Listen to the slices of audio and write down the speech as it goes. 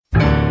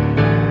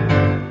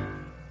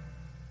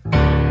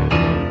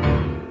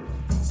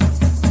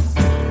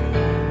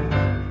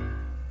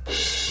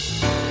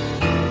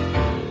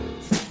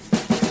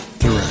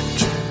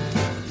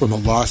from the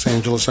Los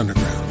Angeles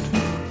Underground.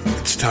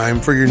 It's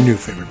time for your new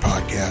favorite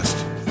podcast,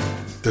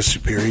 The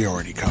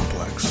Superiority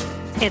Complex.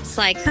 It's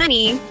like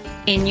honey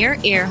in your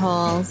ear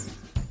holes.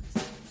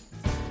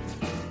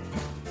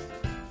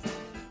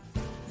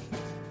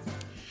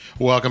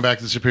 Welcome back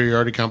to The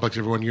Superiority Complex,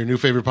 everyone. Your new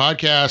favorite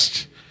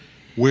podcast.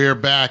 We're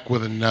back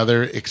with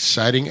another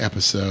exciting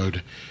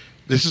episode.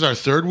 This is our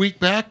third week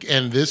back,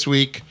 and this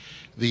week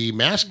the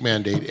mask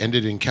mandate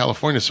ended in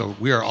California, so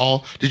we are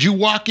all... Did you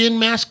walk in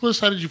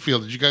maskless? How did you feel?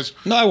 Did you guys...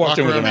 No, I walked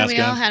in with a mask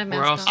We all on. had a mask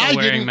We're all on. still I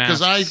wearing didn't,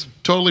 because masks. I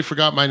totally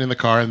forgot mine in the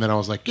car, and then I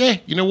was like, yeah,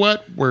 you know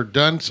what? We're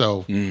done,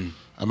 so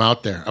I'm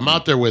out there. I'm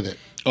out there with it.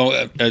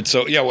 Oh,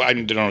 so, yeah, well, I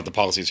don't know what the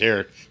policy's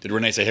here. Did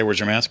Renee say, hey, where's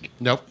your mask?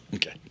 Nope.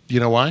 Okay. You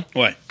know why?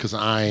 Why? Because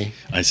I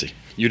see.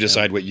 You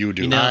decide what you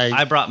do. You know, I-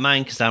 I brought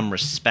mine because I'm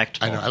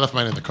respectful. know. I left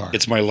mine in the car.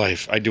 It's my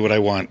life. I do what I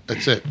want.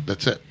 That's it.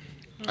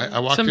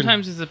 I walked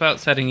Sometimes it's about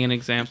setting an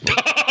example.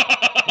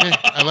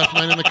 I left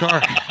mine in the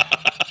car.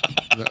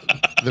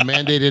 The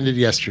mandate ended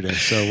yesterday,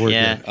 so we're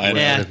good. I know.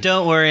 Yeah,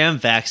 don't worry, I'm We're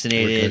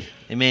vaccinated. good.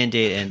 The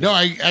mandate ended. No,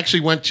 I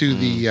actually went to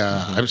the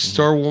I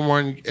store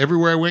one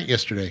everywhere I went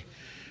yesterday.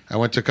 I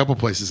went to a couple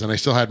places, and I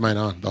still had mine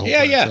on the whole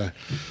time. Yeah.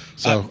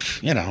 So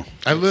You know.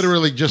 I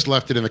literally just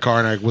left it in the car,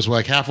 and I was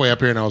like halfway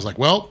up here, and I was like,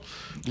 well,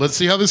 let's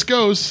see how this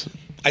goes.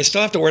 I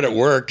still have to wear it at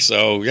work,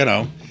 so, you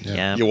know.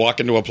 Yeah. You walk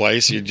into a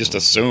place, you just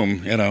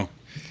assume, you know.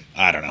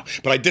 I don't know.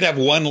 But I did have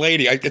one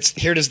lady.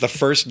 Here it is the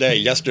first day,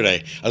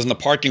 yesterday. I was in the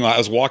parking lot. I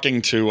was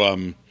walking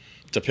to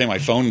pay my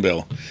phone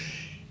bill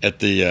at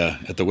the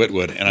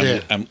Whitwood,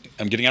 and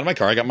I'm getting out of my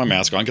car. I got my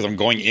mask on because I'm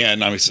going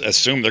in. I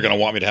assume they're going to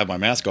want me to have my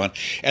mask on.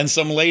 And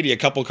some lady a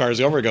couple cars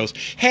over goes,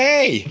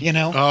 hey, you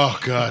know. Oh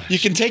God! You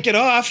can take it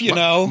off, you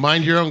know.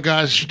 Mind your own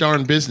gosh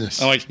darn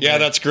business. I'm like, yeah,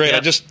 that's great.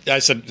 Yeah. I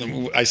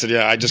said,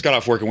 yeah, I just got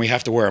off work and we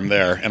have to wear them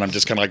there. And I'm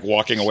just kind of like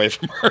walking away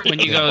from her. When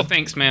you go,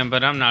 thanks, ma'am,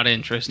 but I'm not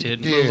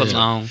interested. Yeah. Move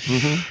along.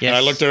 Yes, And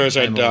I looked at her and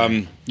said, I'm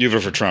aware. you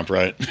vote for Trump,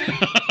 right?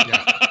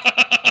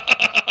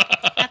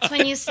 That's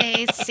when you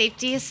say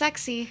safety is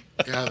sexy.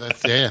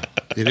 Yeah,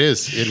 it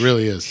is. It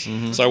really is.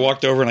 So I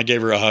walked over and I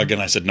gave her a hug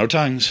and I said, no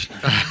tongues.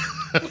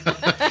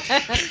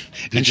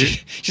 And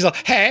she's like,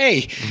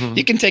 hey,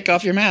 you can take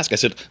off your mask. I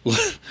said,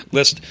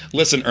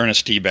 listen,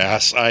 Ernest T.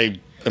 Bass, I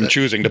am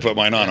choosing to put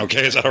mine on.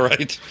 Okay, is that all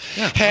right?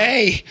 Yeah.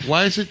 Hey,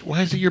 Why is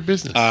it your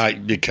business?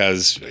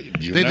 because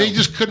they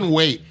just couldn't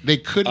wait. They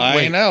couldn't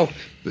wait. I know.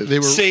 They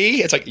were.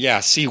 See, it's like, yeah.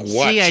 See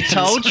what? See, I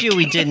told you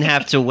we didn't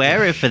have to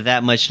wear it for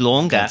that much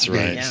longer. That's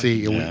right. Yeah. See,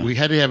 Yeah. we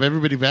had to have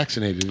everybody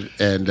vaccinated,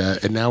 and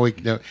now we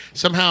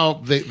somehow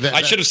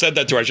I should have said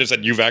that to her. I should have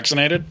said, you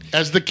vaccinated?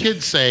 as the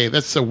kids say,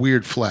 that's a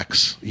weird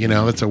flex. You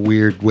know, that's a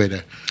weird way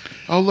to.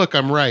 Oh, look,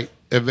 I'm right.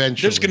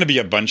 Eventually, There's going to be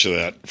a bunch of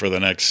that for the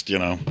next,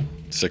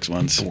 6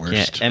 months. the Yeah,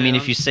 worst. I mean,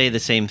 if you say the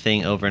same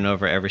thing over and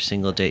over every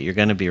single day, you're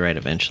going to be right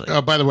eventually.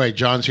 Oh, by the way,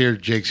 John's here,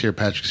 Jake's here,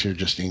 Patrick's here,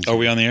 Justine's Are here.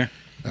 we on the air?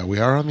 We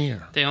are on the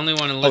air. They only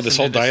want to listen This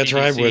whole to the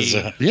diatribe CDC. was...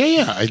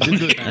 Yeah. I did.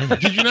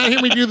 Did you not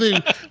hear me do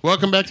the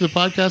welcome back to the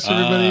podcast,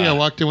 everybody? I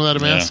walked in without a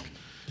mask.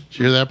 Did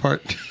you hear that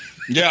part?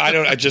 yeah,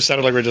 I just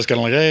sounded like we're just kind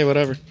of like, hey,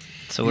 whatever.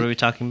 So what are we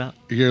talking about?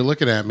 You're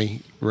looking at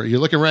me. You're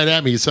looking right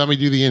at me. You saw me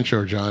do the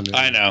intro, John.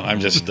 I know. I'm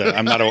just.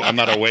 I'm not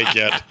awake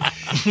yet.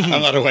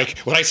 I'm not awake.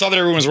 When I saw that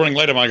everyone was running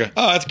late, I'm like,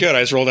 oh, that's good.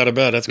 I just rolled out of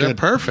bed. That's Yeah, good.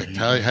 perfect.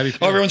 How do you feel?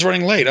 Oh, everyone's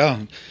running late.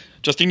 Oh,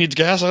 Justine needs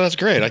gas. Oh, that's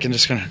great. I can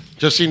just kind of.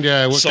 Justine,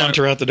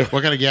 Saunter out the door.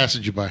 What kind of gas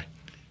did you buy?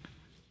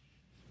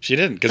 She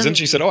didn't, because then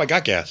she said, oh, I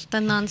got gas.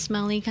 The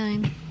non-smelly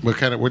kind. What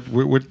kind of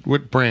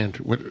what brand?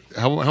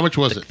 How much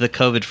was it? The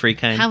COVID-free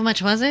kind. How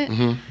much was it?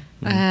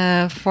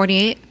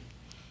 48.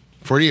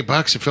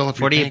 $48 to fill up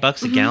your $48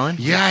 tank? a gallon?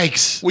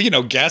 Yikes!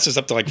 Well, gas is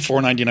up to like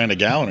 $4.99 a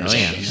gallon or Oh,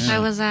 yeah. something. I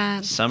was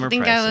at. Summer I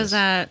think prices.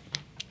 I was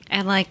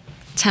at like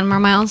 10 more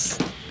miles.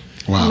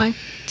 Wow. On my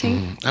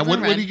tank.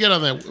 What do you get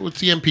on that? What's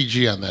the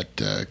MPG on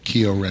that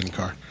Kia Ren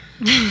car?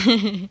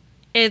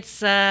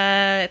 It's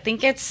I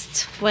think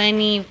it's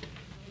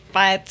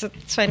 25 to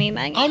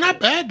 29. Oh, not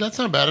bad. That's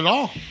not bad at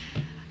all.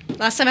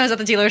 Last time I was at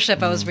the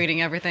dealership, I was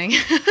reading everything.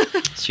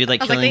 So you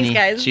like I was like, killing "Thanks,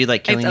 guys." So you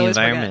like I killing the always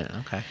forget.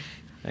 environment? Okay,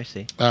 I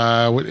see.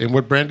 And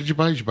what brand did you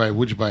buy?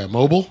 Would you buy a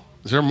mobile?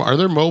 Are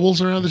there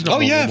mobiles around? There's no Oh,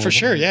 yeah, mobile. for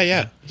sure.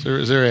 Yeah.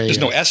 Is there a? There's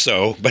no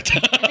Esso, but I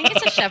think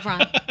it's a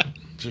Chevron.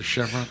 Is there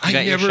Chevron? You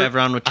got your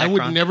Chevron with I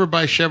would Techron? never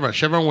buy Chevron.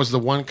 Chevron was the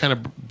one kind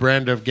of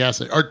brand of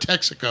gas. Or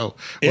Texaco was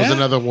Yeah?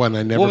 another one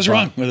I never. what was bought.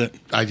 wrong with it?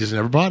 I just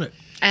never bought it.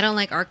 I don't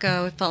like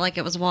Arco. It felt like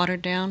it was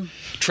watered down.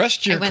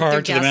 Trust your I went car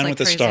through to the gas man like with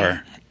the crazy.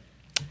 star.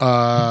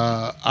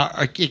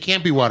 It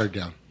can't be watered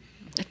down.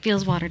 It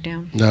feels watered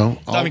down. No.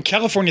 I mean,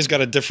 California's got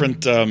a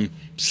different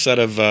set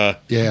of...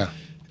 yeah.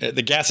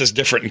 The gas is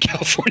different in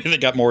California. They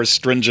got more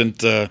stringent...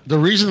 The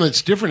reason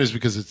that's different is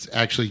because it's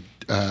actually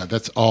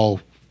that's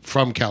all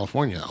from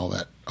California.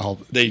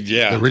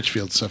 The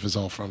Richfield stuff is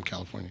all from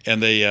California,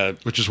 and they...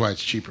 which is why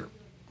it's cheaper.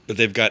 but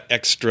they've got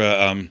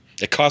extra.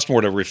 It costs more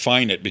to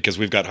refine it because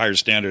we've got higher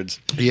standards.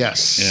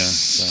 Yes. Yeah,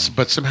 so.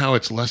 But somehow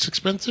it's less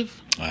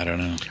expensive. I don't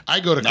know. I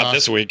go to Not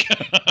this week.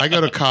 I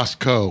go to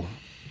Costco.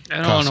 I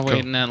don't want to Costco.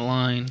 wait in that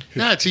line.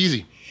 No, it's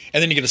easy.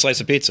 And then you get a slice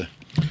of pizza.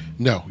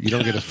 No, you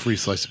don't get a free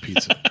slice of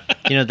pizza.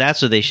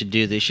 That's what they should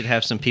do. They should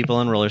have some people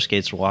on roller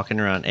skates walking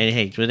around.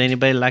 Hey, would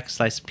anybody like a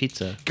slice of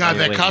pizza? God,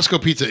 that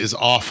Costco pizza is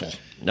awful.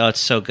 No,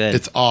 it's so good.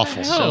 It's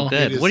awful. So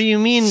good. What do you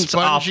mean it's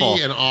spongy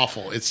awful? and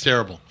awful. It's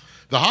terrible.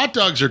 The hot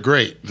dogs are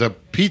great. The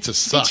pizza They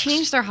sucks.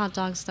 changed their hot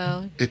dogs,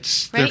 though.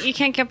 It's Right? You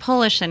can't get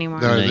Polish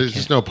anymore. No, you there's can't.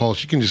 just no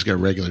Polish. You can just get a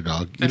regular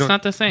dog. You It's don't-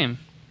 not the same.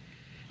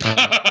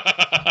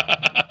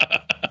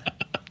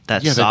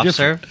 That Yeah, they're soft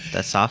different. serve.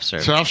 That soft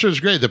serve. So Officer is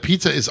great. The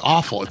pizza is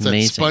awful. It's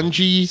Amazing. that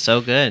spongy. So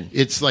good.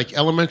 It's like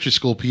elementary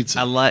school pizza.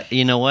 I like.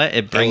 You know what?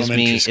 It brings me.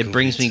 Elementary It school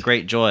brings me pizza.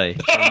 great joy.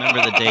 I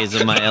remember the days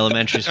of my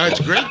elementary school. It's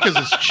great because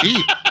it's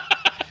cheap.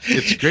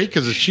 It's great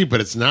because it's cheap, but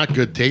it's not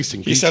good tasting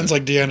He pizza. sounds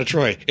like Deanna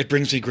Troy. It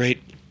brings me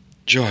great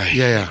joy.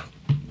 Yeah.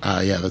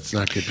 That's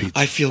not good pizza.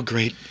 I feel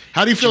great.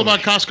 How do you feel about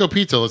Costco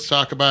pizza? Let's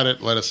talk about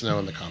it. Let us know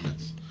in the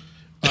comments.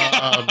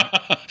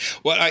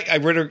 Well, I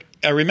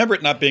remember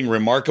it not being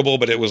remarkable,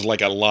 but it was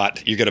like a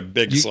lot. You get a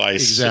big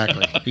slice.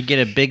 Exactly. You get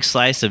a big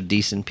slice of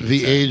decent pizza.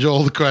 The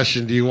age-old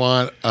question: do you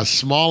want a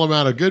small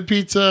amount of good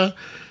pizza,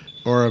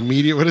 or a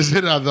medium? What is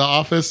it on The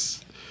Office?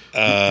 You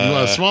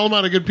want a small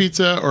amount of good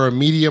pizza, or a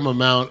medium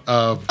amount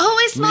of?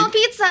 Always small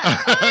pizza.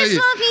 Always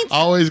small pizza.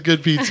 Always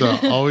good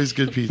pizza. Always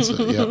good pizza.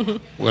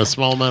 Yep. Well, a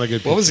small amount of good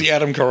pizza. What was the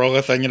Adam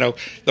Carolla thing?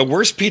 The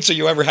worst pizza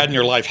you ever had in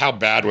your life. How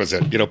bad was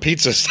it?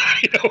 Pizza.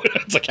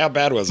 It's like how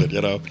bad was it?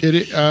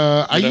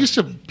 I used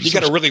to. You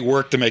got to really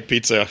work to make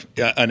pizza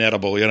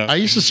unedible. I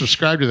used to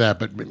subscribe to that,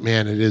 but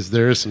man,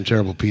 there is some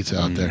terrible pizza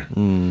out there.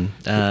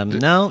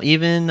 No,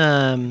 even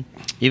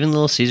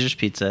Little Caesars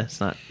pizza. It's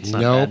not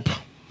Nope. bad.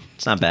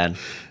 It's not bad.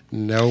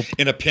 Nope.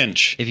 In a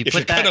pinch. If you you're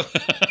put that, gonna-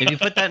 if you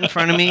put that in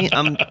front of me,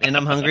 and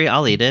I'm hungry,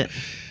 I'll eat it,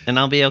 and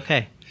I'll be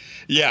okay.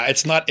 Yeah,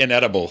 it's not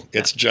inedible.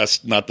 It's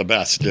just not the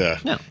best. Yeah.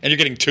 No. And you're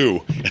getting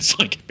two. It's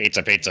like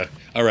pizza.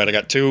 All right, I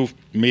got two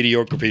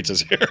mediocre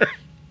pizzas here.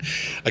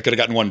 I could have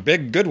gotten one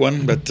big, good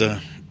one, but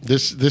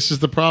This is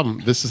the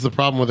problem. This is the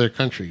problem with our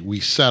country. We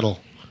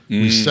settle.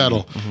 We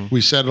settle. We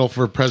settle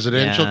for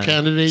presidential Yeah.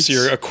 candidates. so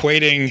you're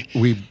equating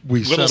we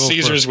Little settle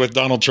Caesars with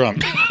Donald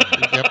Trump.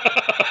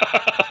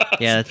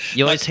 Yeah,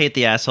 you always hate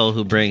the asshole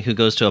who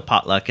goes to a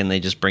potluck and they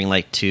just bring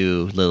like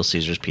 2 Little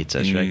Caesars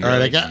pizzas. Right? All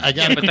right, I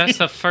got. But that's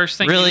the first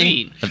thing Really?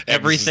 you eat. Of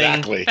everything.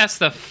 Exactly. That's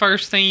the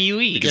first thing you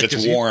eat. Because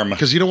it's warm.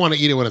 because you don't want to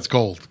eat it when it's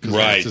cold. 'Cause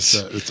Right.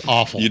 it's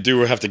awful. You do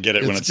have to get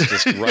it when it's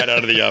just right out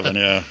of the oven.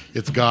 Yeah.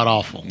 It's god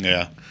awful.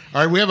 Yeah.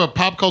 All right, we have a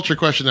pop culture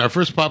question. Our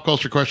first pop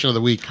culture question of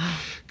the week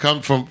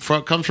comes from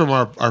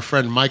our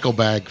friend Michael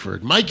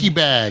Bagford. Mikey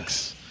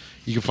Bags.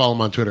 You can follow him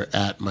on Twitter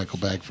at Michael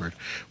Bagford.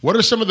 What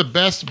are some of the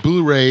best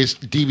Blu-rays,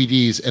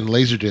 DVDs, and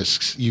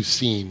Laserdiscs you've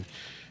seen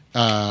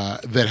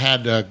that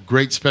had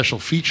great special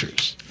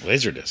features?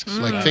 Laserdiscs.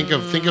 Like think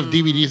of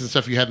DVDs and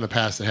stuff you had in the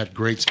past that had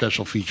great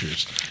special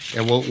features,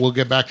 and we'll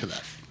get back to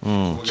that.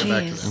 We'll get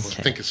back to that. We'll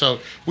think, so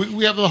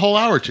we have the whole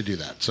hour to do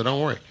that, so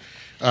don't worry.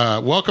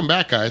 Welcome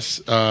back,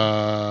 guys.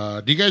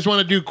 Do you guys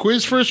want to do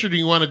quiz first, or do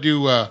you want to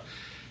do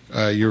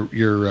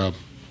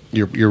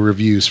your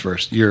reviews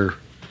first?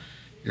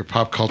 Your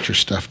pop culture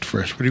stuff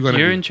first. What do you want to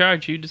do? You're in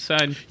charge. You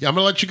decide. Yeah, I'm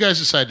gonna let you guys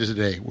decide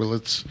today.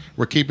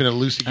 We're keeping it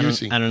loosey I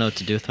goosey. don't know what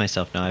to do with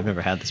myself now. I've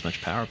never had this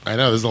much power. I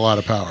know there's a lot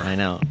of power. I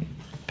know.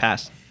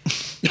 Pass.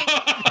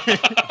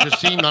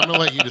 Justine, I'm gonna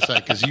let you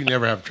decide because you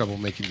never have trouble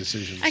making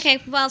decisions. Okay,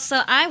 well,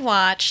 so I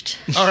watched.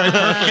 All right,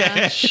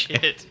 perfect.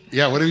 Shit.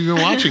 Yeah, what have you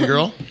been watching,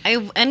 girl? I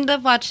ended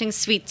up watching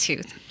Sweet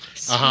Tooth.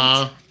 Uh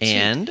huh.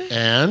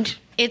 And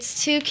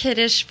It's too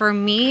kiddish for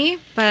me,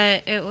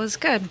 but it was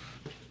good.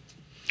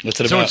 What's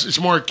it So about? it's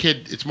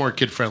more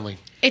kid friendly.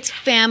 It's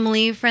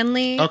family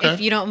friendly. Okay. If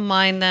you don't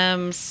mind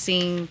them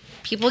seeing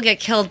people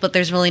get killed, but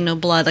there's really no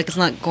blood. Like, it's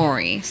not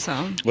gory.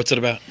 So What's it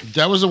about?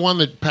 That was the one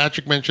that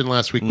Patrick mentioned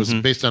last week. Was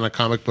based on a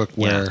comic book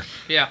where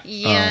Yeah.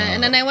 yeah,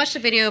 and then I watched a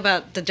video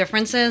about the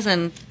differences,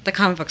 and the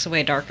comic book's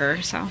way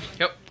darker. So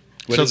Yep.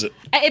 What So- is it?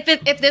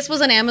 if this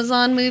was an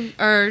Amazon movie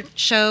or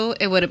show,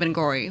 it would have been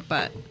gory.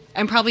 But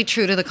I'm probably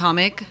true to the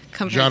comic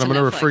compared John, to I'm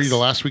going to Netflix. refer you to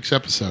last week's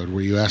episode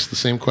where you asked the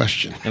same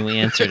question. we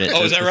answered it.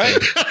 Oh, is that right?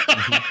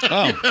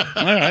 Oh,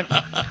 all right.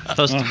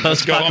 Post Go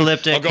home.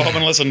 apocalyptic I'll go home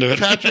and listen to it.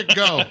 Patrick,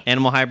 go.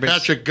 animal hybrids.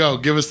 Patrick, go.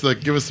 Give us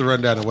the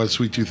rundown of what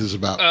Sweet Tooth is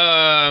about.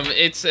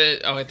 It's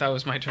oh, I thought it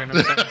was my turn.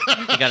 I'm sorry.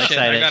 You got Shit,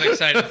 I got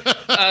excited.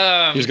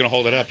 excited. He was going to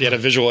hold it up. He had a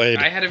visual aid.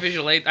 I had a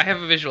visual aid. I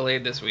have a visual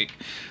aid this week.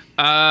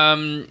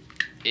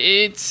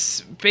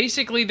 It's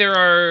basically there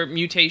are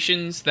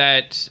mutations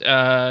that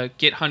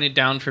get hunted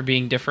down for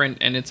being different,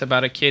 and it's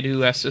about a kid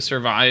who has to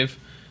survive.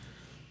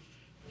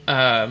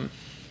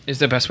 Is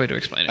the best way to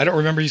explain it. I don't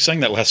remember you saying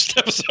that last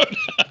episode.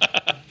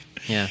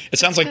 Yeah. It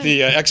sounds like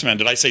the X-Men.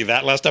 Did I say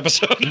that last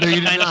episode? no,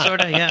 you did Kind of, not.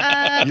 sort of,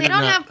 yeah. They did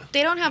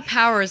don't not. have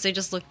powers. They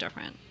just look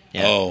different.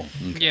 Yeah. Oh.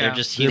 Yeah. They're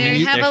just They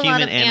human. have They're a lot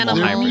human of animal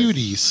They're animals. hybrids.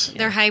 muties.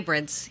 They're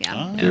hybrids.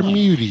 Yeah. They're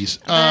muties.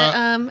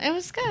 But it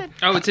was good.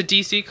 Oh, it's a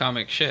DC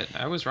comic. Shit,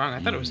 I was wrong. I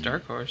thought it was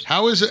Dark Horse.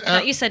 How is it? I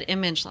thought you said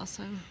Image last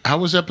time. How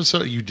was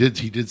episode? You did.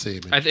 He did say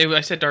it.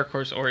 I said Dark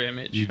Horse or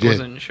Image. You I did.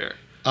 wasn't sure.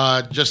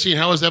 Justine,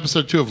 how was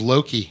episode 2 of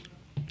Loki?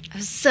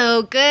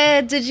 So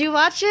good. Did you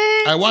watch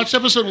it? I watched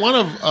episode 1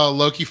 of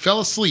Loki, fell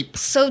asleep,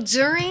 So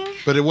during...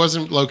 but it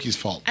wasn't Loki's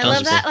fault. I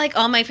love that, like,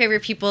 all my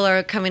favorite people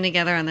are coming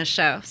together on this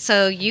show.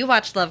 So you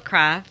watched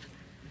Lovecraft.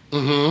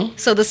 Mm-hmm.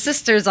 So the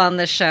sister's on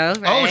this show,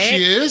 right? Oh,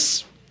 she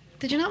is?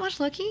 Did you not watch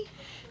Loki?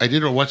 I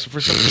didn't watch the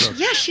first episode.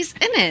 Yeah, she's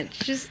in it.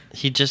 She's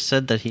He just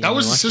said that he. That only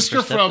was the watched sister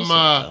first from,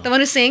 episode, the one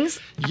who sings.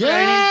 Yes!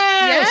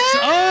 Yes!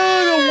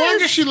 Oh, no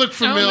wonder she looked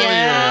familiar.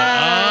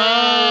 yes.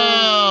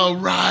 Oh,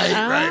 right.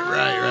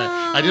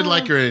 I did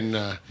like her in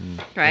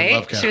Right?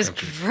 Lovecraft She was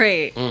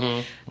Country. great.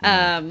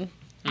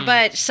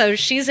 But so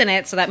she's in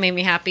it, so that made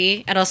me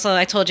happy. And also,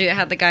 I told you it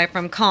had the guy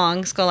from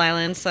Kong, Skull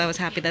Island, so I was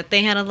happy that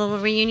they had a little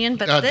reunion.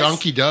 But this,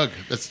 Donkey Doug.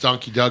 That's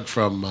Donkey Doug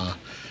from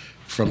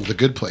The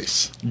Good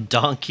Place.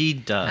 Donkey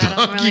Doug. I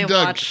don't Donkey really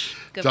Doug. watch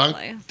Good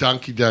Place.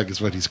 Donkey Doug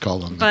is what he's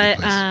called on The But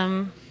Good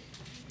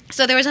Place.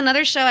 so there was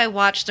another show I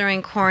watched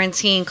during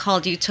quarantine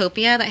called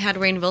Utopia that had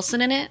Rainn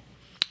Wilson in it.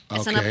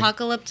 It's an Okay.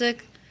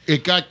 apocalyptic.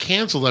 It got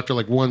canceled after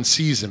like one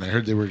season. I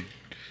heard it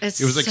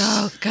was like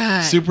so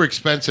good. super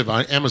expensive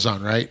on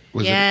Amazon, right?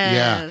 Was Yes.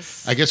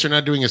 it? Yeah. I guess they're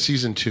not doing a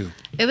season 2.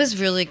 It was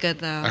really good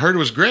though. I heard it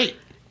was great.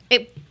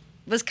 It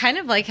was kind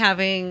of like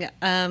having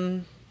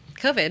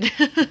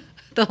COVID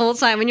the whole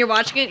time. When you're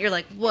watching it, you're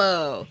like,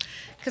 whoa.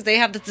 Because they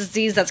have the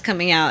disease that's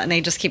coming out and they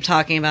just keep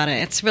talking about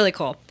it. It's really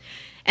cool.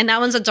 And that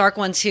one's a dark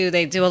one too.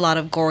 They do a lot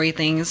of gory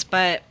things.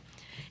 But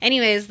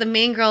anyways, the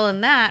main girl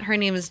in that, her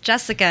name is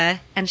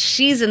Jessica, and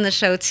she's in the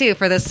show too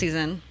for this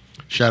season.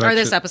 Shout Or out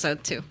this to,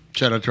 episode too.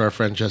 shout out to our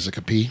friend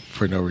Jessica P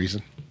for no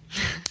reason,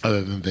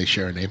 other than they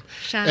share a name.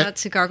 Shout out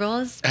to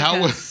Gargoyles. How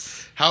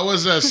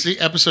was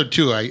episode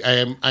 2?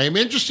 I am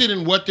interested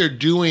in what they're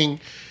doing.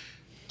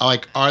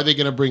 Like, are they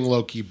going to bring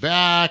Loki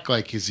back?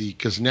 Like, is he?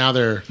 Because now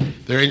they're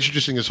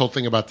introducing this whole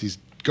thing about these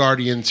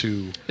Guardians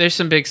who. There's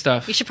some big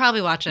stuff. You should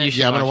probably watch it. You should.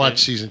 Yeah, I'm going to watch watch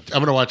season.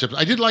 I'm going to watch.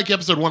 I did like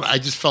episode 1. I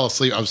just fell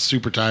asleep. I was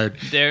super tired.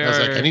 I was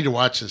like, I need to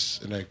watch this,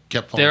 and I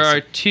kept falling There are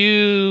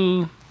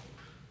asleep.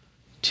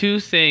 two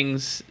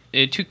things,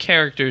 2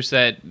 characters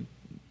that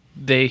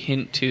they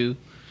hint to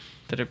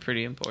that are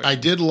pretty important. I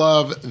did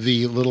love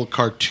the little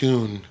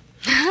cartoon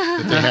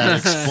that they had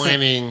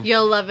explaining.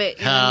 You'll love it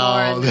even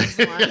How more in this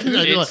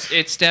one.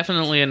 It's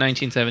definitely a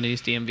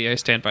 1970s DMV. I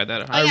stand by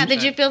that. Oh yeah,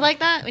 did you feel like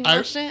that when you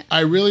watched it?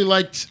 I really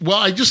liked. Well,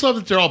 I just love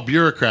that they're all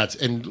bureaucrats,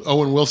 and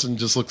Owen Wilson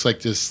just looks like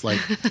this like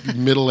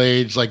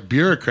middle-aged like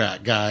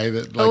bureaucrat guy.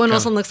 That like, Owen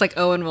Wilson looks like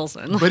Owen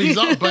Wilson.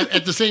 but but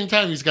at the same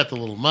time he's got the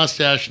little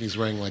mustache and he's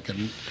wearing like a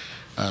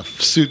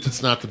suit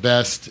that's not the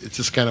best. It's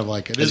just kind of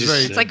like it is very.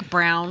 It's like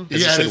brown.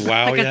 Has Yeah, he it is said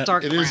wow like a yet?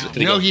 dark It is. brown.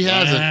 he No, go, he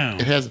hasn't. "Wow"?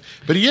 It hasn't.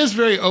 But he is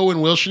very Owen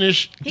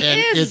Wilsonish, He and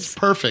is. it's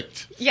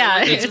perfect.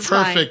 Yeah, It's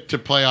fine. perfect to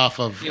play off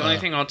of. The only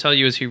thing I'll tell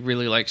you is he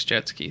really likes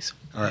jet skis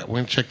All right, we're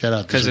gonna check that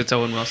out because it's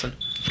Owen Wilson.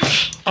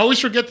 I always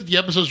forget that the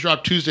episodes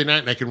drop Tuesday night,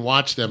 and I can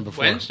watch them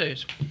before.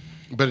 Wednesdays.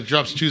 But it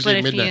drops But Tuesday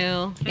if midnight.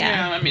 you,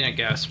 Yeah, yeah. I mean, I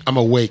guess. I'm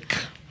awake.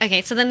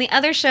 Okay, so then the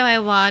other show I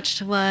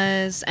watched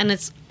was, and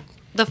it's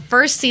the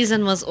first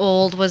season was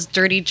old, was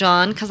Dirty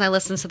John because I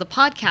listened to the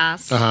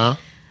podcast. Uh huh.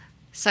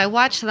 So I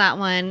watched that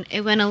one.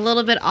 It went a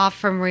little bit off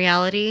from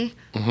reality,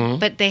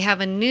 but they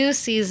have a new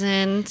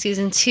season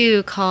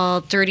 2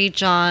 called Dirty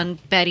John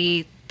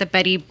the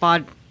Betty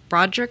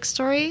Broderick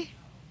story.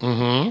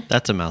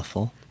 That's a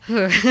mouthful.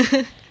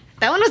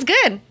 That one was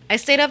good. I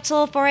stayed up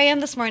till 4 a.m.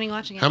 this morning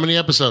watching it. How many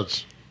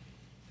episodes?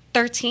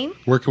 13.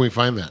 Where can we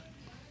find that?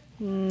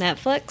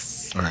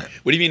 Netflix. All right.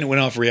 What do you mean it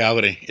went off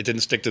reality? It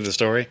didn't stick to the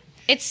story?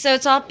 It's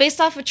all based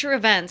off of true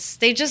events.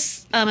 They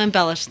just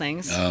embellish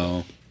things.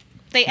 Oh.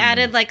 They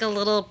added like a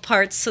little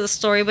parts to the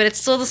story, but it's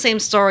still the same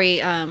story.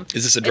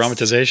 Is this a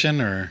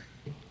dramatization or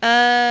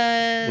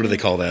what do they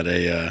call that?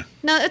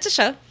 No, it's a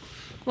show.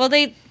 Well,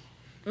 they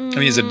I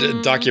mean, is it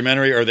a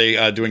documentary or are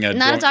they doing a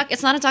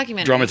It's not a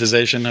documentary.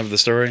 dramatization of the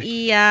story?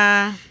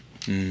 Yeah.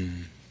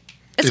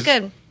 It's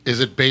good. Is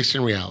it based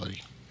in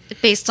reality?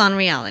 Based on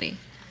reality.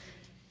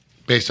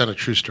 Based on a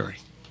true story?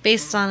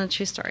 Based on a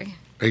true story.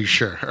 Are you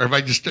sure? Or am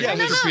I just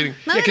repeating?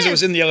 No, Yeah, because it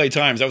was is. in the LA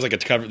Times. That was like a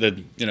cover,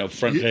 the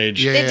front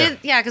page. Yeah. They did,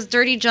 yeah, because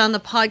Dirty John, the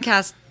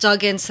podcast,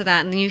 dug into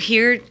that. And you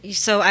hear,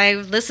 so I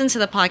listened to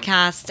the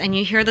podcast, and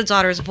you hear the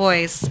daughter's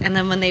voice. And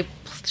then when they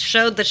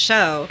showed the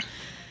show,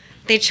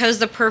 they chose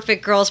the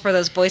perfect girls for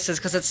those voices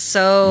because it's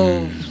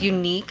so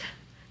unique.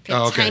 They're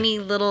Oh, okay. tiny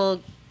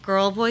little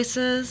girl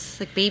voices,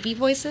 like baby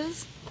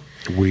voices.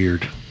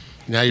 Weird.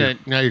 Now you're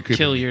creeping.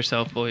 Kill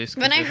yourself, boys.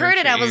 'cause When I it heard hurts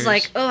it, I your was ears.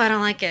 like, oh, I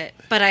don't like it.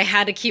 But I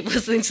had to keep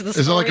listening to the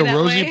story. Is it like a that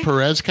Rosie way.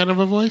 Perez kind of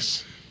a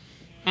voice?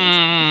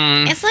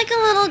 It's like a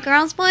little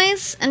girl's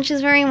voice, and she's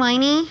very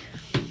whiny.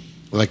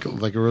 Like a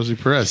Rosie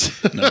Perez?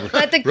 But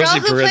the girl Rosie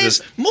who Perez plays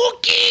is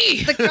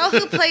Mookie. the girl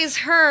who plays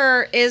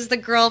her is the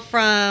girl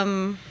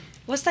from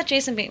what's that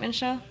Jason Bateman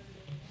show?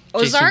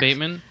 Jason Ozark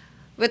Bateman.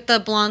 with the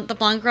blonde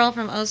girl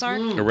from Ozark,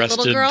 Arrested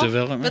little girl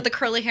Development? with the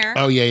curly hair.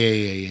 Oh yeah.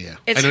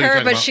 It's I know what you're her,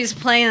 talking but about. she's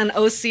playing an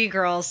OC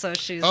girl, so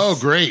she's Oh,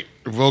 great!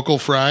 Vocal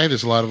fry.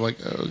 There's a lot of like,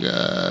 oh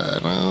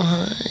god, oh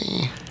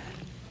hi.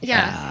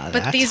 yeah.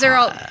 But that's these are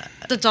all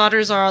the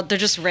daughters are they're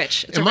just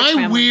rich. It's a Am rich I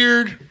family.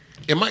 weird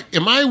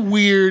Am I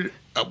weird?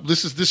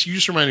 This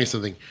just reminded me of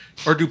something.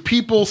 Or do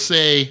people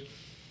say,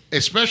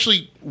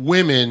 especially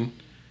women?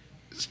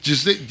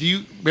 Just do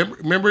you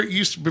remember? It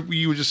used to,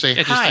 you would just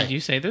say hi. Did you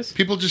say this?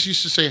 People just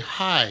used to say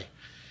hi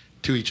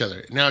to each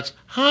other. Now it's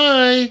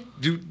hi.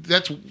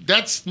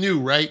 That's new,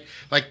 right?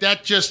 Like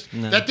that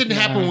didn't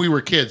happen when we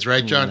were kids,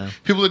 right, John? No.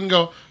 People didn't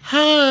go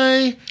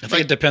hi. I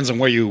think it depends on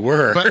where you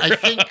were. But I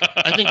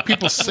think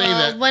people say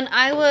that. When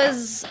I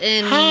was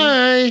in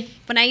Hi.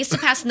 when I used to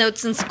pass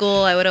notes in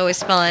school, I would always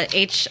spell it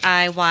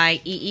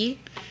HIYEE.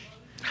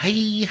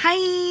 Hi.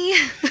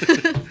 Hi.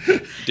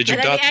 Did you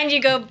And at dot? the end,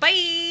 you go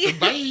bye.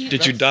 Bye.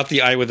 Did you dot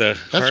the I with a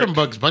That's heart? from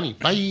Bugs Bunny.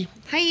 Bye.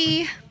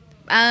 Hi.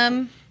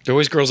 There are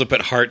always girls that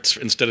put hearts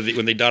instead of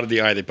when they dotted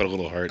the I, they put a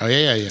little heart. Oh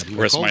yeah. Or a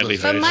Nicole smiley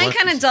does face. But that. mine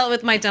kind of dealt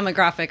with my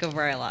demographic of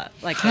where I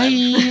like Hi.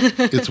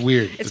 that. It's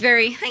weird. It's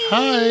very hi.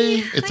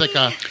 Hi. It's like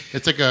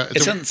a.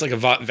 It sounds like a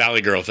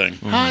Valley Girl thing.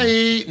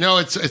 Hi. No,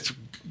 it's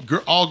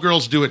all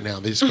girls do it now.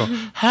 They just go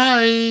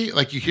hi.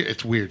 Like you hear.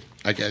 It's weird.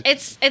 I get.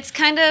 It's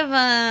kind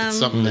of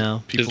Something No.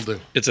 that people do.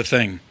 It's a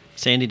thing.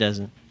 Sandy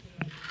doesn't.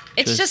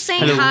 it's just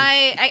saying Hello.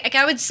 hi.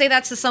 I would say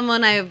that to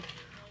someone I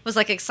was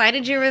like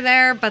excited you were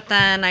there, but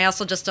then I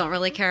also just don't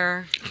really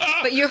care.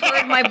 But you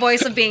heard my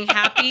voice of being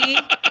happy.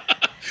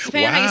 It's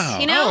very Wow.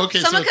 nice, you know. Oh, okay,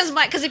 Someone so- comes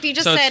by because if you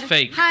just So it's said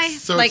fake. hi,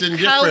 So like it's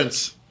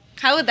indifference.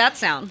 how would that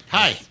sound?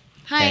 Hi.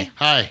 Hi. Hey.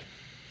 Hi.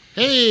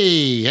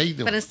 Hey. How you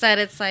doing? But instead,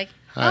 it's like,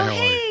 Hi, how oh are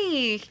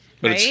hey,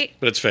 But right?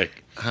 it's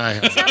fake. Hi.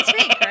 Hi. Sounds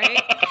fake, right?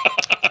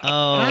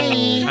 Oh.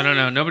 I don't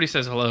know. Nobody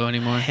says hello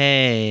anymore.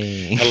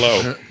 Hey.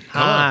 Hello.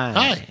 Hi.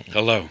 Hi.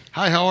 Hello.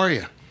 Hi. How are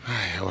you? Hi.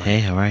 How are you? Hey,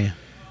 how are you?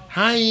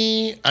 Hi.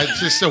 It's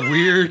just a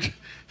weird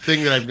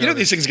thing that I've You know,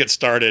 these things get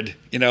started.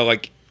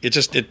 Like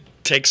it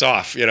takes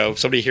off.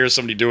 Somebody hears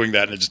somebody doing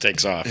that and it just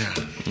takes off.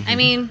 I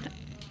mean,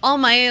 all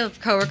my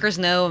coworkers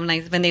know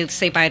when they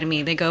say bye to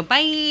me, they go bye.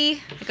 I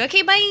go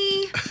okay,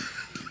 bye.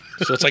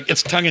 So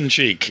it's tongue in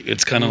cheek.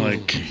 It's kind of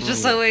like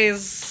Just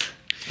always.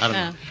 I don't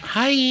Yeah. know.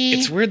 Hi.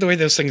 it's weird the way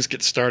those things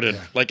get started.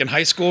 Like in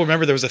high school,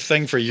 remember there was a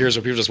thing for years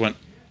where people just went.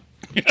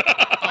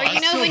 Or you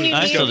know when you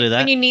I still do that.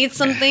 when you need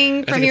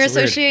something from think your it's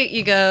weird. associate,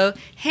 you go,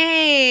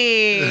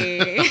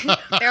 "Hey."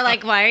 They're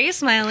like, "Why are you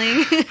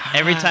smiling?"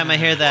 Every time I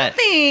hear that,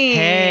 Nothing.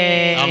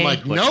 hey, I'm like,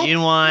 what nope. do you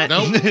want?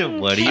 Nope.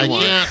 What do you I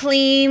want? can't.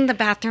 Clean the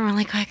bathroom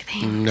really quick.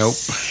 Thanks. Nope.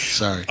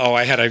 Sorry. Oh,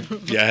 I had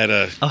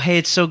a. Oh, hey,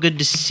 it's so good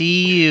to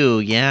see you.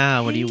 Yeah,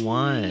 what do you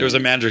want? There was a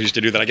manager who used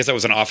to do that. I guess that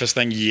was an office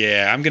thing.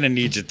 Yeah, I'm gonna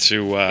need you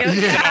to.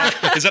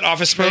 Is that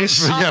Office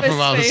Space? Yeah, from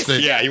Office Office Space.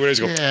 Space. Yeah, you would always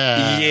go.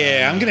 Yeah.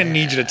 Yeah, I'm gonna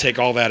need you to take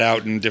all that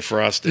out and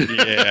defrost it.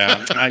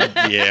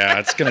 Yeah,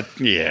 it's gonna.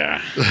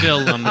 Yeah. Bill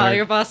Oh, Lumberg.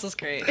 your boss is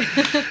great.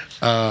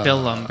 Bill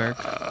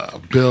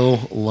Lumberg. Bill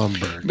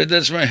Lumberg. But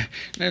that's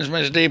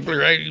my stapler,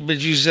 right? But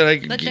you said I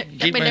could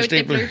keep my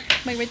stapler.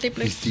 My red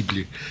stapler.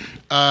 Deeply.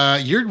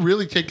 You're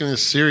really taking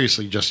this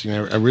seriously, Justine.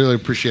 I really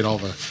appreciate all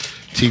the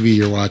TV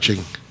you're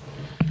watching.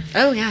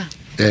 Oh yeah.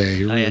 Hey,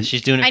 you're Oh, yeah, really-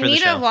 she's doing it I for the need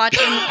show. to watch.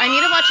 I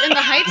need to watch In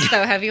the Heights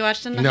though. Have you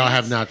watched In the No, Heights? I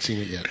have not seen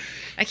it yet.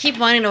 I keep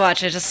wanting to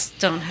watch it, just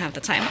don't have the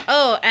time.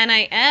 Oh, and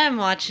I am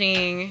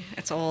watching.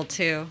 It's old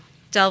too.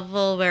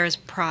 Devil Wears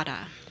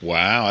Prada.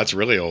 Wow, that's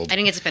really old. I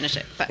didn't get to finish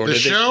it, but Or The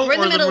did they- show we're in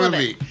or the the middle of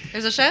movie? it.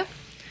 There's a show.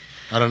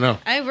 I don't know.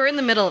 We're in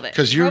the middle of it.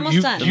 Because We're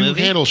almost done. you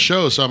movie? handle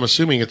shows, so I'm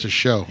assuming it's a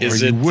show.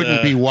 Is or you it,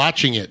 wouldn't be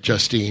watching it,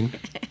 Justine.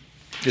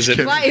 Is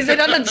it? Why is it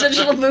on a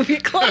digital movie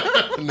club?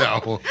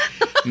 No.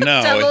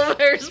 No. Devil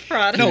Wears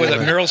Prada. No, was it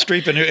Meryl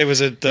Streep and it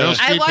was it? Meryl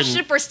I Streep watched and-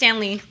 it for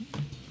Stanley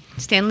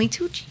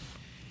Tooch.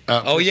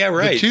 Oh yeah,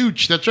 right. The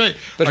Tooch, that's right.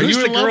 But Are who's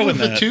you the in love girl with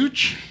in the that?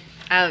 Tooch?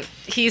 Oh,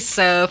 he's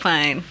so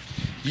fine.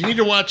 You need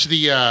to watch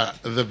the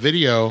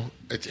video.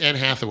 It's Anne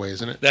Hathaway,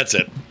 isn't it? That's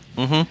it.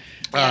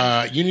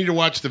 You need to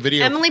watch the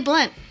video Emily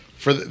Blunt.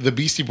 for the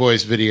Beastie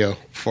Boys video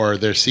for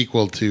their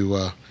sequel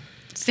to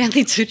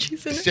Stanley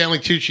Tucci's in it. Stanley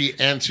Tucci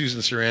and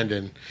Susan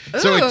Sarandon.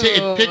 So Ooh,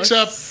 it picks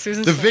up.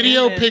 Susan The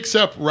video Sarandon. picks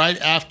up right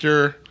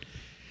after.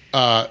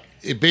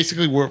 It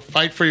basically where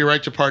Fight for Your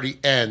Right to Party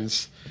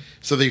ends.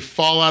 So they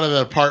fall out of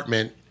the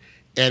apartment,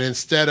 and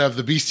instead of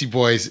the Beastie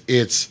Boys,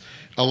 it's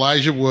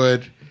Elijah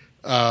Wood,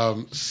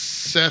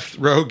 Seth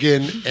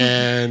Rogen,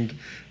 and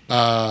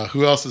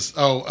who else is?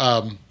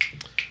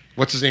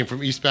 What's his name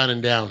from Eastbound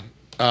and Down?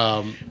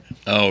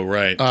 Oh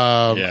right.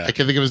 Yeah. I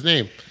can't think of his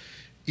name.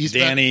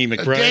 Danny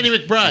McBride. Danny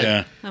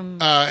McBride.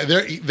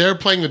 Yeah. They're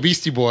playing the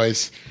Beastie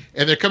Boys,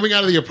 and they're coming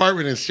out of the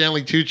apartment, and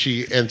Stanley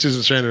Tucci and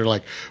Susan Sarandon are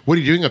like, "What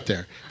are you doing up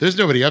there? There's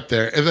nobody up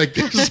there." And like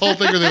this whole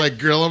thing where they like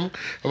grill them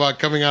about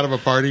coming out of a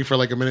party for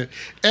like a minute.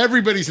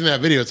 Everybody's in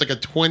that video. It's like a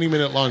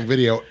 20-minute long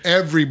video.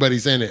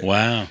 Everybody's in it.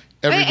 Wow. Wait,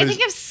 I Everybody's-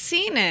 think I've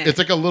seen it. it's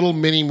like a little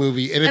mini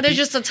movie, and, and there's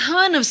just a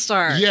ton of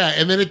stars. yeah,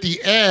 and then at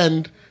the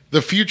end,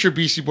 the future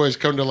Beastie Boys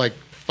come to like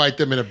fight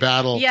them in a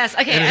battle. Yes,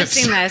 okay, And I've it's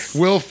seen this.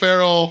 Will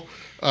Ferrell,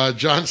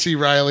 John C.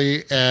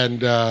 Reilly, and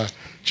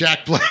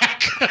Jack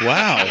Black.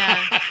 Wow.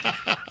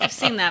 Yeah. I've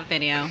seen that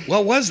video.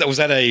 What was that? Was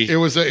that a? It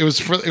was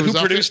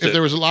produced it?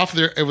 There was off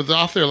there. It was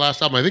off their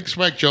last album. I think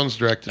Spike Jones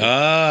directed it.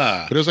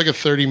 But it was like a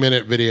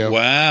 30-minute video.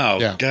 Wow.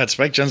 Yeah. God,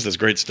 Spike Jones does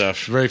great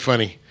stuff. Very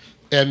funny.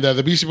 And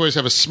the Beastie Boys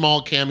have a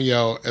small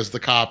cameo as the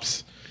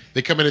cops.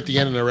 They come in at the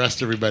end and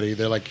arrest everybody.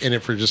 They're like in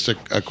it for just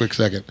a quick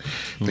second.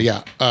 But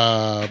yeah,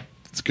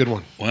 it's a good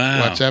one.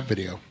 Wow. Watch that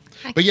video.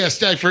 But yeah,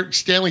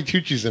 Stanley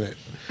Tucci's in it.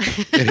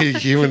 And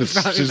he and his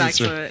Brought me back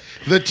Susan to it.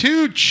 The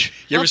Tooch.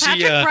 You Well, ever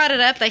Patrick see? brought it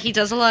up that he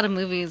does a lot of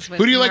movies with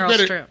Who do you like Meryl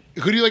better?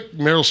 Streep. Who do you like,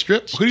 Meryl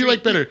Streep? Who do you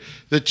like better,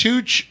 the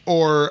Tooch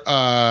or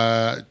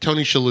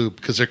Tony Shalhoub?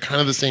 Because they're kind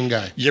of the same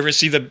guy. You ever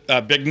see the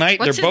Big Night?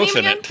 What's They're his both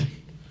name in again? it.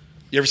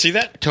 You ever see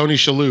that? Tony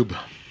Shalhoub.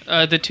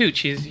 The Tooch.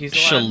 He's a lot,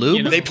 Shalhoub?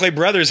 you know. They play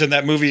brothers in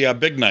that movie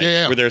Big Night,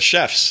 Yeah. where they're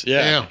chefs.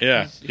 Yeah.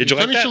 Did you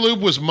like Tony that?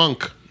 Shalhoub was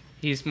Monk.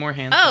 He's more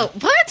handsome. Oh,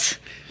 what?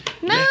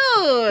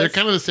 No. They're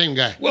kind of the same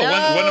guy. Well,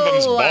 one of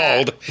them's No.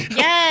 bald.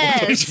 Yes.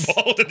 One of them's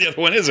bald, and the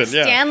other one isn't.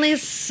 Yeah.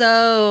 Stanley's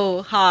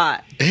so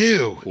hot.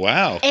 Ew.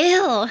 Wow.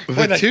 Ew.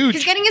 The that- Tooch.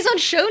 He's getting his own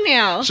show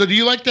now. So do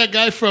you like that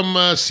guy from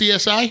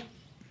CSI?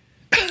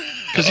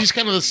 Because he's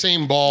kind of the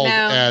same bald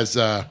No. as...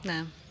 No.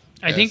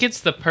 I think it's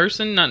the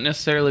person, not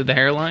necessarily the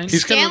hairline.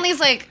 He's kinda- Stanley's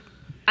like,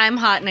 I'm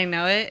hot and I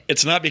know it.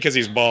 It's not because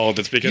he's bald.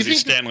 It's because You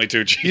he's think Stanley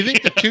Tucci. You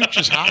think the Tooch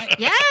is hot?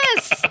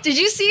 Yes. Did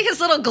you see his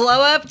little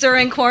glow up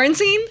during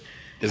quarantine?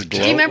 His glow.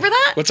 Do you remember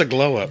that? What's a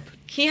glow up?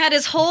 He had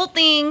his whole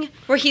thing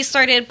where he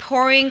started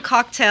pouring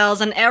cocktails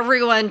and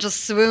everyone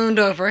just swooned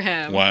over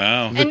him.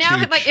 Wow. And now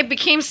Tooch. like it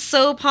became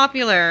so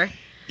popular.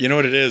 You know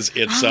what it is?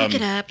 It's I'll look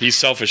it up. he's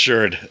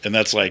self-assured, and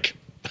that's like,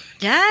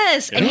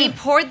 Yes. And he Yeah.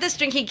 poured this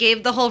drink. He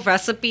gave the whole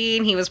recipe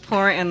and he was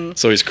pouring and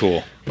so he's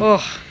cool.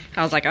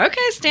 I was like,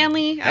 okay,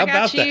 Stanley, How I got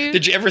about you. that?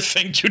 Did you ever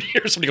think you'd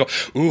hear somebody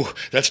go, "Ooh,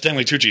 that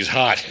Stanley Tucci's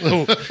hot"?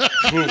 Ooh,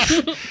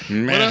 oof,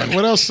 man,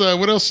 What else?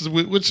 What's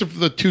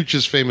the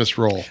Tooch's famous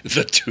role?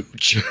 the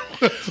Tooch.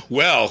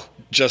 Well,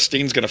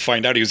 Justine's going to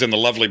find out he was in the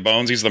Lovely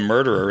Bones. He's the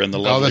murderer in the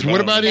Lovely Bones. What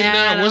about him?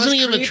 Yeah, that Wasn't was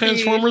he in the creepy.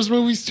 Transformers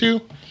movies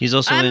too? He's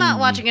also I'm in. not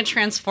watching a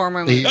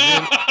Transformer movie. He's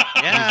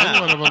in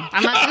one of them.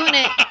 I'm not doing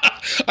it.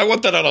 I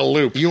want that on a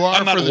loop. You are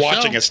I'm not for the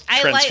watching show. a I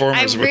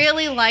Transformers movie.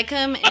 really like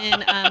him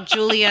in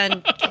Julie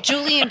and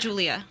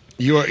Julia.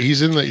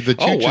 He's in the Tooch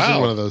Oh is wow,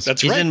 in one of those.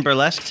 That's He's right. in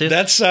Burlesque too.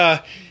 That's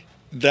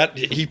that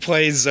he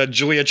plays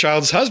Julia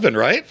Child's husband,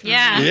 right?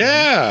 Yeah.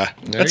 Yeah,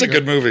 that's you a go.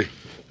 good movie.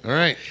 All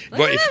right. Look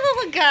But at if- that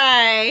little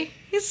guy.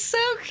 He's so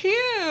cute.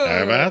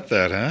 How about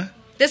that, huh?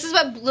 This is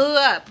what blew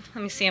up.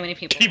 Let me see how many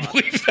people. Can you watch.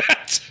 believe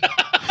that?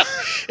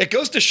 It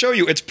goes to show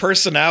you its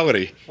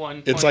personality.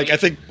 It's like I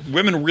think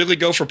women really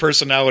go for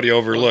personality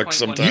over looks 1.1.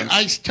 sometimes.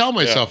 I tell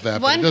myself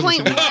that. But it doesn't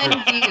seem-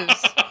 1.1 views.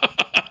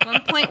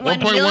 1.1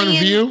 1.1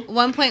 million view?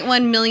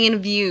 1.1 million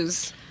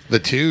views. The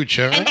Tooch,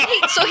 huh? And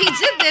so he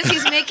did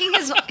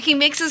this. He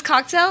makes his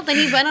cocktail. Then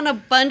he went on a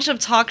bunch of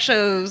talk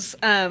shows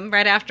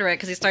right after it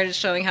because he started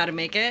showing how to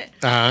make it.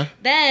 Uh-huh.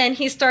 Then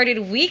he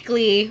started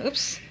weekly,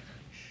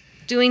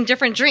 doing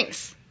different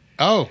drinks.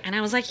 Oh, And I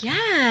was like,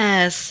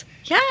 yes.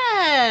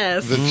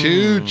 the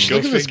Tooch. Go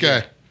Look at this figure.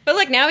 guy. But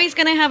look, now he's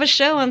going to have a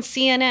show on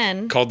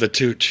CNN, Called the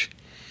Tooch.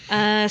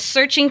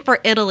 Searching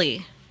for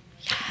Italy.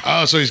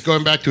 Oh, so he's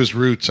going back to his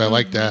roots. I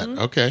like that.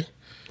 Okay.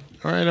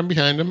 All right, I'm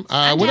behind him.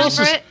 I'm What down else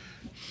for is...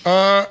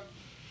 it.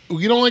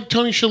 You don't like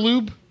Tony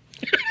Shalhoub?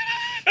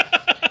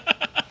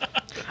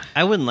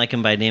 I wouldn't like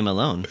him by name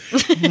alone.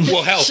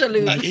 Well, hell,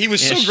 Shalhoub. he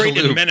was so Yeah, great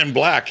in Shalhoub. Men in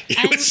Black.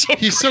 He was so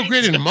He's so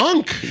great in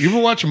Monk. You ever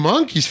watch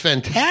Monk? He's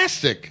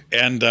fantastic.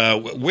 and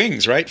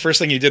Wings, right? First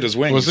thing he did was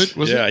Wings.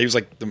 Was it? yeah, it? he was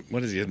like,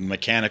 what is he, a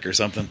mechanic or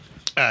something?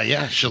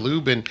 Yeah,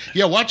 Shalhoub. And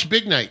yeah, watch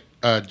Big Night,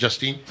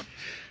 Justine.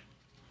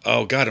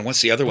 Oh, God, and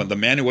what's the other one? The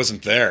Man Who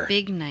Wasn't There.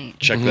 Big night.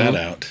 Check that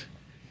out.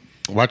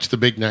 Watch The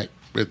Big Night.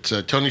 It's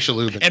Tony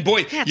Shalhoub. And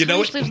boy, Yeah, you know Tony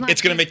what? Shalhoub's not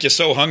It's going to good. make you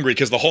so hungry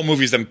because the whole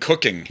movie's them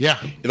cooking.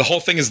 Yeah. The whole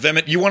thing is them.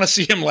 You want to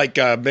see him like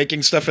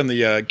making stuff in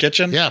the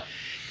kitchen? Yeah.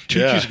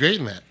 Tooch Yeah. is great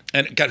in that.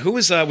 And God, who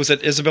was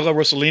it? Isabella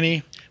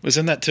Rossellini was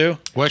in that too?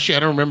 Well, actually, I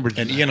don't remember.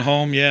 And Ian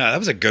Holm, yeah, that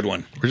was a good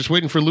one. We're just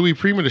waiting for Louis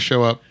Prima to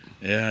show up.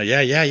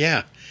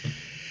 Yeah.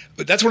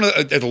 But that's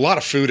there's a lot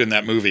of food in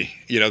that movie.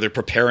 You know, they're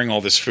preparing all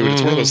this food.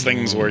 It's one of those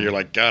things where you're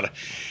like, God,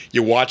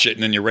 you watch it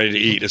and then you're ready to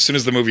eat. As soon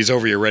as the movie's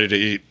over, you're ready to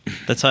eat.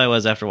 That's how I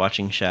was after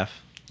watching Chef.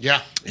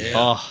 Yeah.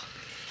 Oh,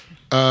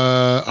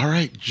 All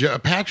right,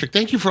 Patrick.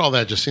 Thank you for all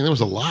that, Justine. That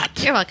was a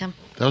lot. You're welcome.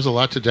 That was a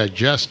lot to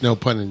digest. No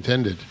pun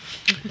intended.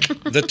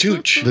 The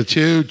Tooch. The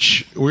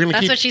Tooch. We're gonna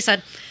That's keep. what she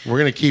said. We're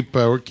gonna keep.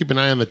 We're keep an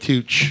eye on the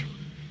Tooch.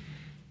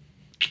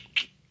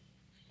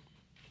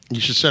 You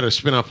should start a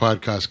spin-off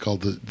podcast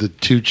called the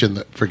Tooch and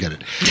the. Forget it.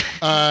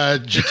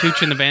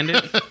 Tooch and the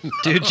Bandit.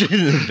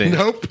 dude.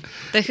 Nope.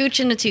 The hooch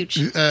and the tooch.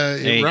 you It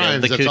go.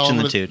 rhymes. The That's Cooch all and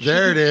I'm the gonna- Tooch.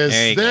 There it is.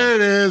 There you There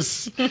it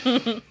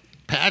is.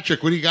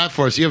 Patrick, what do you got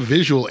for us? You have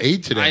visual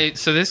aid today.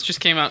 So this just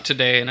came out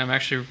today, and I'm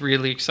actually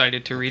really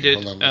excited to read it.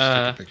 Hold on,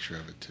 let's take a picture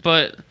of it. Too.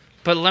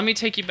 But let me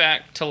take you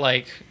back to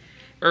like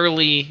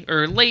early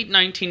or late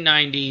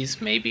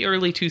 1990s, maybe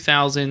early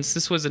 2000s.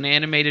 This was an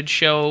animated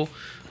show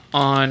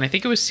on, I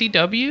think it was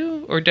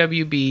CW or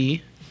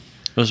WB.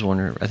 It was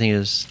Warner. I think it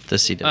was the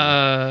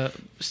CW.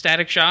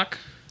 Static Shock.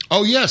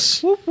 Oh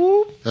yes,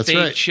 that's They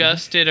right.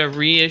 just did a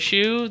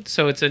reissue,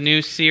 so it's a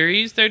new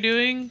series they're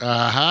doing.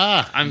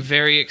 Aha. I'm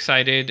very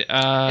excited.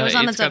 was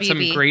on it's the got some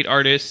WB. great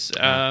artists,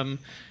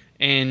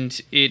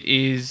 and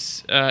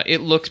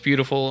it looks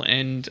beautiful,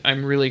 and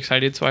I'm really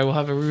excited. So I will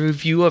have a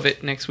review of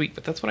it next week.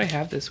 But that's what I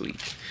have this week.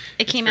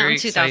 It came out Very in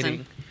 2000.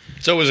 exciting.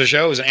 So it was a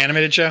show? It was an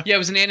animated show? Yeah, it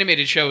was an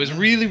animated show. It was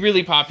really,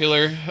 really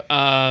popular.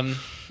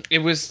 It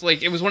was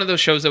one of those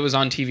shows that was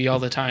on TV all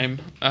the time,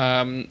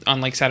 on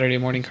like Saturday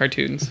morning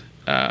cartoons.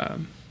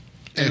 And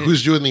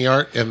who's doing the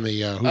art and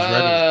the who's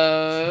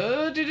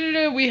writing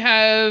it? We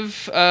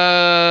have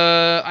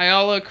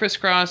Ayala,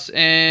 Crisscross,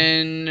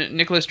 and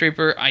Nicholas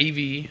Draper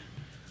Ivy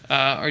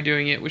are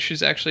doing it, which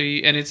is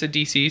actually, and it's a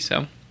DC,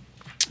 so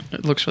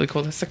it looks really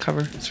cool. That's the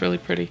cover. It's really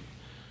pretty.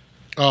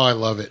 Oh, I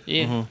love it.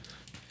 Yeah. Mm-hmm.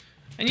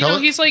 And you know,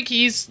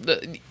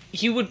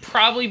 he would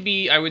probably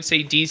be, I would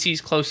say, DC's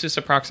closest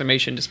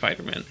approximation to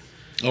Spider-Man.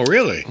 Oh,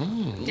 really?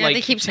 Yeah, Like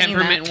they keep saying that.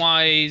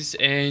 temperament-wise,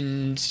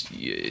 and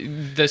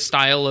the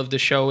style of the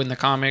show in the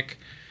comic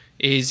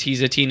is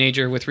he's a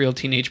teenager with real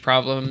teenage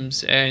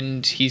problems,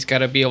 and he's got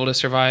to be able to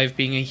survive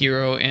being a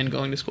hero and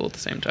going to school at the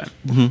same time.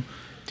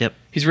 Yep.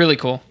 He's really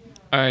cool.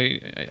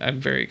 I'm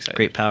very excited.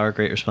 Great power,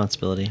 great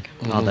responsibility,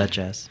 all that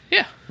jazz.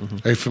 Yeah.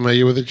 Are you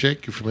familiar with it,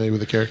 Jake? You familiar with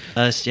the character?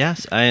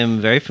 Yes, I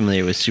am very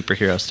familiar with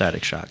superhero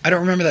Static Shock. I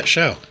don't remember that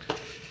show.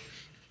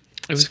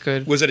 It was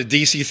good. Was it a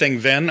DC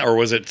thing then, or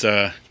was it...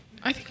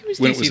 I think it was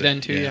when DC was it? then,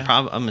 too, Yeah.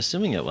 yeah. I'm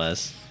assuming it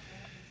was.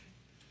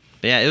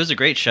 But yeah, it was a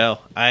great show.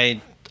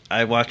 I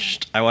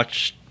watched. I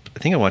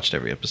think I watched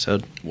every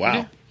episode.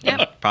 Wow.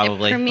 Yep.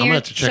 Probably. It I'm gonna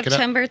have premiered to check it out.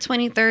 September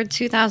 23rd,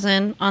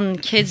 2000 on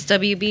Kids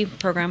WB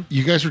program.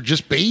 You guys were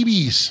just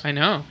babies I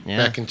know. Yeah.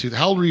 back in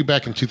How old were you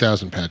back in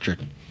 2000, Patrick?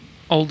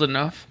 Old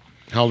enough.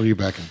 How old were you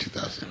back in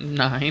 2000?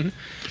 9.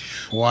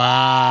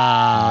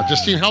 Wow.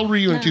 Justine, how old were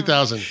you in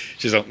 2000?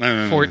 She's like,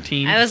 no.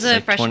 14. I was a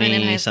like freshman in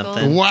 20 high school.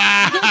 something.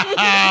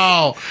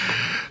 Wow.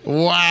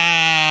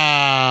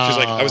 Wow. She's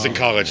like, I was in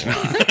college.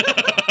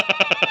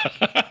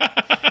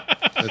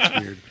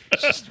 That's weird.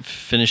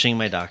 Finishing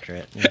my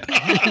doctorate. Yeah.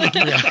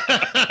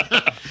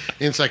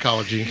 In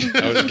psychology.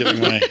 I was getting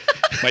my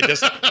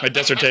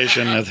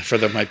dissertation for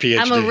my PhD.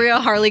 I'm a real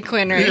Harley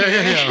Quinn right here.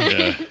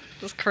 Yeah.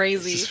 It's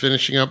crazy. Just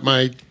finishing up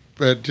my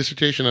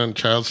dissertation on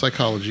child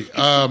psychology.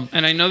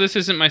 And I know this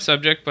isn't my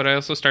subject, but I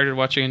also started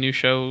watching a new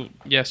show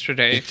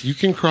yesterday. You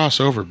can cross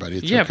over, buddy.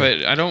 It's Yeah, okay.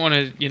 but I don't want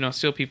to,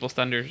 steal people's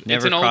thunder. It's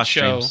Never an old cross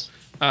show, streams.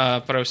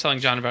 but I was telling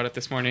John about it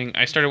this morning.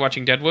 I started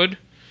watching Deadwood.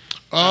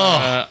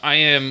 Oh, I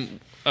am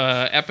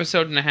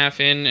episode and a half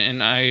in,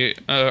 and I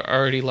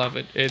already love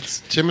it. It's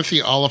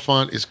Timothy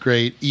Oliphant is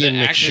great. Ian the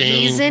acting McShane.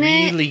 He's in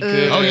it? really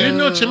good. Oh, you didn't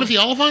know Timothy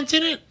Oliphant's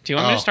in it? Do you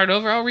want me Oh. to start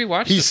over? I'll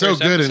rewatch. He's the so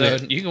first good in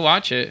episode. it. You can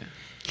watch it.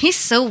 He's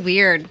so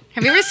weird.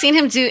 Have you ever seen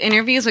him do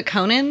interviews with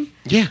Conan?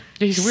 Yeah.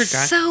 He's a weird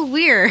guy. So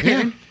weird.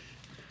 Yeah.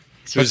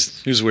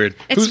 Who's weird?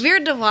 It's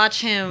weird to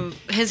watch him.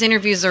 His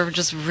interviews are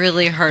just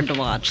really hard to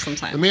watch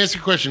sometimes. Let me ask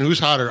you a question. Who's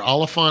hotter,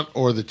 Oliphant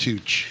or the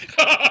Tooch?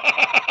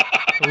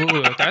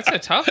 Ooh, that's a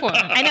tough one.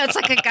 I know, it's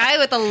like a guy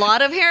with a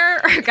lot of hair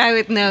or a guy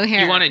with no hair.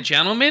 Do you want a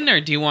gentleman, or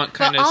do you want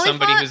kind But of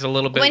somebody Oliphant, who's a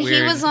little bit when weird?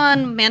 he was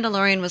on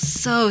Mandalorian, was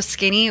so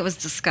skinny, it was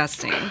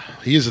disgusting.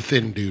 He is a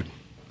thin dude.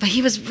 But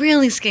he was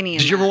really skinny.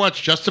 Did you ever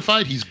watch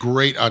Justified? He's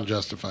great on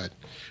Justified.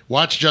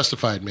 Watch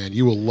Justified, man.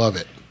 You will love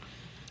it.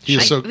 He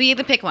is so. We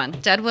either pick one,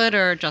 Deadwood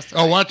or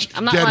Justified. Oh, watch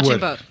I'm not Deadwood. watching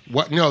both.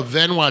 What? No,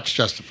 then watch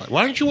Justified.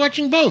 Why aren't you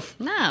watching both?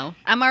 No,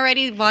 I'm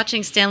already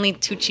watching Stanley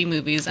Tucci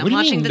movies. I'm What do you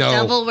watching mean, The no?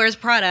 Devil Wears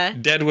Prada.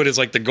 Deadwood is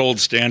like the gold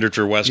standard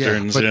for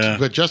westerns.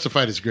 but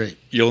Justified is great.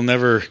 You'll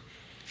never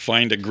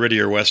find a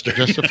grittier western.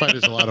 Justified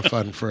is a lot of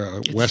fun for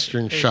a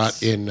Western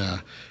shot in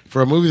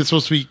for a movie that's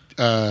supposed to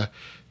be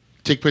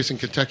take place in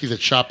Kentucky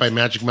that's shot by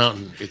Magic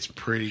Mountain. It's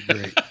pretty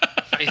great.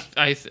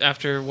 I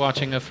after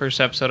watching a first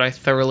episode, I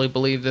thoroughly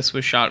believe this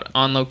was shot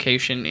on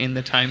location in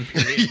the time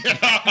period.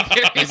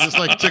 They just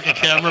like took a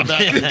camera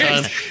back in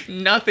time.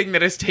 Nothing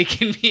that has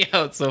taken me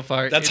out so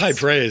far. That's high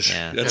praise.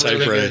 Yeah. That's It's high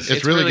really praise.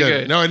 It's really really good.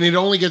 good. No, and it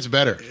only gets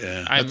better.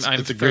 Yeah. I'm It's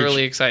a great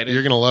thoroughly excited.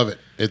 You're gonna love it.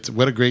 It's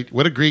what a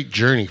great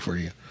journey for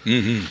you.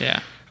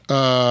 Yeah.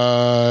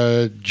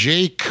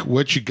 Jake,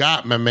 what you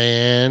got, my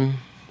man?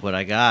 What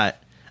I got?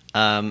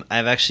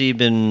 I've actually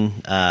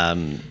been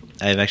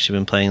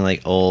playing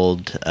like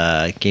old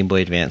Game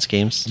Boy Advance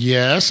games.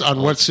 Yes,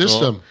 on what School.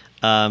 system?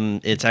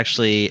 It's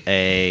actually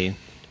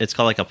it's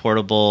called like a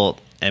portable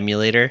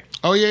emulator.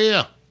 Oh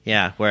yeah.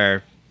 Yeah,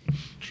 where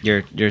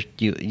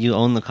you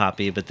own the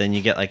copy, but then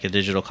you get like a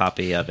digital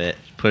copy of it,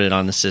 put it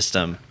on the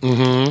system,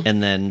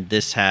 and then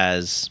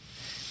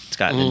it's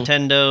got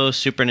Nintendo,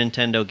 Super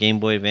Nintendo, Game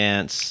Boy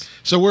Advance.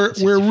 So we're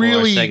 64,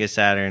 really Sega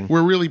Saturn.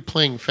 we're really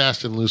playing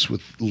fast and loose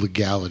with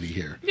legality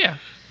here. Yeah.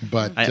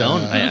 But I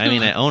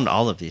owned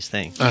all of these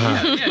things,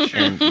 Yeah, sure.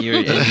 and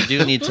you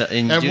do need to.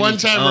 And you at do one need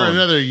to time or own.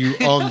 another, you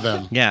owned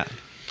them. Yeah,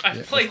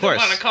 I've played them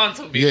course. on a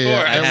console before. Yeah.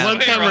 I At one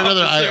swear, time or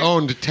another, I officer.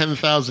 owned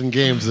 10,000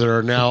 games that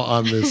are now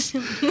on this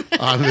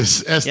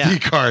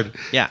SD card.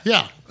 Yeah.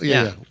 Yeah.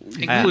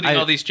 including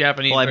all these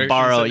Japanese. Well, I versions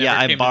borrowed. that Yeah,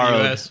 never I came to the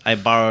borrowed. US. I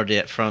borrowed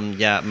it from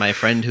my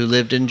friend who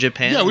lived in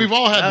Japan. Yeah, we've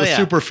all had Oh, the yeah.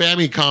 Super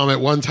Famicom at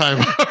one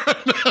time.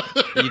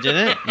 You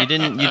didn't. You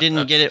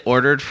didn't get it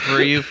ordered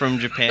for you from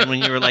Japan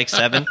when you were like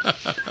 7.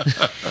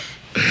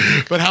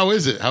 But how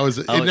is it? How is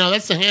it? Oh, No,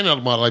 that's the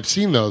handheld model. I've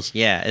seen those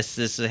Yeah, it's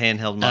this is a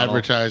handheld model.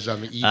 advertised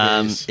on the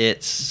eBays.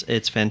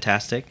 It's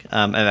fantastic.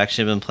 I've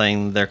actually been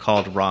playing. They're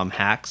called ROM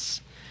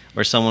hacks,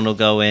 where someone will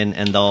go in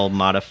and they'll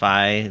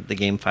modify the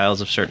game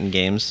files of certain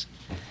games,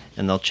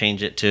 and they'll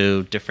change it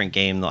to different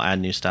game. They'll add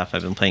new stuff.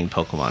 I've been playing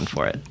Pokemon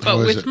for it. But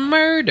is with it?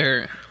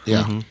 murder.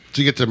 Yeah. Mm-hmm.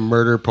 Do you get to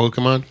murder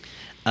Pokemon?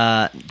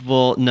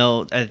 Well,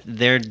 no,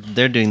 they're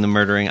doing the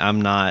murdering.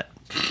 I'm not.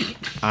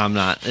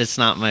 It's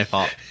not my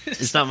fault.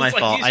 It's not my It's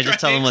like fault. he's I just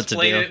tell trying them what to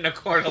explain do. it in a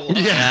court of law.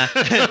 Yeah.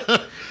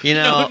 You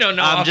know,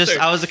 No, officer.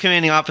 I was the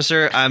commanding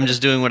officer. I'm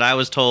just doing what I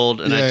was told,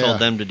 and Yeah, I told yeah.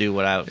 them to do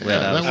what I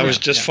that I was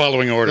just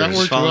following orders. That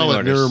worked Following well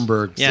at orders.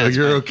 Nuremberg, Yeah, so it's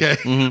you're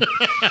fine. okay.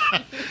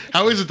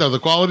 How is it though? The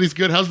quality's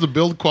good. How's the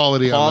build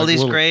quality?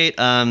 Quality's on great.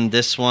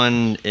 This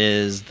one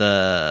is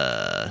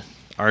the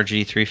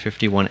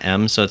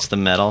RG351M, so it's the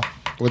metal.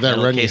 Would that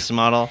metal run you? case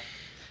model.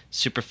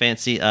 Super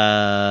fancy.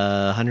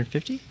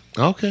 150.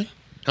 Okay.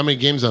 How many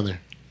games on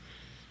there?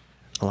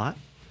 A lot.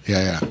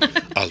 Yeah, yeah.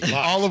 A lot.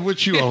 All of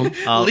which you own.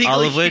 All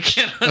Legally, of which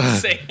you cannot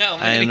say how I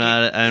many.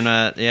 am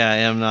not. Yeah, I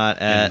am not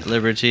at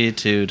liberty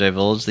to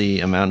divulge the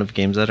amount of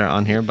games that are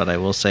on here, but I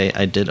will say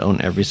I did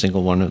own every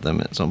single one of them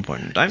at some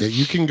point in time. Yeah,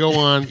 you can go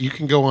on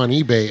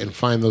eBay and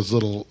find those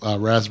little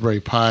Raspberry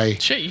Pi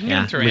Shit, you can Yeah. get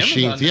them through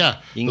machines. Amazon. Yeah,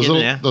 You can those get little,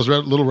 them, yeah. those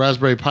little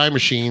Raspberry Pi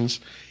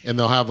machines, and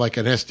they'll have like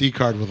an SD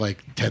card with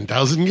like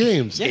 10,000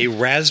 games. A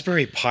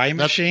Raspberry Pi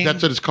machine?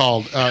 That's what it's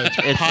called.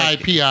 It's Pi,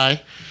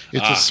 Pi.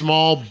 It's a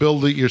small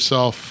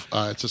build-it-yourself.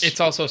 It's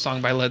also a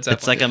song by Led Zeppelin.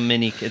 It's like a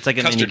mini. It's like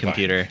a mini Custard pie.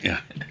 computer. Yeah.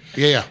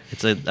 yeah.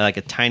 It's like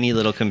a tiny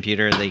little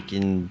computer.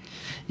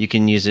 You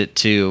can use it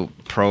to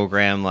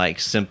program like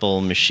simple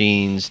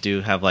machines.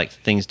 Do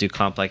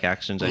complex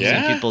actions. I've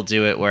Yeah. seen people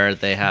do it where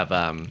they have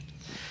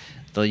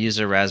they'll use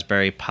a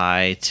Raspberry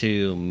Pi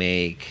to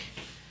make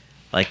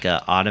like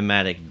a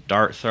automatic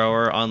dart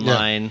thrower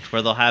online,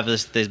 where they'll have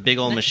this big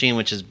old machine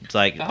which is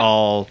like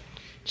all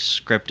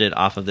scripted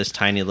off of this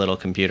tiny little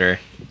computer.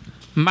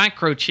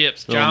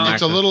 microchips, Little John.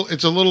 micro-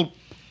 It's a little.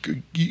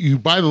 You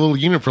buy the little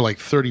unit for like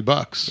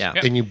 $30. Yeah.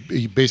 and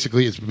you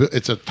basically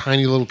it's a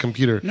tiny little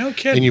computer. No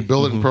kidding. And you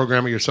build it and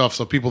program it yourself.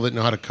 So people that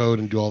know how to code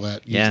and do all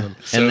that use Yeah, them.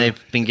 and they've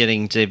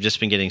just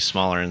been getting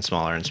smaller and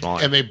smaller and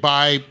smaller. And they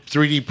buy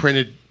 3D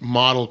printed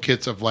model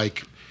kits of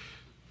like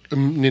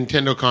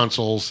Nintendo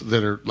consoles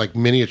that are like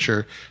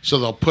miniature. So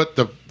they'll put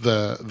the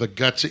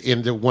guts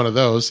into one of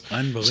those,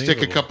 Unbelievable.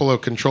 stick a couple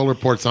of controller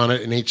ports on it,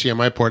 an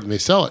HDMI port, and they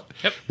sell it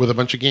Yep. with a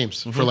bunch of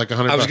games for like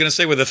 $100. I was going to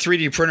say, with a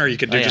 3D printer, you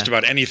could do Oh, yeah. just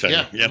about anything.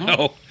 Yeah. You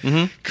know?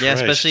 Yeah,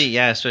 Christ. especially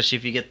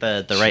if you get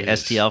the right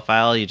Jeez. STL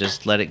file, you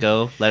just let it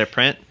go, let it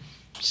print,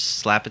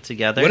 slap it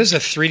together. What is a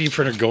 3D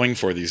printer going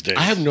for these days?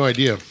 I have no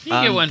idea. You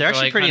can get one they're for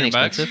actually like pretty $100.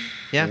 inexpensive.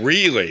 Yeah,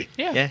 Really?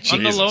 Yeah, Yeah. on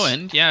the Jesus. low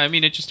end. Yeah, I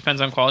mean, it just depends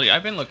on quality.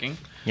 I've been looking.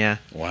 yeah.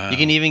 Wow. You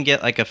can even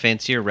get like a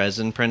fancier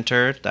resin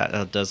printer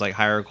that does like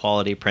higher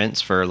quality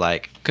prints for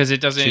like Because it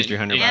doesn't.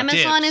 $200-300 it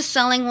Amazon dips. is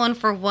selling one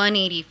for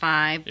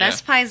 $185.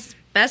 Yeah.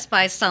 Best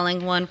Buy's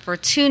selling one for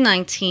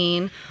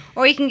 $219,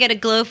 or you can get a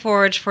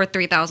Glowforge for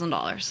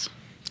 $3,000,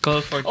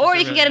 Go for it. or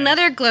you can get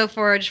another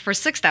Glowforge for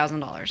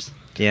 $6,000.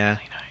 yeah.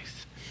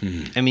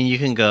 Nice. I mean, you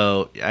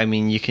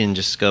can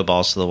just go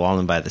balls to the wall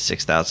and buy the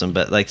 6,000,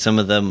 but like some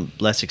of the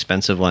less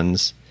expensive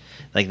ones,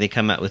 like they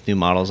come out with new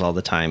models all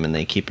the time and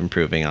they keep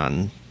improving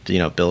on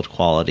build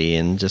quality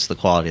and just the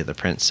quality of the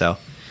print. So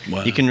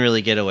Wow. you can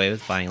really get away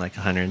with buying like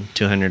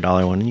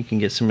 $100-200 one, and you can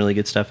get some really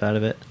good stuff out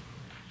of it.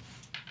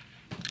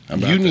 How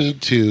about You that?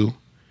 need to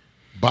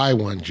buy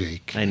one,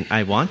 Jake.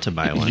 I want to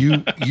buy one.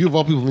 You of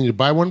all people need to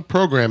buy one,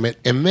 program it,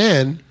 and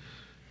then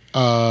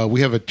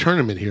we have a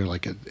tournament here,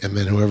 and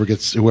then whoever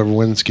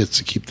wins gets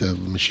to keep the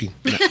machine.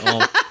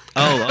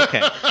 Oh,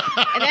 okay.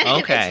 And then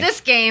Okay. it's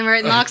this game or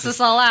it knocks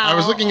us all out. I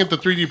was looking at the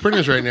 3D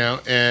printers right now,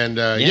 and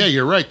yeah,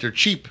 you're right. They're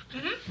cheap.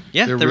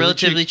 Yeah, They're they're, really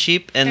relatively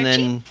cheap, and They're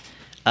then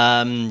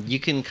you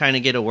can kind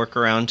of get a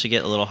workaround to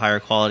get a little higher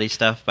quality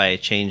stuff by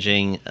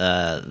changing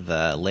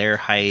the layer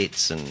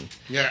heights and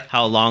Yeah.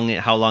 how long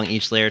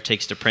each layer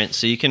takes to print.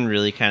 So you can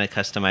really kind of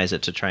customize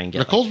it to try and get.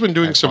 Nicole's been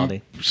doing higher some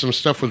quality.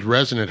 stuff with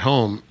resin at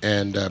home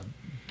and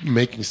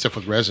making stuff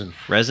with resin.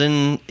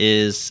 Resin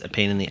is a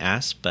pain in the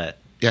ass, but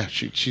Yeah,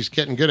 she's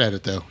getting good at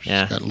it though.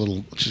 Yeah.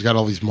 She's got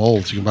all these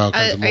molds. You can buy all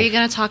kinds of Are molds. you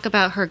going to talk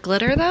about her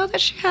glitter though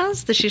that she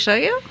has? Did she show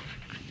you?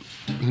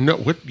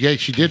 No, yeah,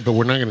 she did, but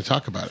we're not going to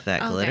talk about it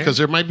that Okay. glitter. because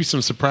there might be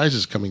some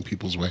surprises coming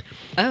people's way.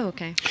 Oh,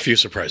 okay. A few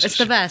surprises. It's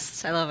the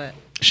best. I love it.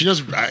 She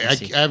does. I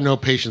have no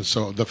patience,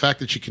 so the fact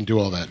that she can do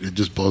all that, it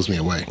just blows me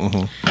away.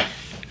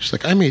 She's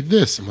like, I made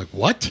this. I'm like,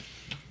 what?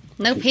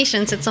 No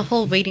patience. It's a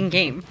whole waiting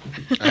game.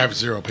 I have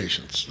zero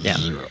patience. Yeah.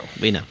 Zero.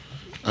 We know.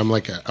 I'm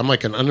like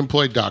an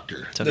unemployed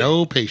doctor.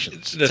 No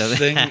patience. The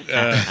thing,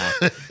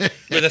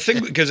 but the thing,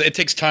 because it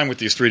takes time with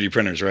these 3D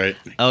printers, right?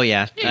 Oh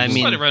yeah, Yeah, I just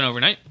mean, let it run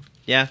overnight.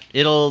 Yeah,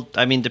 it'll.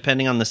 I mean,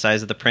 depending on the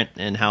size of the print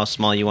and how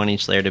small you want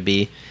each layer to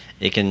be,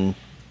 it can.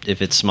 If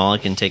it's small,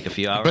 it can take a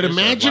few hours. But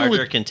imagine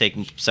larger, it can take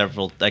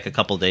several, like a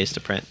couple days to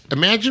print.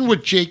 Imagine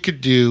what Jake could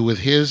do with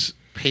his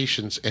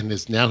patience and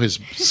his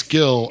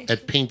skill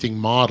at painting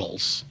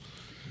models.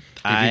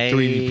 If you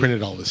 3D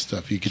printed all this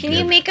stuff, you could. Can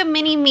you make a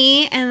mini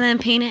me and then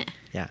paint it?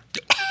 Yeah.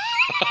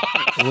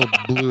 a little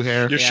blue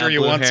hair? You're sure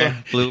you want hair,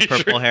 some blue,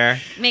 purple hair?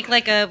 Make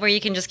like a where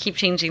you can just keep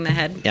changing the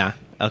head. Yeah.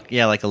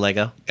 Yeah, like a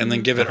Lego. And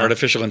then give it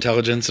artificial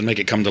intelligence and make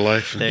it come to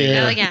life. There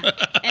you Oh yeah,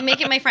 and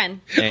make it my friend,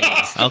 go. There you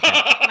go.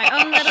 Okay.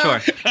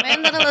 my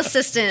own little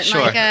assistant.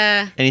 Sure. Like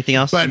Anything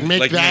else? But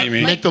make Like that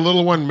Mimi. make the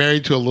little one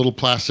married to a little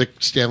plastic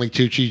Stanley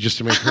Tucci just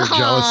to make her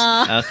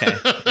jealous. Okay.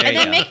 There and you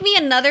then go. make me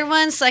another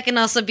one so I can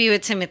also be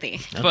with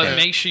Timothy. But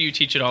make sure you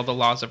teach it all the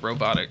laws of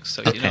robotics,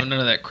 so you know none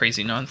of that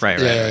crazy nonsense. Right.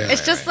 Yeah.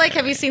 It's just like,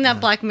 have you seen that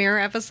Black Mirror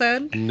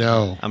episode?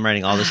 No. I'm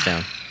writing all this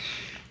down.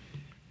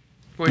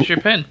 Where's your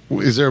pen?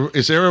 Is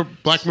there a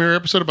Black Mirror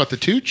episode about the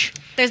Tooch?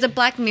 There's a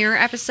Black Mirror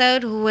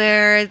episode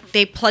where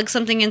they plug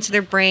something into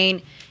their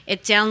brain.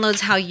 It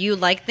downloads how you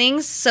like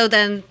things. So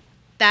then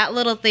that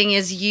little thing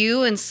is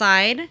you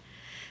inside.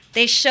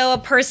 They show a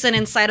person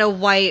inside a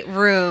white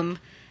room,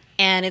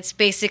 and it's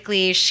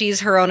basically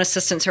she's her own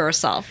assistant to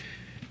herself.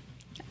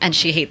 And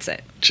she hates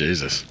it.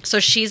 Jesus. So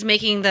she's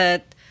making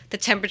the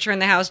temperature in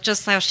the house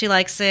just how she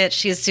likes it.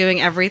 She's doing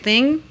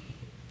everything.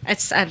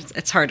 It's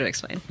hard to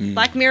explain.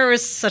 Black Mirror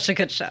is such a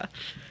good show.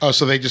 Oh,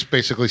 so they just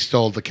basically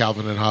stole the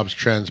Calvin and Hobbes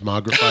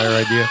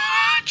transmogrifier idea?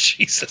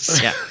 Jesus.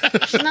 Yeah.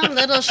 She's not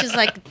little. She's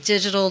like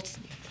digital.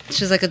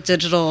 She's like a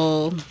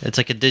digital. It's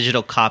like a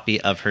digital copy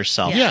of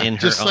herself Yeah, in her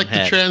just own like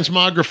head. the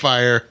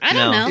transmogrifier I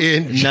don't No. know.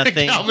 in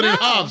Nothing. Calvin and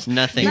No. Hobbes.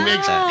 Nothing. He like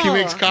makes that. he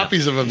makes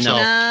copies of himself,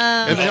 No.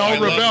 and they Oh, all I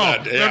love rebel.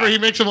 that, yeah. Remember, he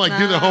makes them like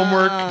do the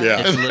homework.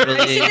 Yeah. It's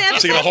literally.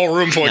 So you get a whole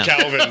room full of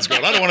Calvins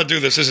going, I don't want to do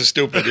this. This is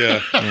stupid.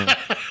 Yeah.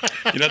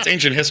 You know, that's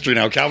ancient history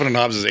now. Calvin and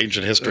Hobbes is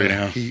ancient history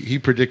now. He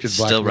predicted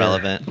Black Still Mirror.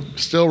 relevant.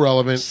 Still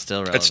relevant. Still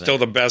relevant. It's still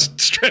the best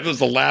strip. It was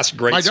the last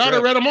great My daughter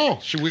strip. read them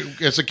all.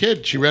 As a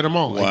kid, she read them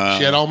all. Like,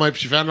 Wow.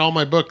 she found all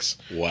my books.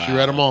 Wow. She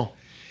read them all.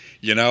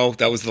 You know,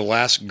 that was the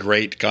last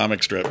great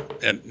comic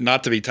strip. And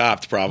not to be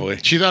topped, probably.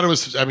 She thought it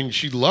was. I mean,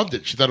 she loved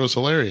it. She thought it was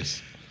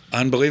hilarious.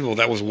 Unbelievable.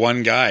 That was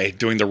one guy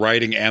doing the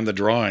writing and the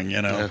drawing,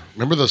 you know. Yeah.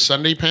 Remember those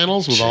Sunday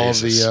panels with all of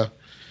Jesus.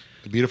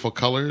 the beautiful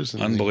colors?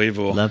 And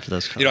Unbelievable. Loved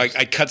those colors. You know,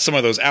 I cut some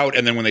of those out,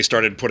 and then when they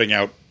started putting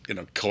out, you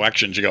know,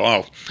 collections, you go,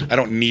 oh, I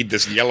don't need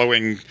this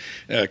yellowing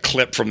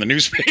clip from the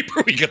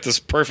newspaper. We get this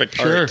perfect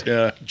Sure. art.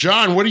 Yeah.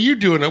 John, what are you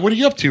doing? What are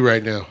you up to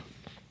right now?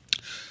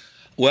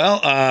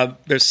 Well,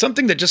 there's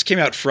something that just came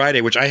out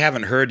Friday, which I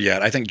haven't heard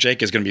yet. I think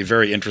Jake is going to be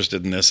very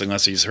interested in this,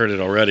 unless he's heard it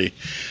already.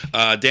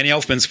 Danny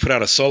Elfman's put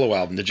out a solo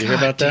album. Did you hear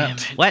about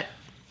that? What?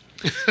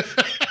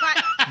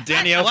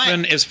 Danny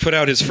Elfman has put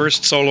out his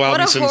first solo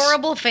album What a since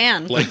horrible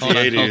fan. like the Hold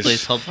on.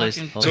 80s. Hold please.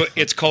 Hold. So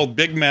it's called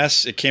Big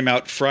Mess. It came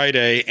out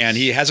Friday, and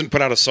he hasn't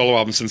put out a solo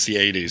album since the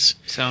 80s.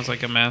 Sounds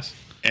like a mess.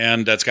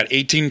 And it's got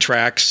 18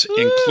 tracks,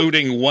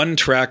 including one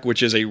track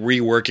which is a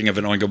reworking of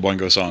an Oingo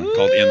Boingo song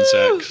called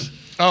Insects.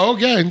 Oh,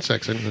 yeah,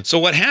 insects. So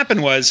what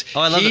happened was,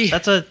 Oh, I love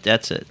it.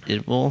 That's it.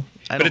 It will.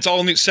 but it's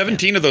all new.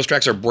 17 of those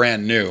tracks are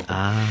brand new.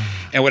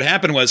 And what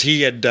happened was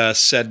he had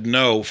said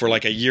no for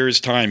like a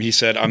year's time. He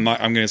said, I'm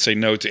going to say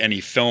no to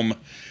any film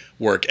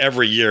work.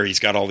 Every year he's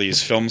got all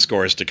these film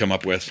scores to come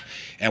up with.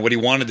 And what he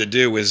wanted to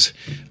do was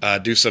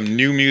do some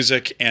new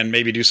music and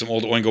maybe do some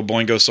old Oingo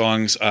Boingo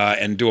songs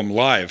and do them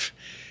live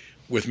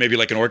with maybe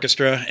like an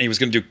orchestra. And he was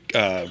going to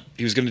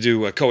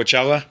do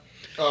Coachella.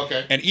 Oh,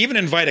 okay. And even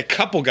invite a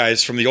couple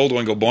guys from the old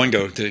Oingo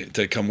Boingo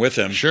to come with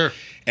him. Sure.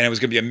 And it was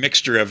going to be a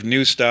mixture of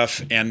new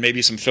stuff and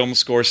maybe some film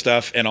score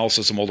stuff and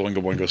also some old Oingo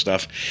Boingo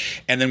stuff.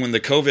 And then when the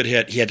COVID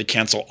hit, he had to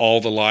cancel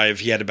all the live.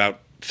 He had about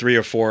 3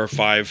 or 4 or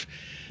 5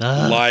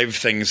 live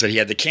things that he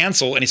had to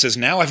cancel. And he says,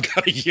 now I've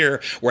got a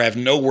year where I have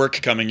no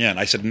work coming in.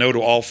 I said no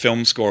to all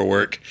film score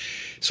work.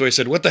 So he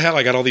said, what the hell?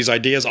 I got all these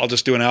ideas. I'll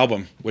just do an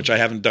album, which I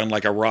haven't done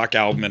like a rock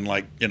album in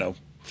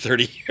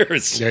 30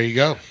 years. There you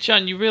go.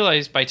 John, you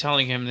realize by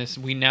telling him this,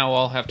 we now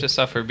all have to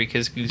suffer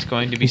because he's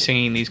going to be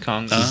singing these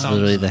songs. It's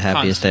literally the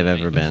happiest I've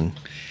ever been.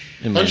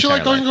 in my Don't you like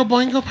entire life.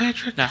 Oingo Boingo,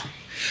 Patrick? No.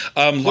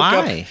 Look Why?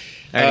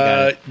 Up, I already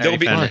got it. I there'll already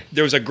be, found it.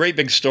 there was a great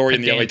big story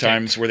in the Again, LA Jack.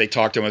 Times where they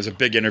talked to him. It was a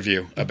big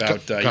interview about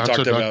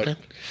Gonzo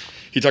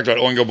he talked about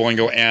Oingo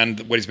Boingo and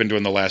what he's been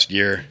doing the last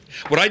year.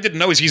 What I didn't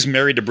know is he's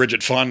married to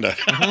Bridget Fonda.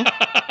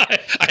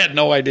 I had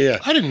no idea.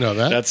 I didn't know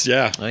that. That's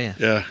yeah. Oh, yeah.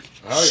 Yeah.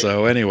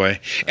 So anyway,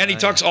 and he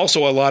talks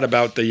also a lot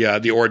about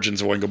the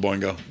origins of Oingo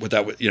Boingo, with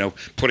that,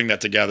 putting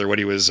that together. What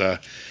he was, when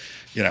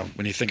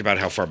you think about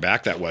how far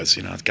back that was,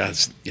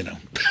 God's,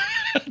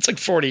 it's like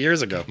 40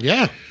 years ago.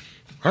 Yeah.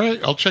 All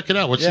right, I'll check it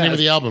out. What's the name of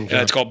the album,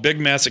 John? It's called Big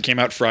Mess. It came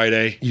out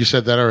Friday, You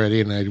said that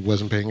already, and I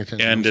wasn't paying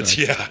attention. and I'm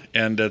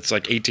it's sorry.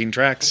 like 18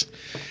 tracks.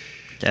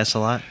 That's a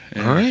lot.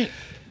 All right.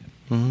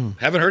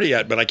 Haven't heard it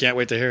yet, but I can't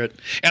wait to hear it.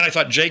 And I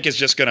thought Jake is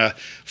just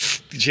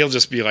he'll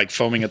just be like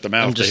foaming at the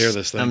mouth to hear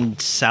this thing. I'm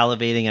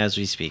salivating as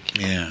we speak.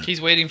 Yeah.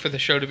 He's waiting for the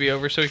show to be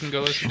over so he can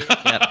go listen to it.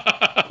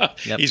 Yep.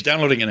 Yep. He's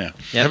downloading it now.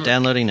 Yep,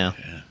 downloading now.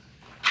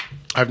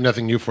 I have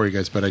nothing new for you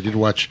guys, but I did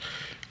watch.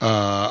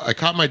 I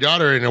caught my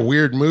daughter in a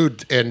weird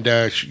mood, and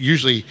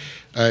usually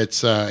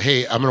it's,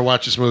 "Hey, I'm going to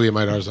watch this movie," and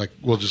my daughter's like,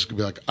 "We'll just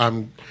be like,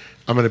 I'm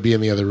going to be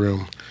in the other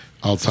room.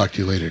 I'll talk to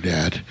you later,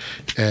 Dad."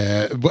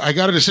 But I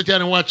got her to sit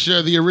down and watch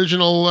the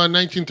original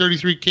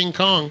 1933 King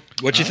Kong.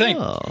 What'd you think?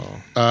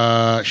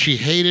 Oh. She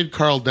hated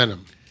Carl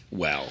Denham.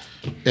 Well,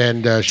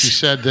 And she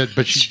said that,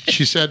 but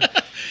she said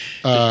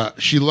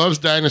she loves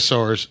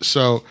dinosaurs,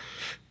 so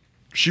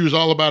she was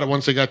all about it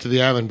once they got to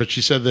the island. But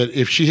she said that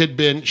if she had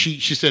been, she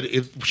said,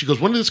 if she goes,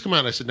 "When did this come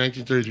out?" I said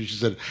 1933. She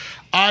said,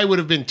 "I would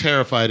have been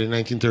terrified in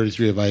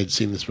 1933 if I had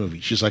seen this movie."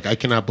 She's like, "I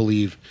cannot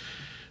believe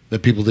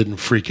that people didn't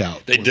freak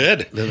out." they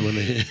did. When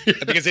they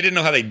Because they didn't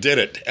know how they did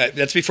it.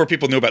 That's before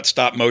people knew about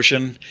stop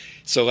motion.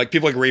 So, like,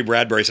 people like Ray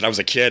Bradbury said, I was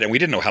a kid, and we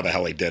didn't know how the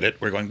hell they did it.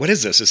 We're going, what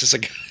is this? Is this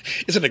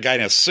isn't a guy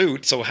in a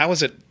suit? So how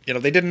is it?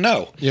 They didn't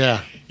know.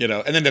 Yeah. And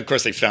then, of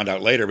course, they found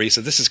out later. But he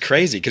said, this is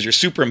crazy because you're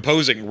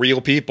superimposing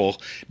real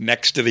people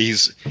next to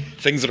these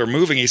things that are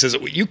moving. He says,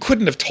 you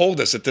couldn't have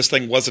told us that this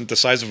thing wasn't the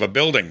size of a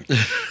building.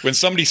 When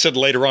somebody said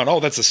later on, "Oh,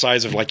 that's the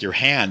size of, like, your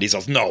hand," he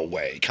says, "No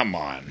way. Come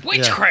on."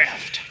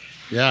 Witchcraft.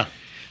 Yeah.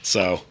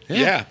 So,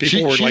 yeah, people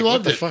she were like, loved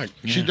what the it. fuck?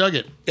 She Yeah. dug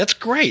it. That's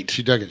great.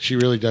 She dug it. She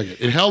really dug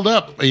it. It held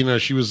up.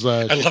 She was.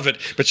 I love it.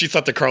 But she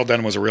thought that Carl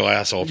Denham was a real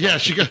asshole. Yeah,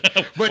 she got,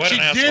 but What she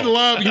an did asshole.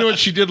 love. You know what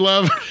she did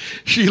love?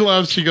 She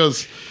loves. She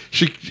goes.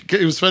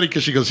 It was funny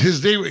because she goes,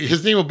 his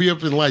name will be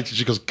up in lights, and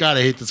she goes, "God,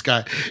 I hate this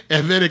guy."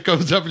 And then it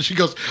goes up, and she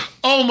goes,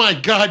 "Oh my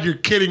God, you're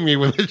kidding me!"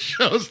 When it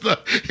shows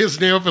his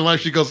name up in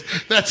lights, she goes,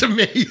 "That's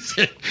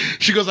amazing."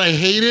 She goes, "I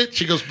hate it."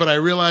 She goes, "But I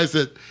realize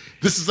that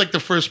this is like the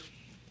first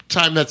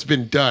time that's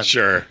been done."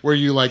 Sure. Where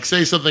you like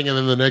say something and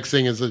then the next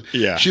thing is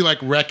Yeah. she like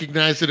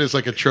recognized it as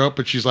like a trope,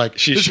 but she's like,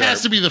 She's this has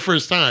sharp. to be the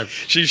first time.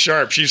 She's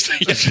sharp. She's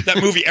that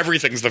movie.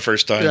 Everything's the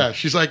first time. Yeah,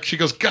 she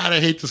goes, "God, I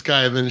hate this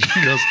guy," and then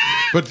she goes,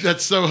 "But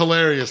that's so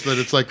hilarious that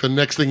it's like the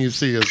next thing you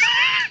see is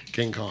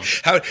King Kong."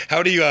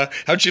 How'd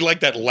you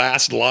like that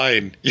last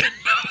line?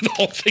 The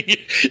whole thing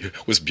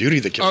was Beauty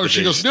that killed. Oh, the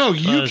she beast. goes, "No,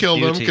 you was killed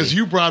him Beauty. because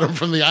you brought him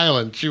from the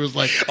island." She was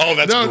like, Oh,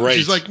 that's no. great.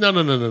 She's like, no.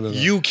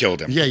 You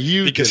killed him. Yeah,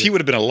 you because did he it.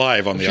 would have been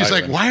alive on the She's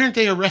island. like, "Why aren't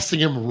they arresting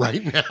him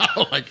right now?"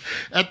 Like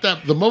at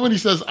the moment he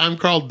says, "I'm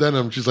Carl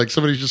Denham," she's like,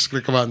 "Somebody's just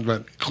gonna come out and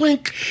went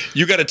clink."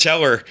 You got to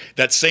tell her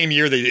that same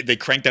year they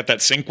cranked out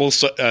that sequel.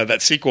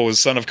 That sequel was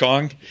Son of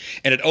Kong,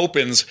 and it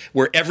opens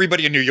where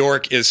everybody in New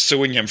York is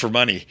suing him for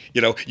money.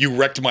 You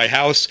wrecked my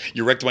house,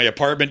 you wrecked my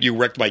apartment, you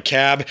wrecked my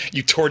cab,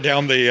 you tore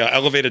down the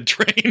elevated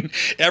train.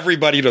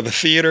 Everybody to the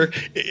theater.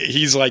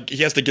 He's like,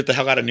 he has to get the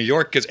hell out of New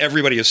York because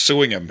everybody is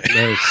suing him.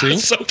 See?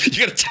 So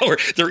you got to tell her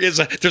there's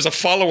a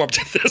follow up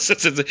to this.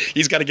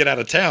 He's got to get out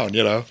of town.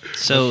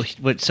 So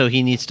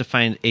he needs to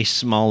find a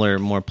smaller,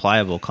 more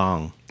pliable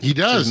Kong. He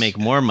does to make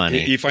more money.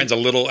 He finds a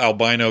little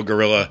albino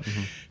gorilla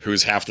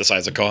who's half the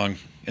size of Kong,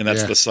 and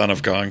that's Yeah. the son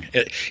of Kong.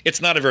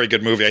 It's not a very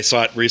good movie. I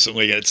saw it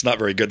recently. It's not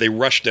very good. They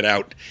rushed it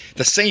out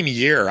the same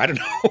year. I don't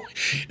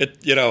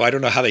know. I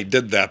don't know how they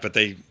did that, but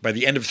by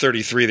the end of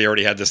 33, they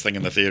already had this thing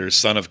in the theaters,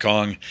 Son of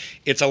Kong.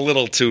 It's a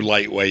little too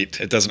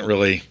lightweight. It doesn't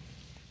really.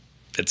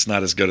 It's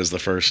not as good as the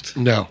first.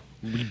 No,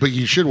 but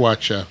you should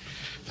watch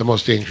The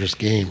Most Dangerous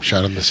Game,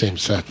 shot on the same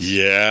sets.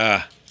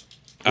 Yeah.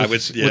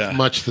 With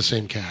much the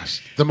same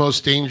cast. The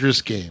Most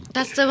Dangerous Game.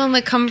 That's the one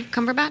with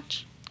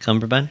Cumberbatch?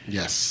 Cumberbatch?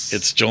 Yes.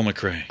 It's Joel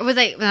McRae Or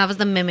that was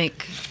the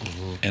mimic.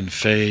 and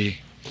Faye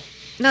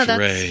No, that's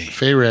Ray.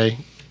 Fay Ray,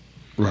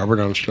 Robert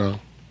Armstrong.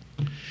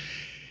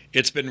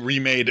 It's been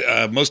remade.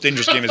 Most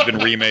Dangerous Game has been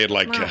remade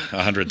like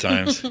 100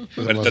 times.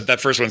 But that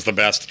first one's the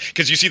best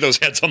because you see those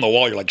heads on the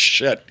wall. You're like,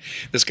 shit,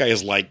 this guy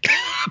is like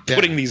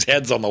putting these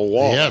heads on the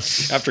wall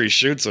Yes. after he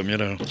shoots them.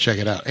 Check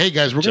it out. Hey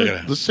guys,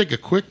 let's take a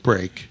quick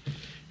break.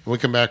 When we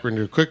come back, we're going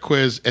to do a quick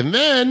quiz, and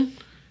then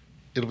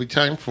it'll be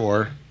time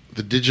for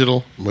the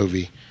Digital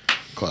Movie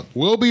Club.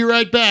 We'll be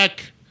right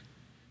back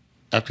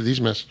after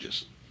these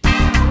messages.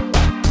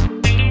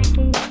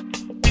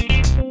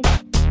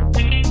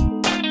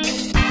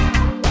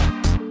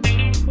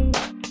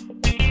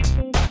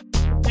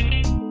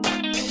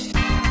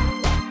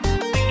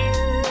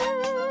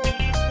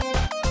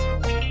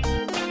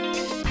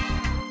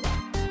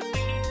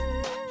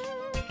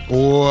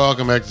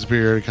 Welcome back to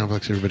Superiority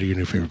Complex, everybody, your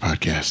new favorite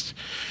podcast.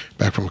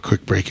 Back from a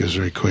quick break. It was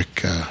very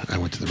quick. I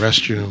went to the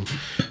restroom.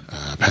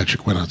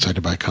 Patrick went outside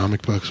to buy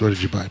comic books. What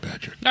did you buy,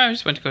 Patrick? No, I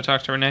just went to go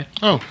talk to Renee.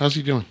 Oh, how's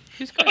he doing?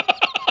 He's good.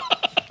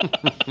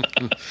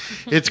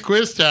 It's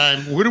quiz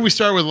time. What did we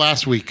start with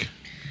last week?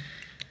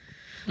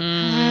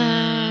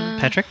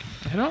 Patrick?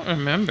 I don't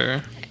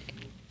remember.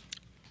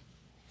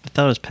 I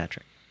thought it was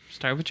Patrick.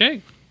 Start with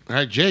Jake. All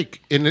right,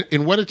 Jake.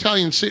 In what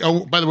Italian city?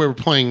 Oh, by the way, we're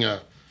playing.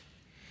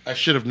 I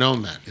should have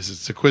known that.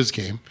 It's a quiz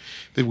game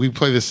that we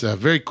play this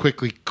very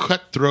quickly,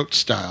 cutthroat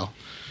style.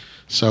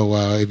 So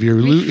if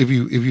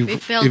we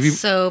failed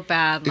so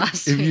bad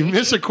last if week. you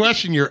miss a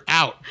question, you're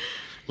out.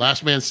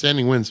 Last man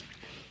standing wins.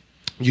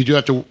 You do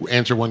have to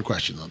answer one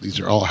question, though. These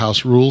are all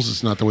house rules.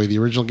 It's not the way the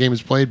original game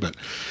is played, but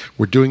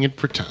we're doing it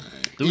for time.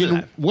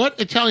 In what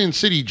Italian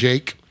city,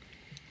 Jake,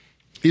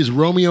 is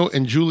Romeo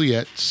and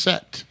Juliet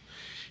set?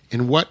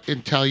 In what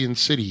Italian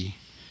city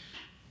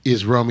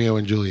is Romeo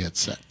and Juliet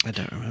set? I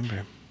don't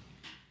remember.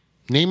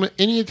 Name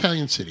any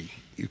Italian city.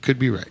 You could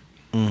be right.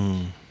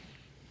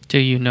 Do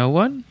you know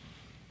one?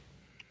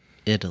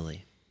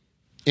 Italy.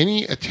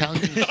 Any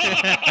Italian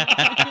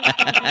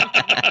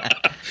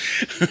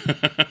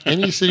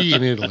any city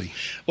in Italy.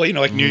 Well,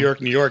 like New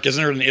York, New York.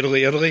 Isn't there an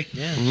Italy?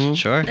 Yeah,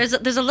 sure. There's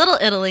a little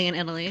Italy in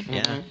Italy.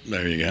 Yeah,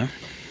 There you go.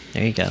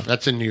 there you go.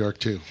 That's in New York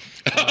too.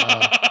 It's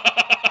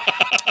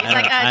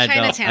like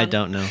Chinatown. I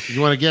don't know. You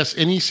want to guess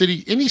any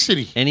city? Any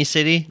city Any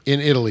city? in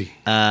Italy.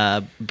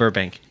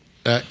 Burbank.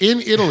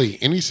 In Italy.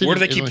 Any city. Where do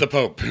they in keep Italy. the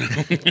Pope?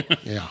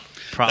 Yeah.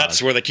 Prague.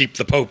 That's where they keep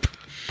the Pope.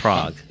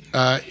 Prague.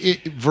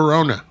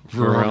 Verona.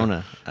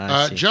 Verona.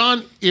 I see.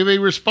 John, if a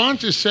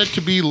response is said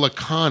to be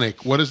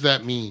laconic, what does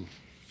that mean?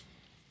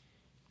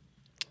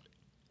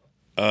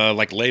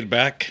 Like laid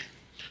back.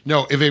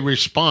 No, if a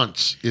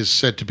response is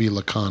said to be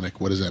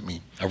laconic, what does that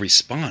mean? A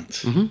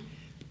response. A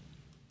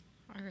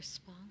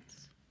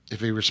response.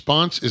 If a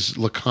response is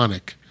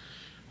laconic,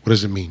 what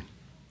does it mean?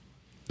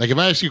 Like if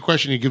I ask you a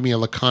question, you give me a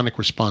laconic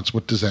response,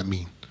 what does that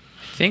mean?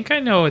 I think I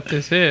know what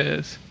this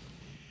is.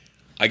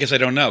 I guess I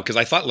don't know because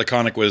I thought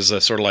laconic was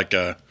sort of like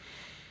a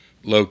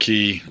low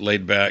key,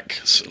 laid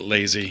back,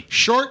 lazy.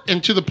 Short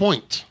and to the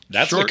point.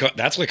 That's Short.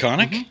 that's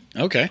laconic.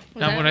 Okay.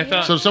 Not what I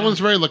thought. So if someone's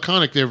very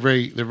laconic, they're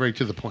very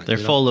to the point. They're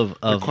you know? full of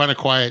They're kind of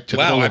quiet. To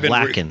Wow, the full point. of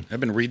lacking. I've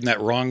been reading that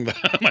wrong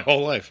my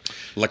whole life.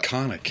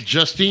 Laconic.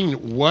 Justine,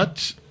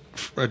 what?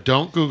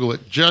 Don't Google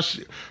it. Just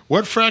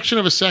what fraction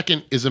of a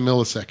second is a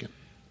millisecond?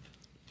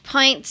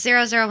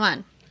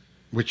 0.001.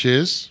 Which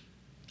is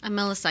A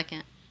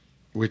millisecond.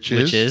 which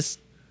which is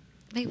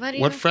Wait, what do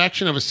you? what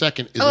fraction of a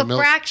second is Oh, a a millisecond?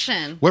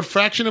 fraction. What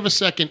fraction of a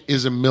second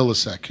is a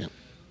millisecond?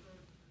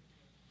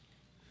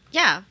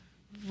 Yeah.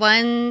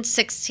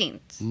 1/16.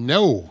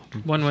 No.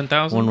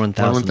 1/1000.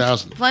 1/1000.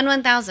 1,000.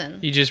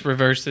 1/1000. You just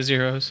reverse the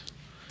zeros.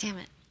 Damn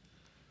it.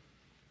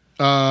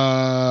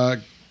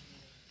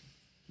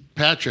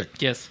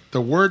 Patrick, Yes.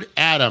 the word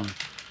atom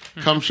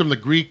comes from the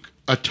Greek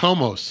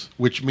atomos,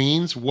 which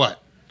means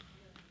what?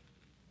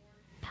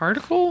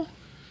 Particle?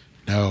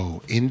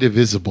 No,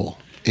 indivisible.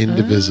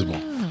 Indivisible.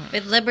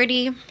 With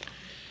liberty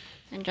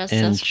and justice.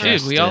 And for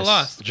Dude, we all Justice.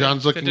 lost.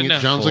 John's Good looking to know.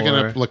 at John's looking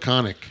For- up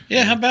laconic.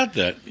 Yeah, how about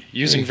that?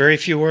 Using very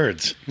few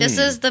words. This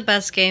is the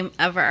best game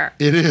ever.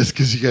 It is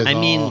because you guys.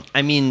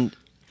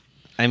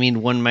 I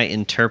mean, one might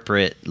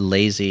interpret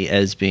lazy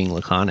as being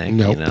laconic.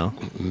 Nope. You know.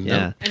 Nope.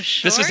 Yeah. And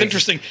This is short?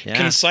 interesting. Yeah.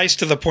 Concise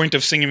to the point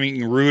of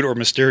seeming rude or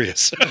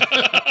mysterious.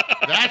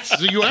 that's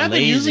you have been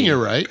Lazy. using it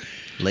right.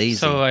 Lazy.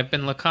 So I've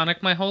been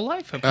laconic my whole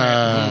life,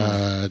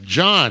 apparently.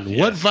 John,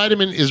 what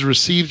vitamin is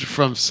received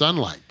from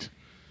sunlight?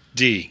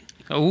 D.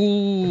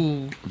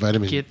 Ooh.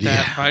 Vitamin Get D.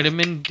 that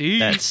vitamin D.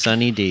 That's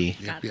Sunny D.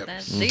 Got Yep.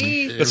 that. Mm-hmm.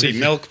 See? Let's see.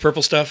 Milk,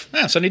 purple stuff.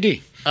 Sunny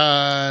D.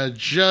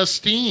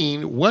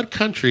 Justine, what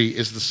country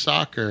is the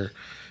soccer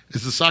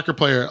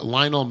player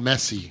Lionel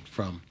Messi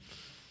from?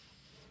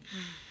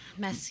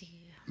 Messy.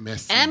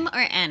 Messi. M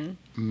or N?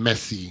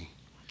 Messi.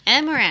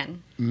 M or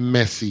N?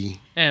 Messi.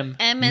 M.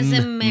 M as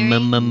in Mary.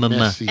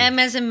 Messi. M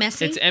as in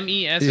Messi. It's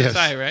MESSI, Yes.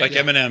 right? Like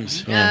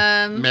M&M's.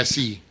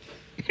 Messi.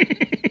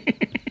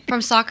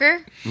 From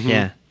soccer?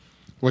 Yeah.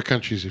 What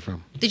country is he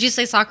from? Did you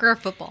say soccer or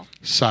football?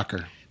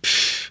 Soccer.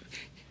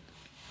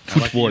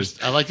 Football.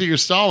 I like that you're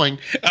stalling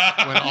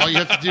when all you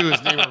have to do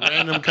is name a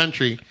random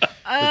country that's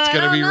I going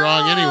to don't be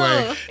wrong know.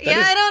 anyway.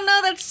 I don't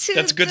know. That's too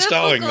That's good difficult.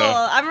 stalling,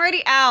 though. I'm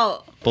already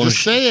out.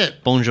 Just say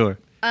it. Bonjour.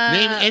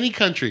 Name any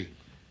country.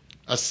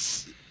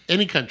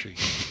 Any country.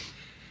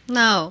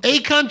 No. A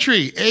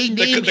country. Name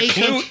a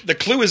country. The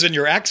clue is in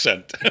your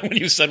accent when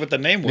you said what the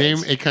name was.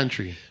 Name a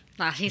country.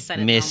 Nah, he said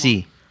it.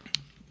 Messi.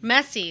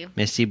 normal. Messi.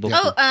 Messi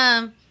beaucoup.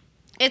 Oh,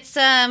 it's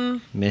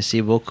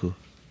Messi beaucoup.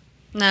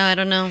 no, I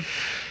don't know.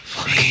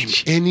 Name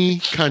any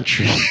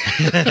country.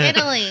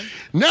 Italy.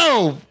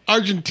 No,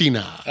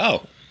 Argentina.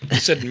 Oh, you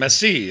said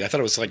Messi. I thought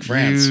it was like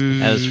France.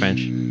 That was French.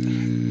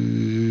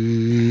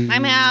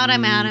 I'm out.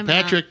 I'm out.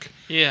 Patrick,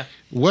 Yeah.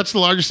 what's the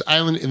largest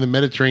island in the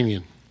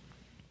Mediterranean?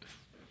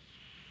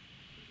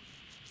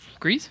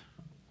 Greece?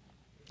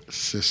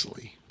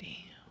 Sicily.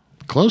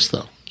 Close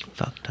though.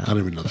 Fucked I up. don't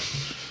even know that.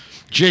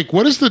 Jake,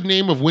 what is the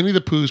name of Winnie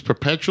the Pooh's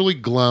perpetually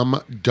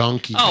glum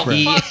donkey Oh,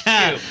 friend?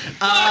 fuck you.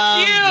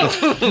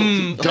 Fuck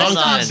you.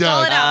 Donkey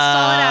Stall it Doug.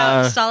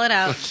 out. Stall it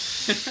out.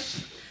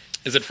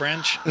 Is it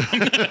French?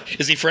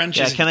 Is he French?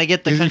 Yeah, can I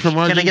get the Is he country,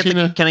 from can I get the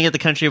Argentina? can I get the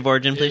country of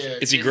origin, please?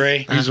 Is he gray?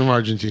 He's from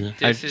Argentina.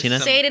 This is Argentina?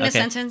 some- Say it in a Okay.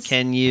 sentence.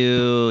 Can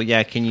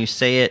you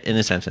say it in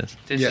a sentence?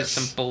 This Yes.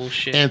 is some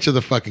bullshit. Answer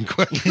the fucking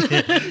question.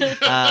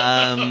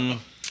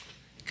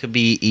 Could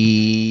be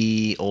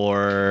E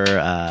or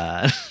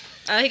Oh,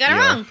 he got it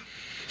wrong.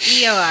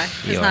 EOR. It's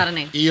Eeyore. not a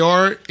name.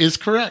 Eeyore is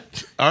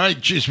correct. All right,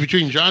 just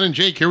between John and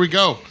Jake, here we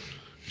go.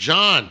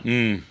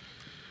 John,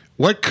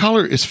 what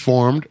color is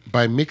formed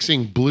by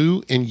mixing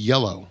blue and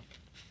yellow?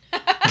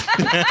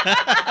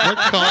 What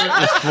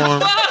color is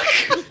formed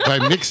by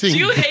mixing? Do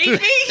you hate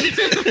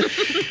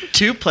me?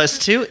 2 +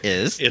 2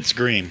 is It's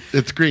green.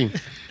 It's green.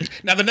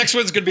 Now the next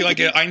one's going to be like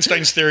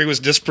Einstein's theory was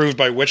disproved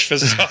by which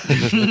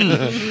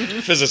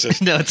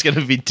physicist? No, it's going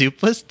to be 2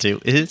 +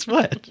 2 is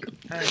what?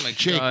 Oh my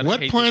Jake, God, I what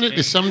hate planet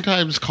this is game.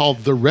 sometimes called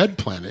the red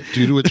planet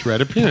due to its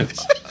red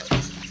appearance?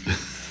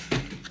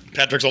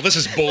 Patrick's all, this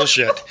is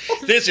bullshit.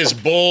 This is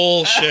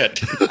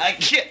bullshit. I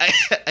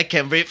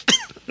can't breathe.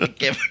 I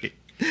can't breathe.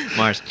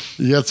 Mars.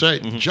 Yeah, that's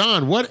right.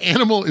 John, what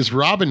animal is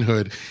Robin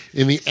Hood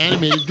in the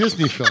animated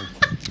Disney film?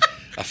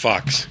 A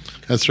fox.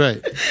 That's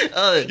right.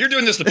 You're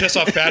doing this to piss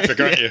off Patrick,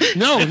 aren't you?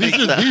 No,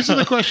 these are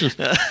the questions.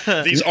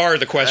 These are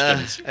the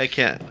questions. I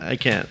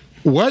can't.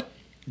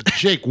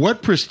 Jake,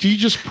 what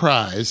prestigious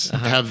prize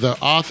have the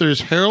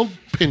authors Harold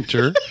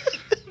Pinter,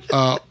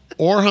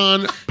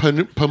 Orhan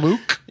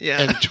Pamuk,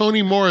 Yeah. and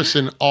Toni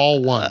Morrison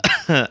all won?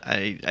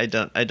 I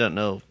don't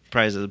know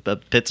prizes,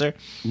 but Pitzer?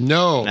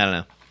 No. I don't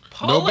know.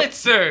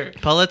 Pulitzer.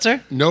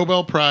 Pulitzer?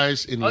 Nobel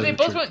Prize in Oh, they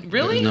literature. both won.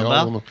 Really? They all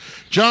Nobel? won.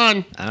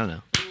 John, I don't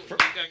know.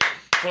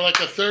 for like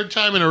the third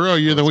time in a row,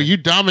 you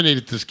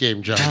dominated this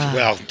game, John.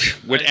 Well,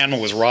 what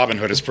animal was Robin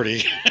Hood is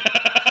pretty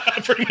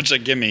much a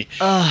gimme.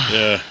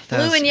 Yeah.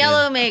 Blue and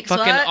yellow makes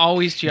Fucking what?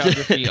 always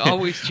geography.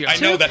 Always I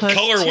geography. know that 2 +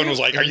 color 2. one was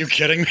like, are you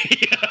kidding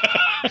me?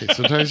 Okay,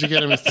 sometimes you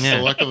get him. It's the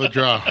Yeah. luck of the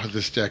draw with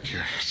this deck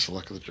here. It's the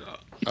luck of the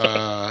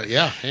draw.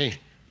 Yeah, hey.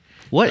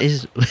 What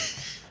is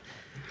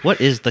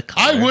the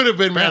color? I would have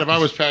been mad if I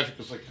was Patrick.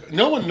 It's like,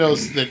 no one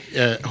knows that.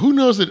 Who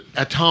knows that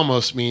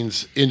atomos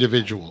means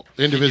indivisible?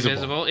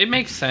 Indivisible. It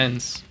makes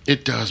sense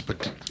It does,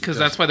 but because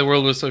that's why the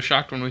world was so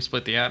shocked when we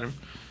split the atom.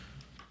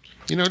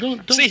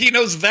 don't See, he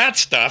knows that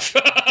stuff.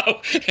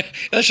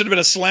 That should have been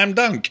a slam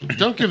dunk.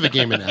 don't give the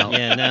game an out.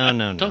 Yeah,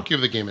 no. Don't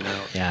give the game an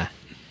out. Yeah.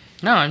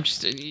 No, I'm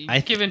just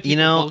giving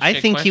people I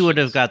bullshit think he would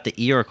have questions. got the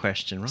Eeyore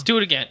question wrong. Let's do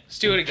it again.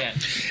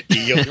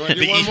 wanna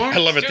do one more? I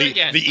love it. Let's do it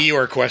again. The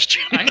Eeyore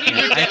question. I need,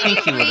 I think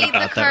he would have Read the got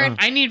that card. wrong.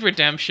 I need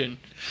redemption.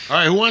 All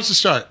right, who wants to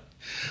start?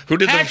 Who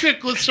did the?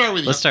 Patrick, let's start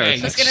with you. Let's start Hey,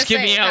 with was this. gonna just get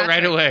say, me out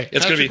right Patrick. away.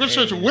 It's gonna Patrick, be. let's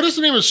start. What is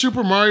the name of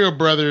Super Mario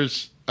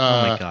Brothers'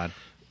 Oh my god.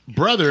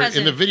 brother Cousin.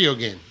 in the video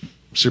game?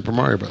 Super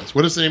Mario Brothers.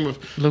 What is the name of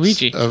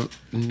Luigi.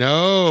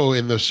 No,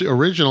 in the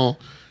original,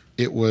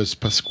 it was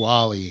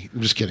Pasquale.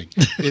 I'm just kidding.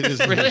 It is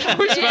Really? I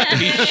was about to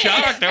be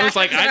shocked. I was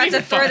like, I Patrick's didn't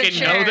about to throw the fucking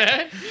chair. know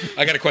that.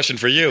 I got a question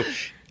for you.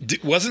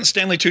 Wasn't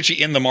Stanley Tucci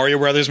in the Mario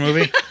Brothers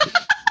movie?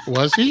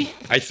 Was he?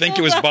 I think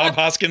it was Bob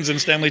Hoskins and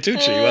Stanley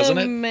Tucci, wasn't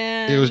Oh, it?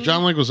 man. It was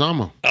John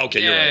Leguizamo.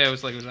 Okay, you're Yeah, right. it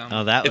was like it was on.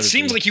 Oh, that It would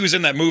seems like he was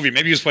in that movie.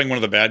 Maybe he was playing one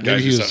of the bad guys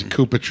Maybe he or was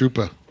something. Koopa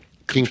Troopa.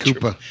 King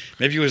Koopa.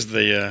 Maybe he was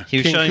the. he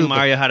was King showing Koopa.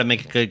 Mario how to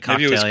make a good Maybe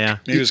cocktail. it was. Yeah.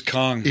 Maybe it was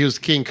Kong. He was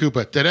King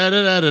Koopa.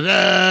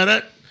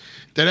 Da-da-da-da-da-da-da.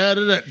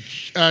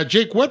 Da-da-da-da.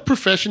 Jake, what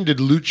profession did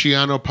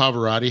Luciano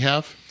Pavarotti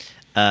have?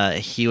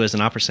 He was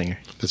an opera singer.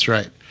 That's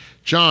right.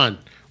 John,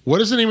 what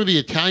is the name of the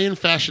Italian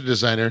fashion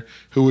designer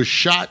who was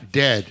shot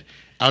dead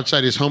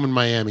outside his home in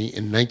Miami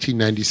in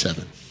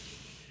 1997?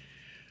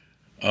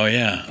 Oh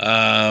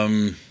yeah.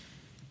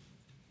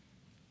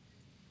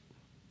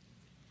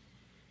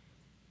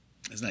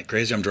 Isn't that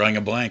crazy? I'm drawing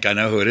a blank. I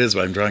know who it is,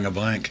 but I'm drawing a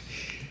blank.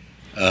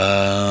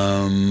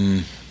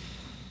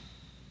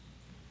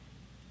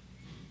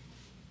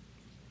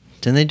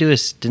 Didn't they do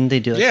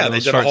like Yeah, a they little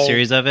did a short whole-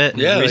 series of it?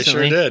 Yeah,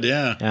 recently? they sure did.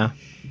 Yeah, Yeah.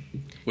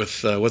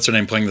 with what's her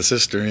name playing the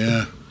sister?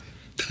 Yeah,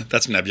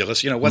 that's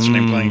nebulous. What's her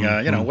name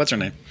playing? What's her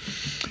name?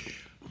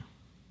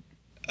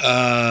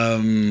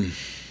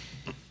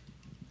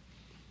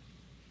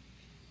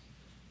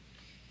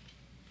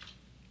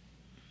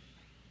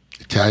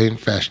 Italian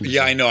fashion Yeah,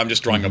 designer. I know. I'm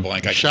just drawing a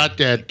blank. I Shot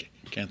dead.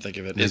 can't think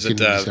of it. Is it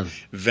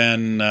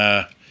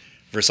 1997.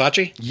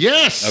 Versace?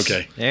 Yes.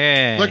 Okay.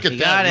 There. Look at he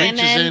that. got And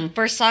Reaches then in.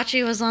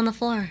 Versace was on the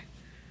floor.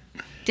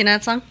 Do you know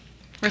that song?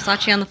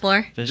 Versace on the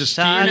floor. it.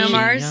 Justine. Bruno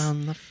Mars.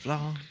 on the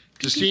floor.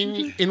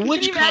 Justine, in Can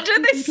which you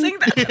imagine they sing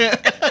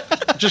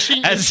that?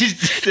 Justine, As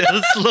he's in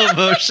slow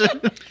motion.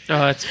 Oh,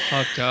 that's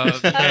fucked up.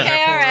 Okay,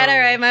 all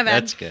right, my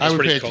bad. That's good. I would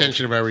pretty pay cold.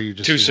 attention if I were you.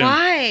 Too Justine. soon.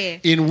 Why?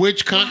 In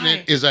which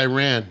continent is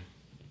Iran?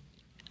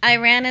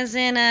 Iran is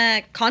in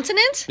a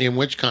continent? In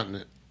which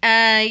continent?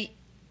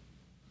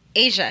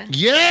 Asia.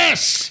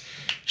 Yes,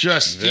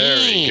 Justine.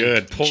 Very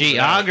good. Pull it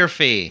out.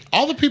 Geography.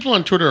 All the people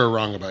on Twitter are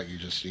wrong about you,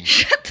 Justine.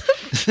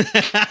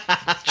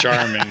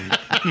 Charming.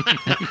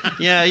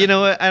 Yeah, you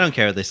know what? I don't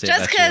care what they say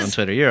Just about you on 'cause-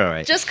 Twitter. You're all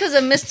right. Just because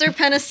of Mr.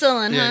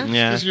 Penicillin, Yeah, huh?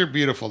 Yeah. because you're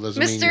beautiful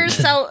doesn't mean Mr. you-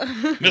 Sel-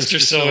 Mr.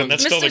 Sillin.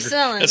 That's still Mr.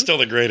 Sillin. that's still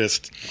the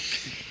greatest.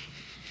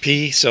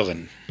 P.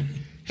 Sillin.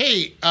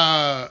 Hey,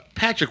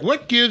 Patrick,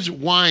 what gives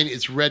wine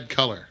its red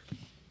color?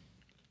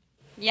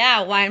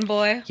 Yeah, wine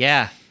boy.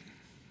 Yeah.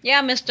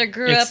 Yeah, Mr.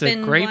 Grew It's up the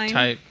in grape wine.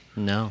 type.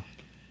 No.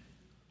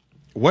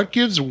 What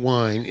gives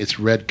wine its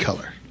red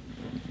color?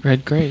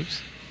 Red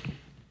grapes.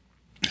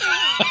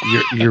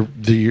 You're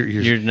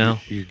no.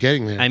 You're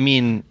getting there. I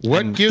mean,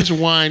 what gives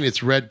wine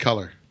its red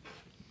color?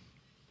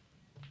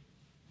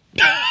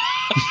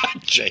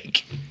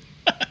 Jake.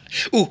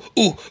 Ooh,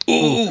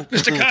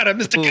 Mr. Carter,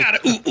 Mr. Carter.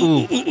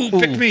 Ooh,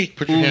 pick me.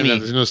 Put your hand me. up.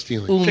 There's no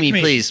stealing. ooh me, me.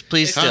 please.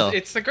 Please It's, still.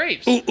 it's the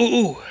grapes.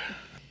 Ooh.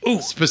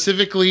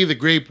 Specifically, the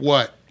grape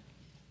what?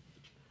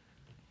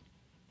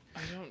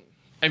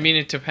 I mean,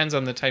 it depends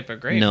on the type of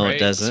grape. No, right? it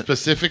doesn't.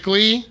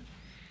 Specifically,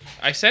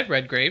 I said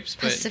red grapes,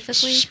 but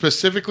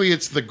Specifically,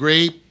 it's the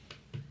grape.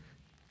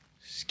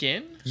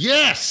 skin.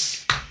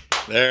 Yes.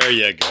 There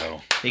you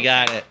go. You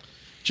got it.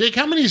 Jake,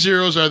 how many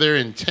zeros are there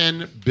in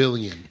 10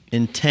 billion?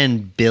 In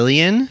 10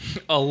 billion?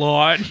 A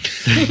lot.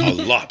 A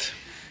lot.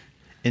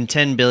 In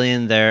 10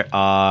 billion, there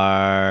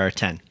are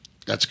 10.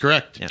 That's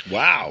correct. Yeah.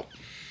 Wow.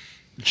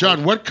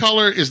 John, what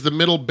color is the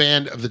middle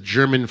band of the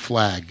German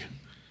flag?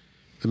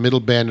 The middle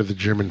band of the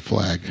German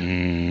flag.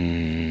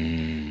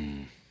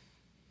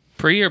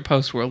 Pre or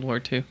post World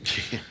War II?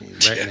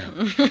 Right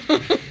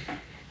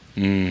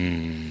now.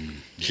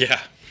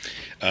 Yeah.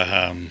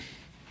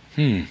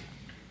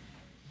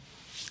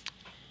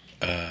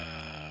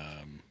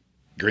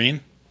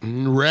 Green?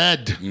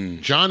 Red.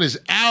 John is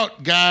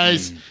out,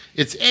 guys.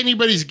 It's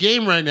anybody's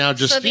game right now.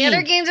 Justine, so the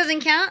other game doesn't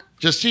count?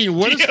 Justine,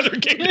 what is The other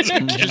game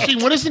doesn't count. Justine,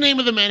 what is the name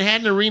of the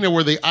Manhattan Arena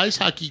where the ice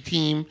hockey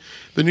team,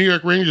 the New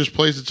York Rangers,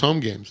 plays its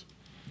home games?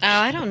 Oh,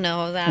 I don't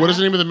know that. What is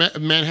the name of the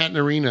Manhattan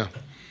Arena?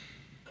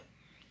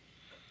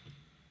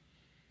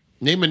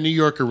 Name a New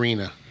York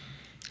arena.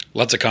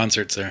 Lots of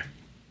concerts there.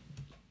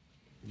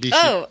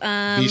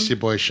 Beastie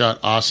Boy shot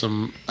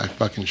awesome. I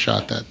fucking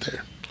shot that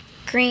there.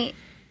 Green.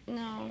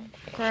 No.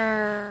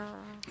 Grrr.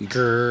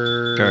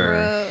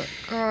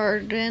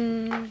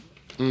 Garden.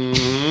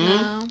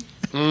 Mm-hmm.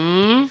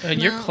 No.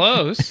 You're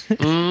close.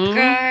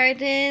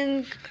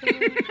 Garden.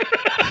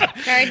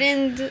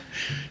 Garden.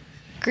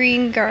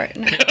 Green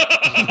garden.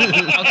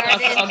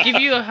 I'll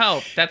give you a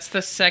help. That's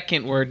the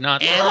second word,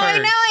 not the Oh, I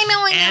first. know.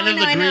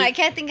 Green- I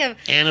can't think of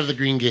Anne of the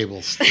Green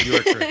Gables. You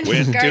are correct.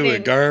 Went to a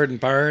Garden. garden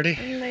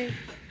party.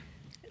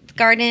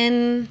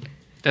 garden.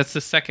 That's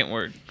the second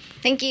word.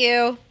 Thank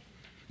you.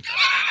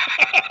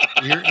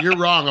 You're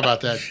wrong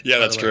about that. Yeah, by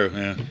that's the way. true.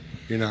 Yeah.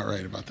 You're not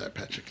right about that,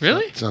 Patrick.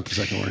 Really? It's not the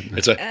second word.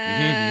 It's a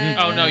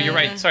Oh, no, you're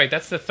right. Sorry,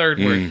 that's the third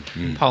word.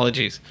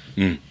 Apologies.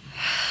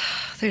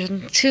 There's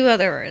two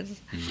other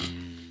words.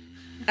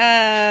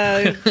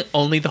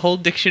 Only the whole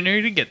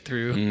dictionary to get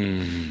through.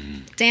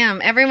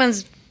 Damn,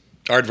 everyone's.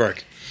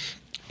 aardvark.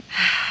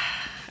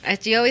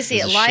 You always see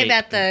There's it a live shape.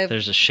 at the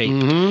There's a shape.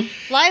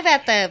 live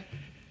at the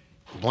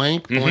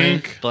Blank.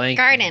 Blank.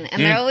 garden,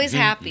 and they're always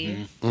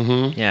happy.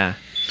 Yeah.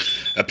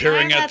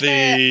 Appearing Live at at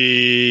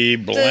the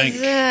blank.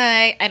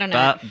 I don't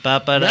know.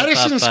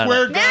 Madison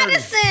Square Garden.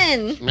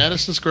 Madison.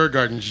 Madison Square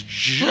Gardens.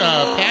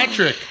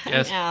 Patrick,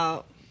 Yes.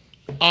 Out.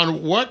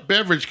 on what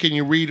beverage can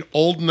you read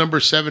Old Number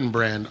 7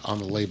 brand on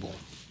the label?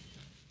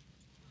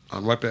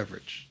 On what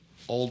beverage?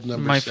 Old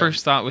Number My 7.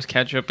 first thought was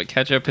ketchup, but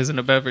ketchup isn't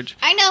a beverage.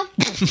 I know.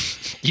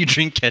 You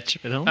drink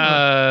ketchup at home?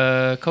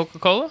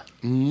 Coca-Cola?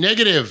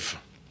 Negative.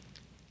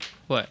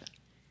 What?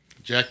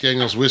 Jack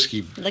Daniels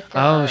whiskey. Liquor.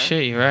 Oh,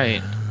 shit, you're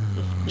right.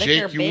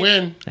 Jake, Liquor, you bitch.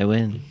 win. I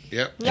win.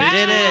 Yep.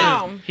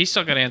 Wow. He's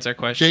still got to answer a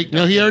question. Jake,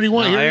 no, he already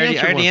won. No, He I already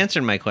answered one.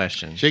 answered my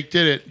question. Jake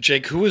did it.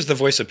 Jake, who is the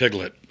voice of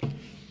Piglet?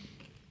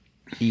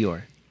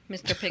 Eeyore.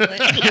 Mr. Piglet.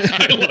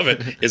 I love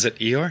it. Is it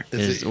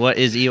Eeyore? What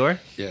is Eeyore?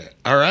 Yeah.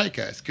 All right,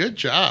 guys. Good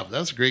job. That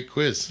was a great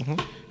quiz.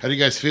 How do you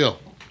guys feel?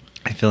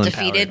 I feel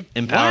Defeated.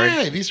 Empowered.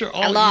 Why? These are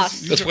all. I lost.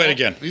 These Let's are play it all-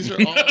 again. These are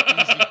all easy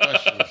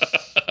questions.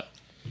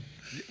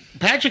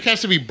 Patrick has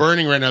to be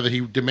burning right now that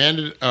he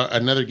demanded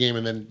another game,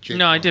 and then Jake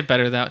No, I won. did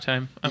better that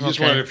time. You I'm just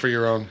okay. wanted it for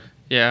your own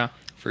Yeah.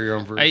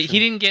 version. He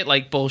didn't get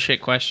like bullshit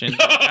questions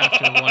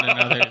after one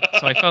another,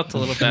 so I felt a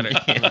little better.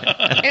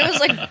 It was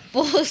like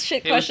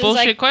bullshit It was questions.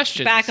 bullshit like,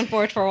 questions. Back and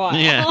forth for a while.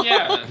 Yeah.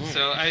 Yeah,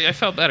 so I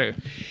felt better.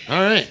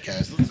 All right,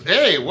 guys.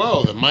 Hey,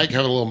 whoa, the mic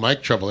having a little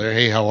mic trouble there.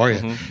 Hey, how are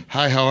you?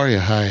 Hi, how are you?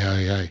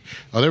 Hi.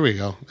 Oh, there we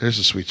go. There's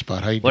a sweet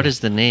spot. How you What doing?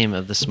 is the name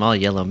of the small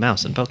yellow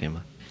mouse in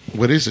Pokemon?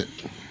 What is it?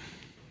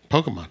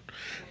 Pokemon.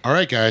 All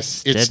right,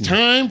 guys. It's dead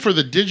time for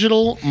the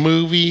Digital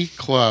Movie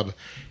Club.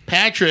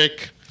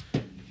 Patrick.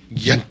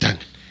 Yuntan.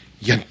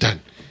 Yaruntan.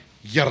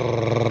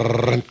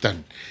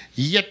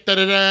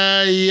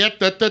 Yatta-da-da,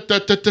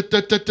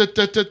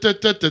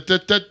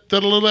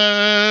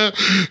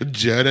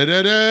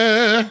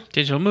 yatta-da-da-da-da-da-da-da-da-da-da-da-da.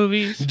 Digital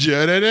movies.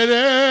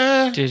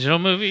 Da-da-da-da. Digital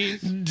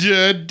movies.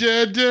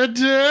 Da-da-da-da.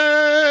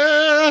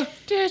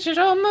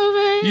 Digital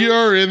movies.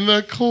 You're in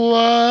the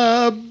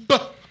club.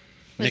 Was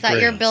Nick that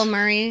your Reyes. Bill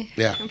Murray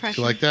Yeah.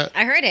 impression? You like that?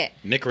 I heard it.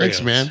 Nick Thanks,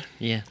 Reyes. man.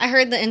 Yeah. I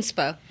heard the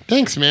inspo.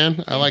 Thanks,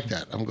 man. I like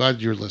that. I'm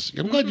glad you're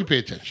listening. I'm glad you pay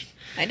attention.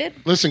 I did.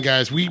 Listen,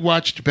 guys, we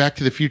watched Back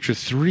to the Future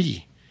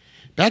 3.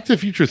 Back to the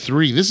Future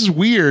 3. This is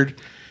weird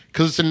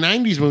because it's a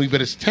 90s movie,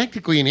 but it's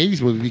technically an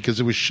 80s movie because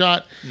it was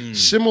shot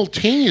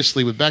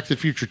simultaneously with Back to the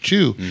Future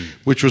 2,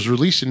 which was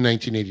released in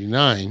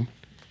 1989.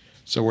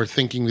 So we're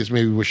thinking this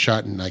maybe was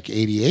shot in like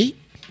 88,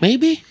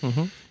 maybe?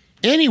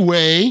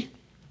 Anyway,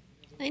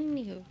 I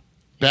knew.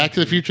 Back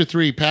to the Future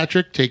 3.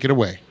 Patrick, take it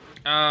away.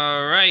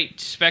 All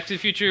right. Back to the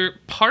Future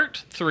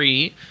Part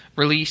 3,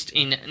 released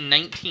in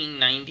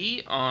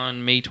 1990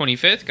 on May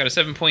 25th. Got a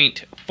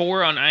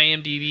 7.4 on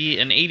IMDb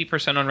and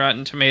 80% on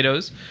Rotten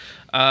Tomatoes.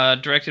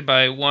 Directed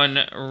by one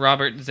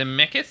Robert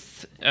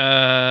Zemeckis,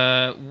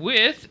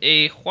 with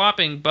a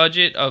whopping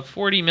budget of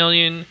 $40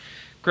 million,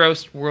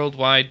 grossed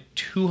worldwide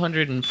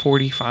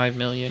 $245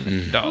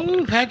 million.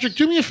 Ooh, Patrick,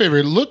 do me a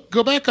favor.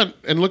 Go back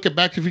and look at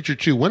Back to the Future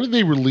 2. When did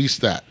they release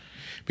that?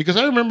 Because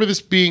I remember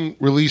this being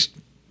released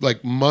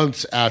like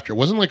months after. It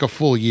wasn't like a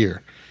full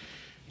year.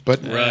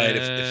 But Right.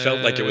 It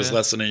felt like it was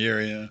less than a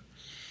year, yeah.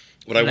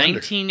 What I wonder.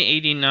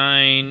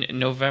 1989,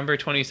 November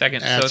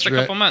 22nd. So That's it's a right.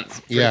 couple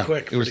months. yeah,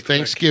 quick, it was pretty quick.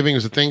 Thanksgiving. It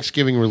was a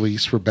Thanksgiving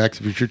release for Back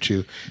to the Future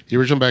 2. The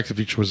original Back to the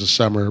Future was a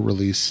summer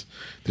release.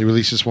 They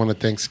released this one at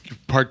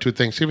part 2 at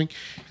Thanksgiving,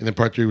 and then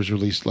part 3 was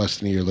released less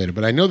than a year later.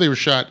 But I know they were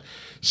shot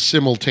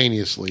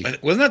simultaneously.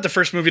 Wasn't that the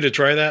first movie to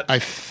try that? I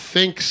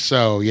think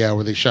so, yeah,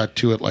 where they shot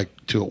two at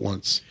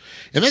once.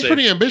 And that's Same.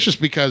 pretty ambitious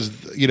because,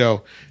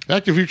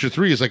 Back to the Future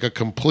 3 is like a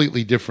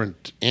completely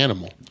different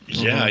animal.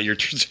 Yeah, you're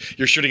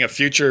shooting a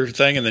future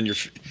thing and then you're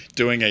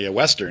doing a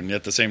Western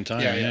at the same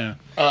time. Yeah.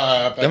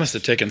 That must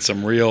have taken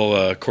some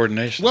real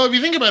coordination. Well, if you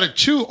think about it,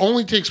 2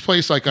 only takes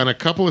place like on a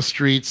couple of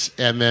streets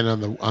and then on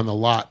the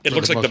lot. It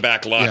looks like the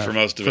back lot for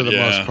most of it, For the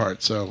yeah. most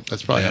part. So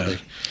that's probably Yeah.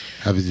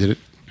 how they did it.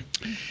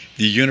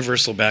 The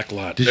universal back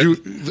lot. Did you?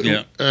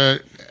 Yeah.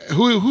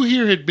 Who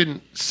here had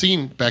been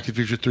seen Back to the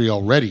Future 3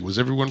 already? Was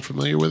everyone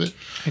familiar with it?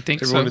 I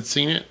think Everyone so. had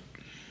seen it.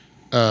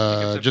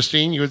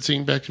 Justine, you had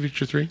seen Back to the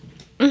Future 3?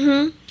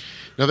 Mm-hmm.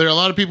 Now, there are a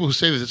lot of people who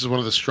say that this is one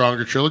of the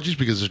stronger trilogies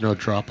because there's no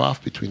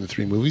drop-off between the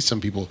 3 movies.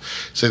 Some people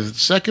say that the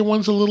second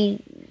one's a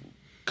little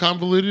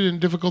convoluted and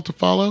difficult to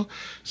follow.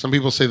 Some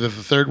people say that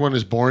the third one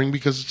is boring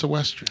because it's a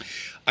Western.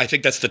 I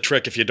think that's the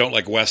trick. If you don't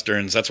like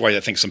Westerns, that's why I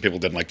think some people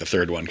didn't like the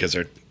third one because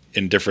they're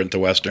indifferent to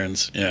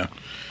Westerns. Yeah.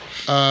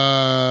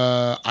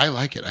 I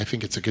like it. I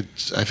think it's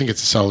a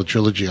solid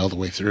trilogy all the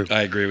way through.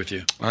 I agree with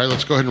you. All right,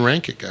 let's go ahead and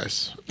rank it,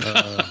 guys.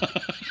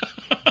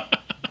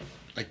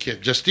 I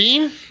kid.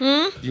 Justine,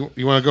 you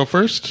want to go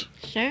first?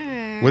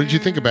 Sure. What did you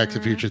think of Back to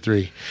the Future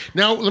 3?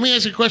 Now, let me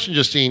ask you a question,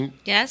 Justine.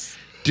 Yes.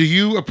 Do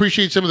you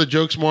appreciate some of the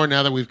jokes more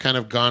now that we've kind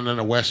of gone on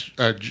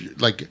a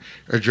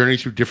journey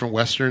through different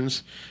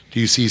westerns? Do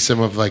you see some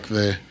of like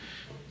the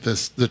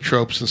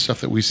tropes and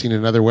stuff that we've seen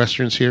in other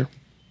westerns here?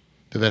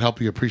 Did that help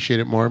you appreciate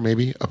it more,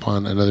 maybe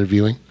upon another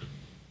viewing?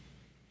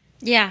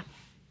 Yeah.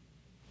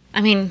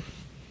 I mean,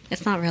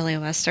 it's not really a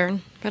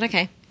Western, but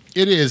okay.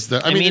 It is, though.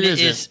 I mean, it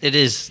isn't. It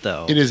is,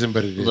 though. It isn't,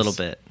 but it is A little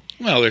bit.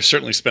 Well, they're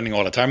certainly spending a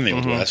lot of time in the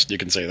Old West. You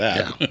can say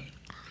that.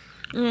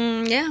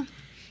 Yeah. Yeah.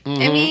 I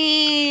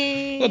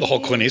mean, Well, the whole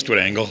Clint Eastwood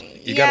angle.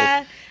 You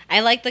yeah. I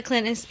like the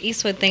Clint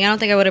Eastwood thing. I don't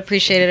think I would have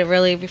appreciated it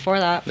really before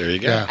that. There you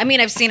go. Yeah. I mean,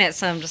 I've seen it,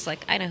 so I'm just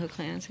like, I know who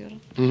Clint Eastwood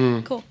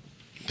is. Cool.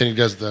 Then he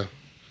does the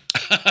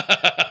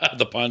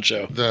The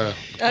poncho. the.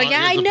 Oh,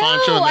 yeah, I the know.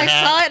 poncho and the I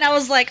hat. saw it, and I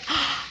was like,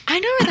 I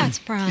know where that's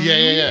from.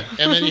 Yeah.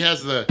 And then he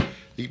has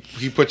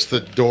he puts the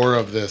door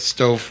of the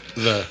stove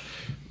the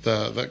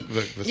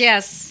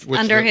Yes, what's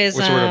under the, his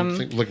what's the word I'm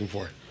looking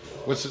for?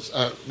 What's this?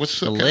 What's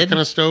The the lid?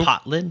 kind of stove?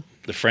 Pot lid?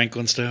 The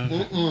Franklin stove.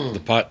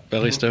 The pot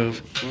belly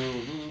stove.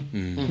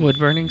 Wood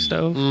burning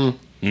stove.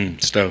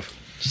 Stove.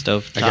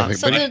 Stove I got top. it.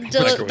 So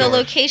But- the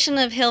location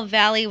of Hill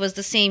Valley was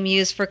the same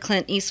used for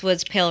Clint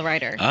Eastwood's Pale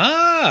Rider.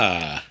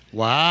 Ah.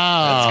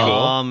 Wow. cool.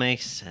 All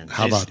makes sense.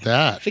 How about I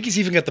that? think he's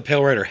even got the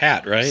Pale Rider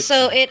hat, right?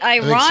 So it so.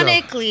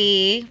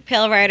 ironically,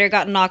 Pale Rider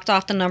got knocked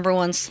off the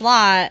 #1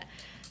 slot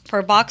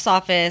for box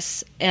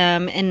office in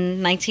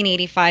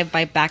 1985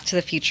 by Back to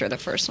the Future, the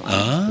first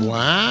one.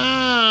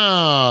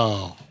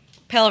 Wow.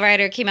 Pale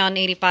Rider came out in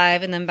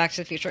 85, and then Back to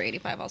the Future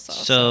 85 also.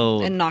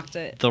 So and knocked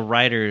it. the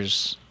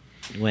writers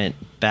went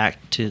back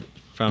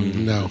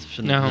from No.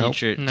 from No. the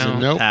future No. to the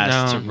Nope.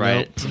 past No. to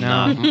right Nope. to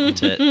No. not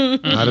to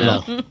Not at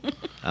all.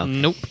 Okay.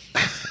 Nope.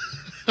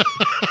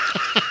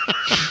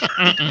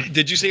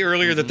 Did you say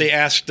earlier that they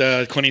asked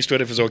Clint Eastwood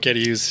if it was okay to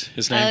use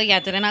his name? Oh, yeah.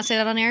 Did I not say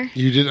that on air?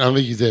 You did. I don't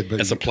think you did, but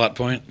As a plot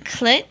point?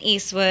 Clint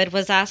Eastwood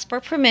was asked for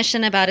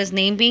permission about his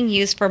name being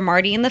used for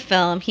Marty in the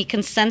film. He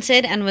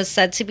consented and was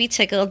said to be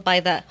tickled by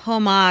the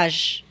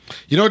homage.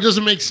 you know what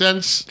doesn't make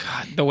sense?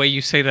 The way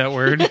you say that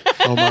word.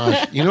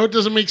 Homage. You know what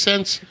doesn't make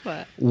sense?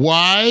 What?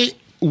 Why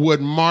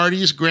would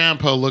Marty's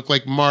grandpa look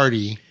like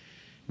Marty?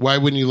 Why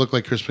wouldn't you look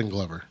like Crispin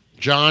Glover?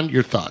 John,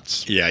 your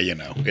thoughts? Yeah,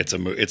 it's a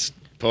it's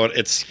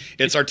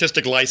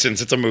artistic license.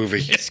 It's a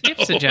movie. It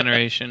skips a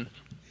generation.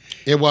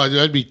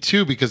 That'd be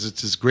 2 because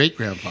it's his great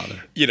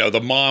grandfather.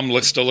 The mom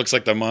still looks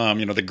like the mom.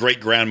 The great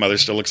grandmother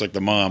still looks like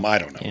the mom. I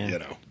don't know.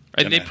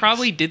 Yeah. They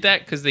probably did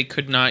that because they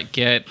could not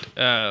get.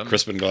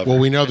 Crispin Glover. Well,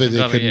 we know that they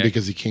Glover, couldn't yeah.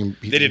 because he came.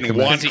 they didn't come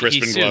want back.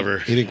 Crispin he sued. Glover.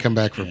 He didn't come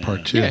back for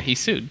part 2. Yeah, he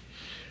sued.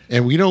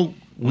 And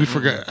we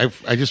forgot.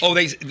 I just. Oh,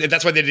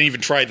 that's why they didn't even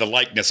try the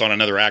likeness on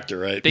another actor,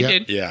 right? They Yeah.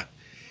 did. Yeah.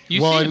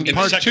 You well, see in him.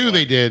 part second 2 one.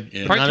 they did.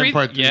 Yeah. Part not three. in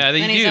part 3. Yeah,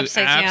 they And he's do.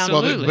 upside down. Well,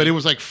 Absolutely. but it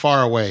was like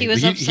far away. He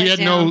was he upside had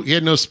down. he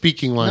had no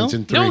speaking lines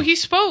in 3. No, he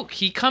spoke.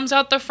 He comes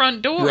out the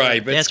front door.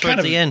 Right, but Yeah, it's towards kind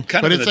of the end.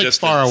 kind But of it's in the like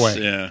far distance.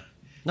 away. Yeah.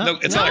 No. No,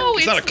 it's No, not.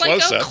 It's not a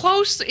close like up.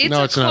 It's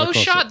No, a it's not a close close-up.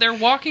 shot. They're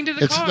walking to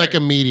the It's car. like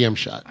a medium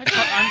shot. I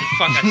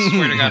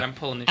swear to God, I'm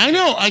pulling this. I shit.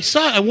 know. I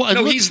saw it. I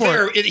No, looked he's for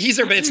there. it. He's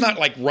there, but it's not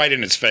like right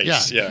in his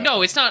face. Yeah. Yeah.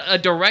 No, it's not a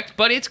direct,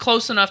 but it's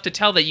close enough to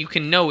tell that you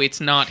can know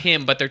it's not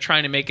him. But they're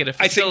trying to make it a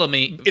I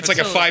facility. think it's like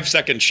a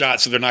 5-second shot,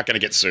 so they're not going to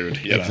get sued.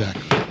 You know?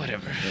 Exactly.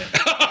 Whatever.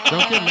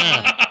 Don't get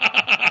mad.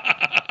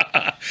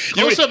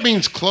 Close up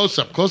means close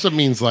up. Close up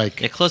means like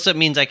Yeah, close up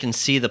means I can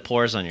see the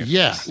pores on your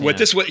yeah. face. What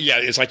this? Yeah,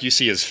 it's like you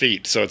see his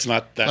feet, so it's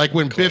not that. Like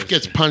when close. Biff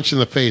gets punched in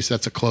the face,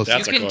 that's a close up.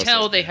 That's You a can close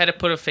tell up. they had to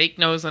put a fake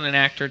nose on an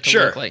actor to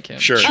Sure, look like him.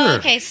 sure. Sure. Oh,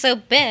 okay, so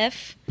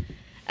Biff,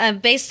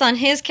 based on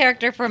his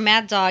character for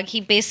Mad Dog,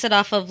 he based it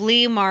off of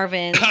Lee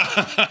Marvin's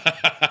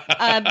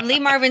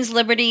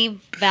Liberty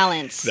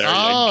Valance. There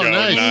Oh, you go.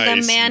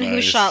 nice. The man who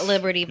nice. shot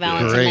Liberty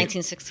Valance Great. in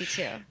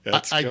 1962.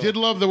 That's I cool. did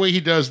love the way he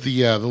does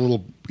the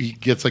little. He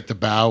gets like the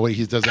bow.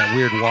 He does that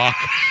weird walk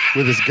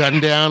with his gun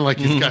down. Like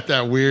he's got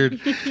that weird.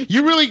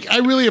 I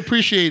really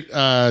appreciate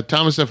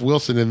Thomas F.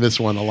 Wilson in this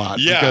one a lot.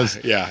 Yeah,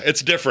 because yeah,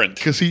 it's different.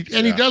 he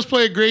does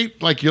play a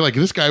great. Like you're like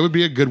this guy would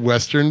be a good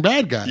Western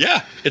bad guy.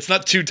 Yeah, it's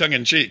not too tongue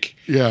in cheek.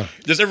 Yeah.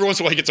 Just every once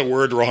in a while he gets a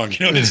word wrong.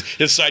 You know, his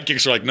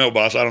sidekicks are like, "No,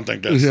 boss, I don't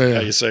think that's Yeah, yeah.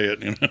 how you say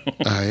it." You know.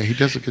 Yeah, he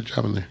does a good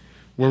job in there.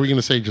 What were we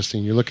gonna say,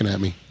 Justine? You're looking at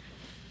me.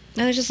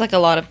 There's just like a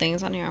lot of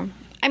things on here.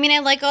 I mean, I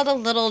like all the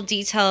little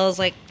details.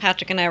 Like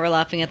Patrick and I were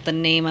laughing at the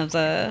name of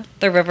the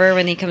river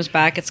when he comes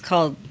back. It's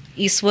called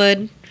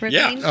Eastwood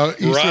Ravine. Yeah, Oh,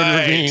 Eastwood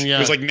right. Ravine, yeah. It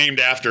was like named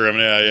after him.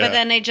 Yeah, yeah. But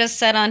then they just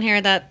said on here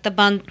that the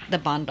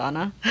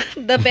bandana,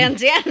 the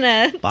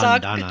bandana,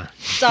 Bandana.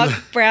 Doc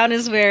Brown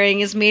is wearing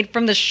is made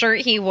from the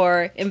shirt he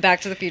wore in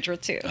Back to the Future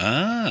 2.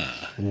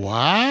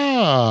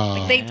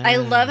 Wow. I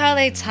love how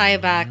they tie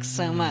back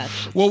so much.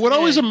 Well, what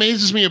always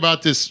amazes me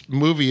about this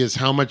movie is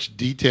how much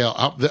detail,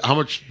 how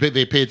much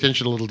they pay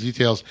attention to little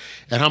details,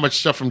 and how much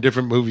stuff from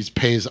different movies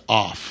pays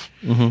off.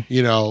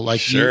 You know, like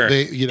Sure.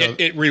 it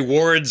it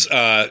rewards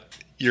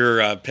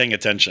your paying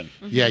attention.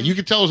 yeah, you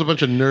could tell it was a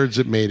bunch of nerds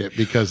that made it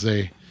because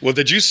they. Well,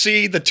 did you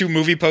see the two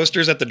movie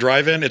posters at the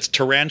drive-in? It's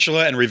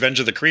Tarantula and Revenge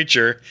of the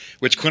Creature,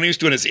 which Clint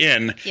Eastwood is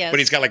in, Yes. but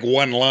he's got like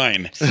one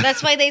line. So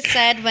that's why they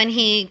said when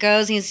he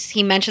goes,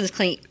 he mentions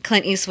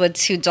Clint Eastwood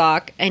to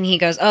Doc, and he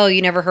goes, "Oh,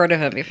 you never heard of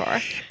him before."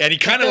 And he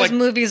kind of Those like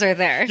movies are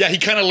there. yeah, he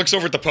kind of looks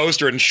over at the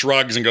poster and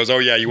shrugs and goes, "Oh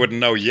yeah, you wouldn't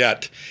know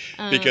yet,"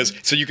 because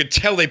so you could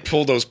tell they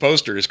pulled those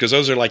posters because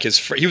those are like his.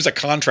 He was a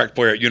contract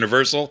player at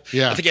Universal.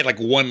 Yeah. I think he had like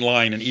one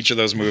line in each of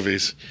those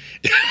movies.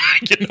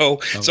 You know,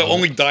 so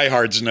only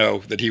diehards know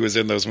that he was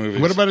in those movies.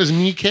 What about his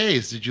knee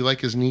case? Did you like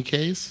his knee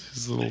case?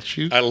 His little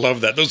shoe? I love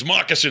that. Those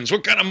moccasins.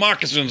 What kind of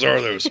moccasins are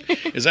those?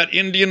 Is that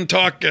Indian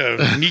talk?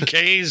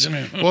 Nikkei's?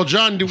 Well,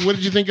 John, what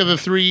did you think of the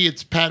three?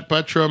 It's Pat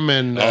Buttram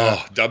and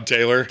Dub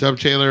Taylor. Dub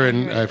Taylor,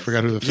 and I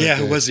forgot who the third Yeah, guy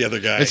who is. was the other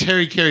guy? It's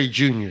Harry Carey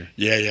Jr.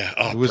 Yeah, yeah.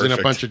 Oh, Who was in a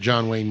perfect. bunch of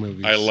John Wayne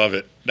movies. I love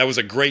it. That was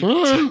a great,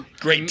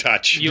 great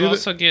touch. You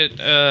also get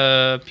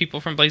people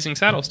from Blazing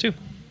Saddles too.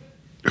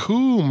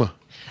 Whom?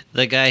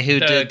 The guy who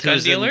The did gun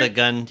who's in dealer? the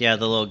gun, the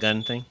little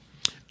gun thing.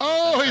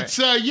 Oh,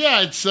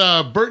 it's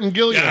Burton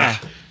Gilliam. Yeah.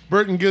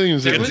 Burton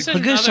Gilliam's in There it. was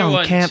another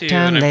one too, and I'm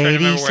trying to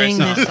remember where I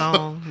saw it.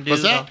 song.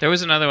 What's that? There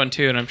was another one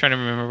too, and I'm trying to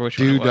remember which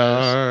one it was.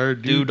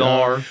 Doodar,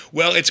 Doodar.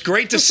 Well, it's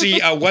great to see,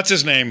 what's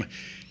his name?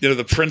 You know,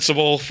 the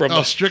principal from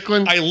Oh,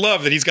 Strickland? I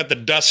love that he's got the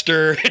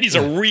duster and he's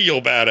a real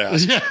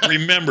badass. Yeah.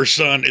 Remember,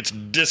 son, it's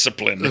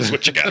discipline. That's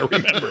what you got to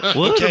remember.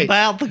 What Okay.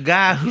 about the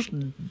guy who's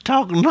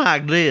talking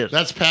like this?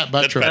 That's Pat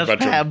That's Buttram. Pat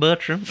That's Pat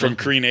Buttram. From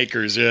Green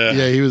Acres, yeah.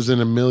 Yeah, he was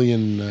in a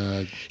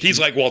million. He's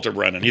like Walter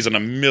Brennan. He's in a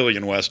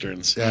million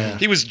westerns. Yeah.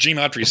 He was Gene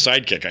Autry's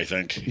sidekick, I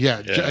think.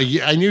 Yeah,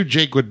 I knew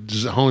Jake would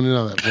just hone in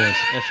on that voice.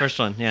 The first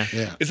one, yeah.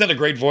 Yeah. Isn't that a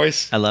great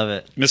voice? I love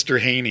it. Mr.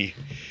 Haney.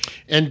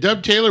 And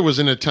Dub Taylor was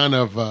in a ton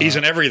of. He's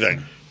in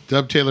everything.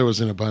 Dub Taylor was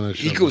in a bunch of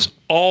He shows. goes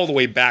all the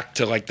way back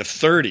to like the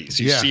 30s.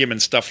 You Yeah. see him in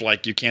stuff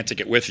like You Can't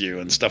Take It With You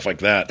and stuff like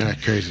that. Yeah,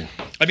 crazy.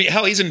 I mean,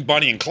 hell, he's in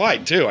Bonnie and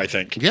Clyde too, I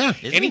think. Yeah.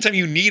 Anytime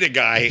you need a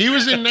guy. He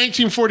was in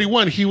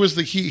 1941. He was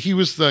the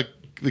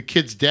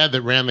kid's dad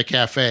that ran the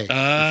cafe for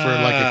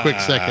like a quick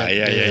second.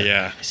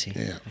 Yeah. I see.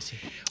 Yeah. I see.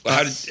 Well,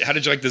 how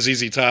did you like the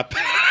ZZ Top?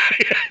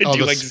 Oh, Do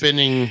you the like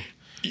spinning.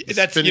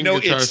 that's spinning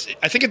guitars.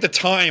 I think at the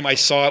time I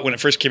saw it when it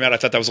first came out, I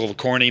thought that was a little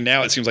corny.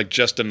 Now it seems like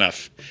just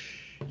enough.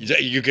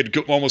 You could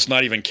almost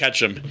not even catch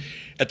them.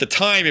 At the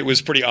time, it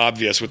was pretty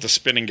obvious with the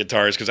spinning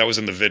guitars because I was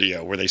in the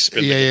video where they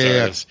spin the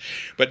guitars.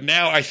 But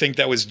now I think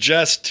that was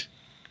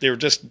they were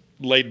just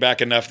laid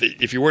back enough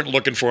that if you weren't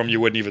looking for them,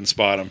 you wouldn't even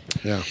spot them.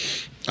 Yeah.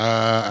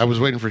 I was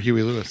waiting for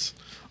Huey Lewis.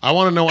 I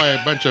want to know why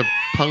a bunch of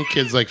punk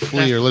kids like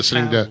Flea are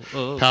listening to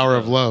Power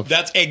of Love.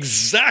 That's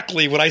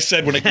exactly what I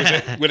said when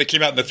it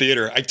came out in the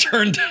theater. I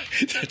turned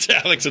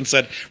to Alex and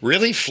said,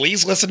 "Really?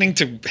 Flea's listening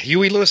to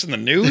Huey Lewis in the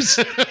news?"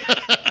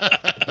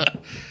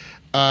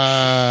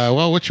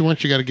 Well, what you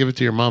want, you got to give it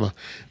to your mama.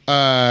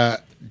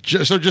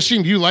 So,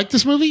 Justine, do you like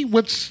this movie?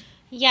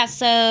 Yeah,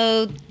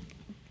 so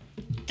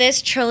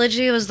this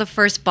trilogy was the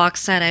first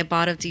box set I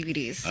bought of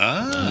DVDs.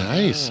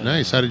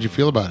 Nice. How did you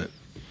feel about it?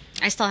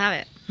 I still have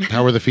it.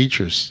 How were the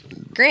features?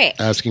 Great.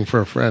 Asking for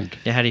a friend.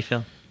 Yeah, how do you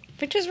feel?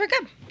 Features were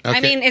good. Okay.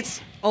 I mean,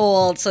 it's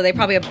old, so they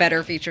probably have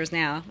better features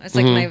now. It's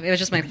like it was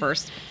just my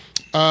first.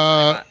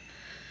 So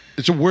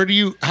so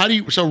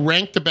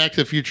rank the Back to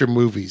the Future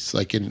movies,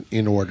 like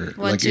in order.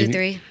 One, like two,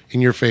 three. In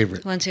your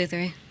favorite. 1, 2,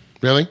 3.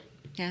 Really?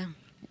 Yeah.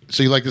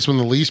 So you like this one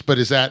the least, but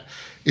is it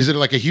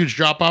like a huge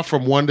drop off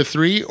from 1 to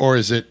 3, or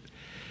is it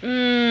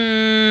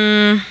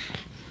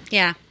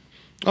Yeah.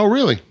 Oh,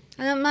 really?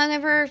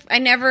 I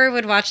never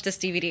would watch this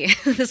DVD.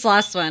 This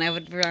last one, I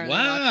would rather watch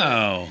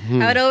Wow.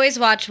 it. I would always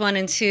watch 1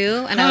 and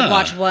 2, and I would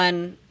watch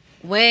 1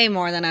 way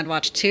more than I'd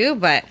watch 2,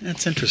 but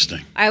That's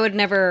interesting. I would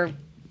never,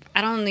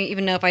 I don't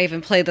even know if I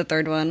even played the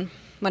third one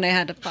when I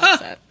had to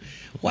pause it.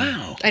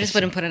 Wow. I just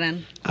wouldn't put it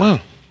in.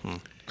 Wow.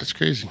 That's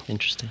crazy.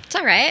 Interesting. It's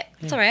all right.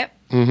 It's all right.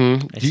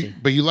 I see.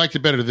 But you liked it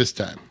better this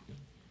time.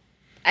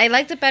 I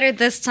liked it better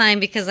this time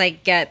because I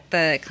get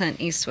the Clint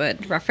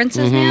Eastwood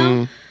references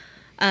now.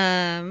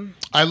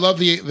 I love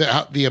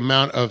the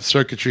amount of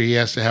circuitry he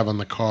has to have on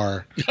the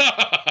car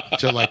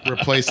to like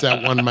replace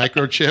that one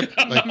microchip.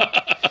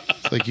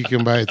 Like you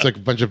can buy, it's like a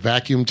bunch of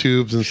vacuum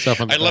tubes and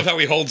stuff on the I love how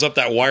he holds up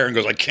that wire and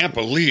goes, I can't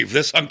believe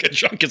this hunk of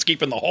junk is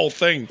keeping the whole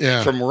thing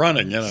from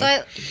running. You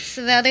know?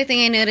 So the other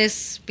thing I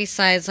noticed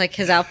besides like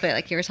his outfit,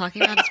 like you were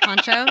talking about, his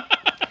poncho,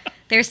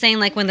 they were saying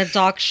like when the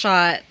doc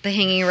shot the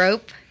hanging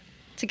rope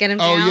to get him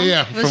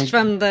down, was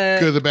from the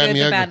Good, the Bad, and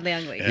the Bad, and the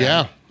Ugly.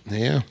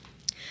 Yeah.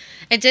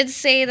 It did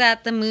say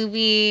that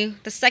the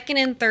second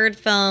and third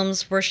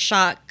films were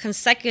shot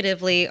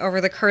consecutively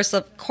over the course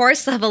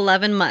of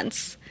 11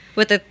 months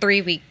with a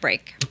 3-week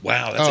break.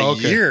 Wow, that's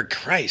a year.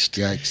 Christ.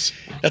 Yikes.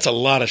 That's a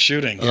lot of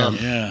shooting.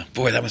 Yeah.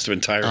 Boy, that must have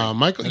been tiring.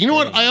 Michael, you know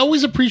what? I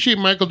always appreciate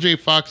Michael J.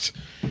 Fox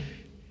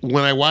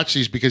when I watch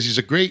these because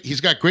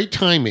he's got great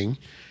timing,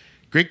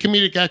 great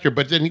comedic actor,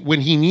 but then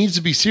when he needs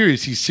to be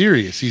serious, he's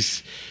serious.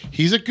 He's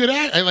a good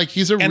actor.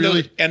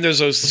 And there's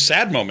those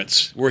sad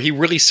moments where he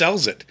really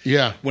sells it.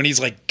 Yeah. When he's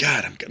like,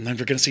 God, I'm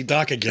never going to see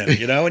Doc again,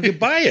 you know, and you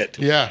buy it.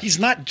 Yeah. He's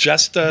not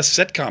just a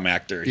sitcom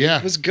actor. He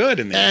was good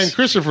in this. And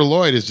Christopher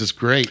Lloyd is just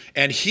great.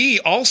 And he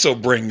also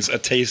brings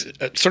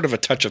sort of a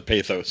touch of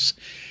pathos.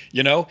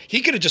 You know,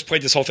 he could have just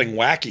played this whole thing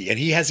wacky, and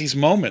he has these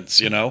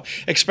moments, you know,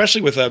 especially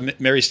with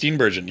Mary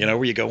Steenburgen, you know,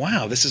 where you go,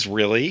 wow, this is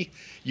really,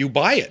 you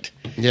buy it.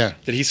 Yeah.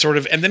 That he sort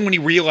of, and then when he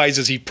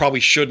realizes he probably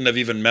shouldn't have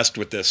even messed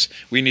with this,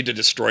 we need to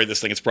destroy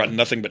this thing, it's brought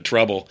nothing but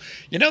trouble.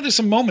 You know, there's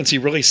some moments he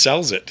really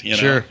sells it, you know?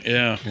 Sure.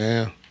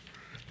 Yeah.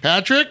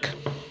 Patrick?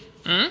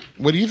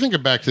 What do you think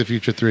of Back to the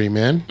Future 3,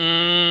 man?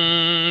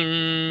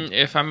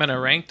 If I'm going to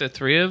rank the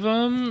 3 of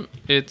them,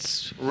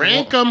 it's...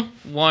 Rank them?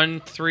 1,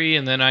 3,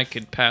 and then I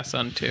could pass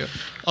on 2.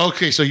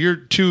 Okay, so you're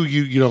 2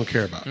 you don't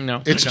care about.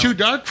 No, It's I too don't.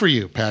 dark for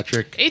you,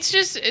 Patrick. It's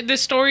just, the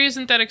story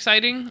isn't that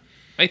exciting,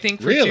 I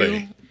think, for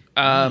Really?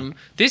 2.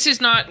 This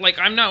is not, like,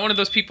 I'm not one of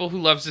those people who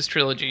loves this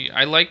trilogy.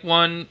 I like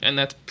 1, and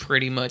that's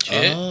pretty much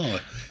it. Oh.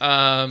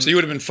 So you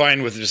would have been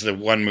fine with just the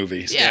one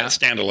movie,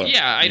 standalone.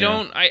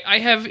 Yeah, I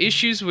have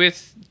issues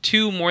with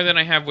 2 more than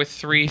I have with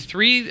 3.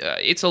 3,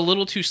 it's a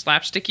little too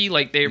slapsticky.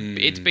 Like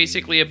it's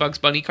basically a Bugs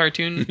Bunny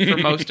cartoon for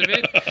most of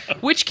it,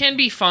 which can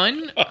be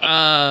fun.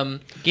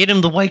 Get him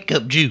the white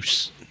cup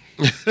juice.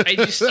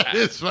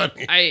 It's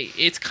funny.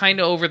 It's kind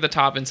of over the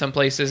top in some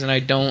places, and I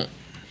don't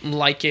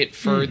like it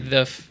for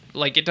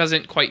it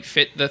doesn't quite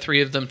fit the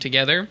 3 of them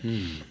together.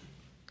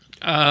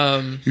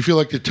 You feel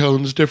like the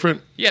tone's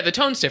different? Yeah, the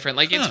tone's different.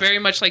 Like, it's very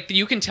much like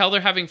you can tell they're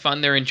having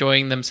fun, they're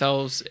enjoying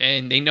themselves,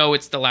 and they know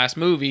it's the last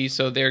movie,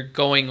 so they're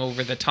going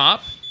over the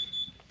top.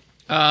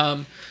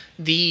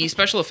 The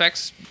special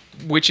effects,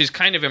 which is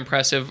kind of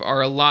impressive, are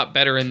a lot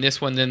better in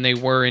this one than they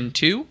were in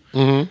 2.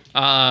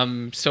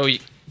 So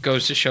it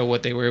goes to show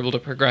what they were able to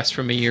progress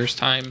from a year's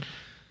time.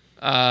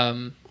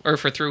 Or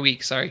for 3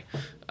 weeks, sorry.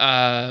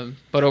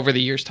 But over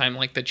the year's time,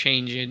 like the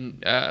change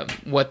in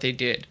what they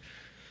did.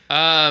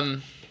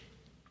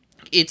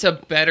 It's a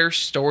better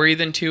story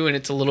than 2, and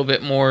it's a little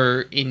bit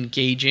more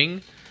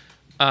engaging.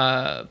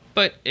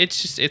 But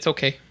it's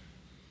okay.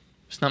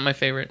 It's not my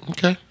favorite.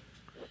 Okay.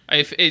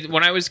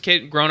 When I was a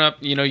kid, growing up,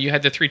 you know, you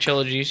had the 3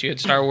 trilogies. You had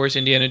Star Wars,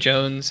 Indiana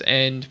Jones,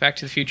 and Back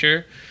to the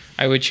Future.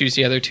 I would choose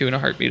the other 2 in a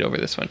heartbeat over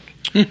this one.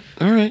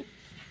 All right.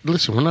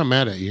 Listen, we're not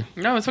mad at you.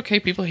 No, it's okay.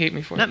 People hate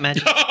me for Not it. mad.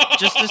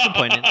 Just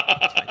disappointed.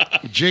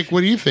 Jake,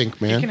 what do you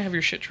think, You man? can have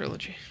your shit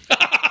trilogy.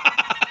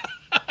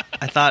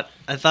 I thought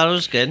it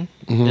was good.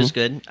 It was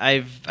good.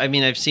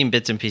 I've seen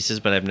bits and pieces,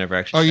 but I've never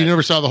actually. Oh, you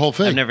never saw the whole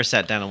thing? I've never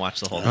sat down and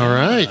watched the whole thing. All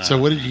right. So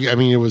what did you? I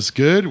mean, it was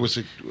good. Was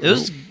it?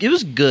 It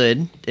was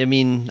good. I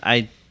mean,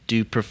 I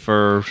do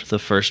prefer the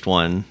first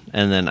one,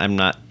 and then I'm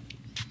not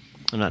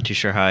too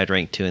sure how I'd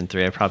rank 2 and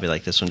 3. I probably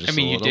like this one just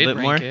a you little did bit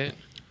rank more. it.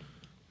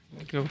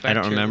 Go back I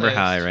don't to your remember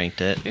how I list.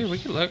 ranked it. Yeah, we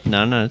can look.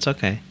 No, it's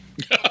okay.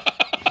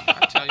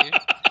 I'll tell you.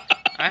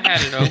 I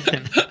had it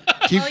open.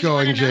 Keep you going,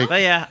 wanna know? Jake.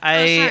 But yeah,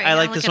 sorry, I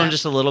like I'll this look it one up.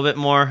 just a little bit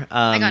more.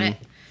 I got it.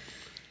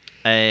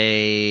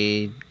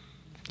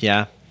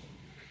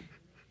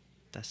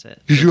 That's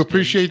it. Did you That's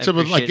appreciate good. some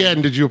of Appreciate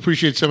it. Did you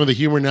appreciate some of the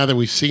humor now that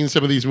we've seen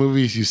some of these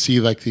movies? You see,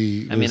 like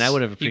the. I mean, I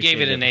would have You appreciated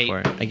gave it an 8.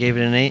 before. I gave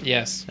it an 8.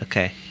 Yes.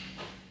 Okay.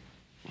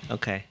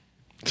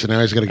 So now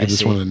he's got to give I this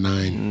see. one a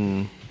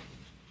 9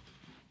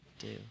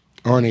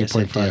 or an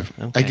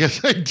 8.5. I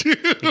guess I do.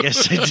 I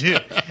guess I do.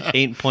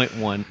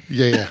 8.1.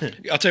 Yeah.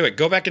 I'll tell you what,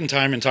 go back in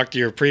time and talk to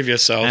your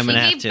previous self. I'm gonna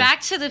He have gave to.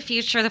 Back to the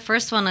Future, the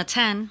first one, a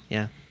 10.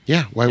 Yeah.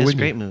 Yeah. Why It's a wouldn't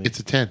great you? movie. It's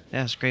a 10.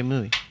 Yeah, it's a great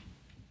movie.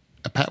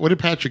 What did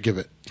Patrick give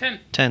it? 10.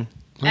 10.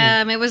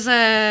 It was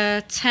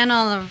a 10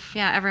 all of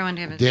everyone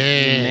gave it.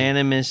 Dang.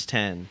 Unanimous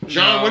 10.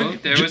 John, No, what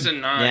did- there was a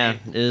 9. Yeah,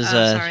 it was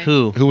sorry.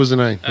 who? Who was the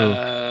 9?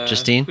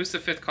 Justine? Who's the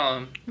 5th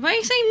column? Why are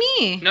you saying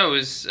me? No, it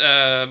was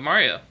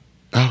Mario.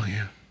 Oh,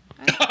 yeah.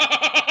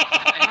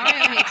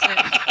 Mario hates it.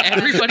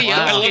 Everybody Wow.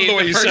 I else love gave the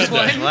way the you first said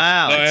that. one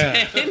Wow. Oh,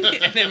 yeah. 10,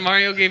 and then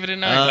Mario gave it a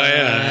 9. Oh,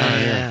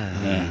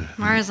 yeah. Yeah.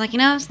 Mario's like,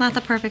 it's not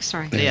the perfect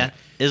story. Yeah,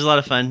 it was a lot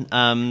of fun.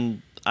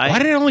 Why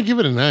did I only give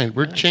it a 9?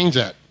 We're change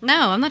that.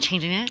 No, I'm not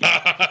changing it.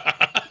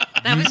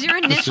 That was your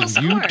initial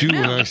Listen, score. you do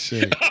no. what I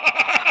say.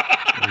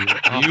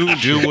 You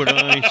do what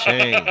I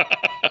say. I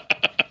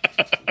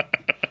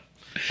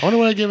wonder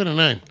why I gave it a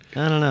 9.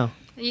 I don't know.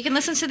 You can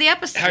listen to the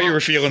episode. How you were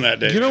feeling that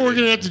day? You know what we're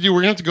going to have to do?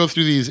 We're going to have to go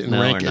through these and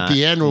No, rank we're at not.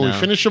 the end when we No.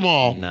 finish them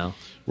all. No.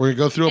 We're going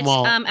to go through them It's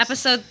all.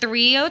 episode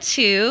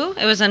 302.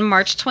 It was on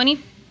March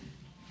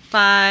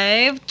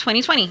 25,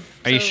 2020.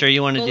 Are you So sure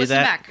you want to go do listen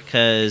that? back.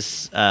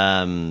 Because,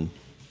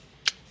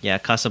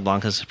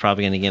 Casablanca's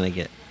probably gonna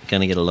get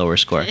a lower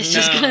score. It's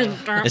just gonna.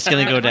 It's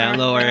gonna go down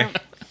lower.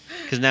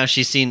 Because now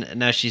she's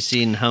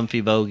seen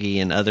Humphrey Bogey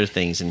and other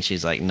things, and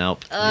she's like,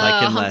 nope,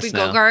 like him Humphrey less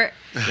now. Gogart.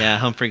 Yeah,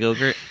 Humphrey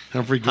Gogurt.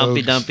 Humphrey Gogs.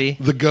 Humpty Dumpty.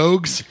 The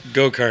Gogs.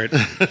 Go-kart.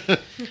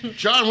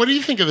 John, what do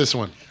you think of this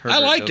one? I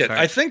like it. Go-kart.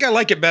 I think I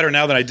like it better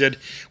now than I did.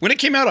 When it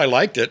came out, I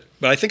liked it,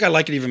 but I think I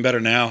like it even better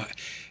now.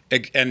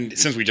 And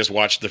since we just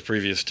watched the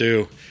previous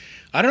two,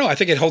 I don't know. I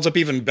think it holds up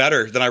even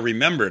better than I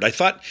remembered. I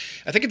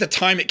think at the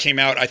time it came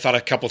out, I thought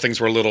a couple things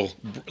were a little,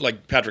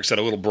 like Patrick said,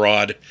 a little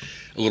broad,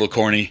 a little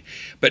corny.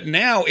 But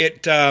now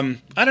it, I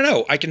don't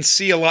know. I can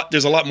see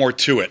there's a lot more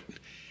to it.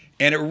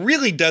 And it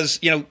really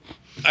does,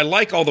 I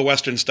like all the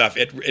Western stuff.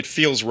 It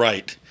feels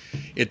right.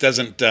 It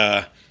doesn't,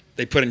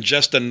 they put in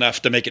just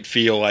enough to make it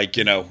feel like,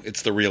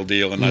 it's the real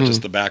deal and not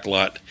just the back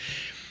lot.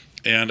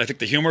 And I think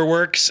the humor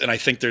works, and I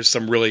think there's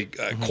some really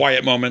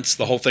quiet moments.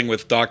 The whole thing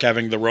with Doc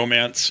having the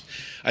romance,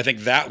 I think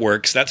that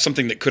works. That's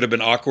something that could have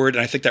been awkward,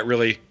 and I think that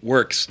really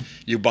works.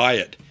 You buy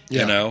it,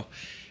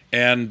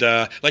 And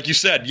like you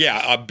said,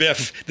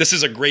 Biff, this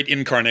is a great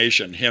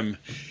incarnation. Him,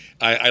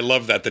 I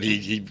love that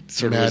he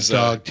sort Mad of was...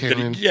 Dog that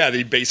Tannen.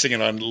 he's basing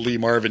it on Lee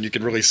Marvin. You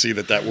can really see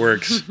that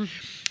works.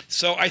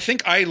 So I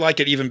think I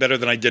like it even better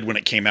than I did when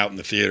it came out in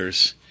the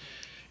theaters.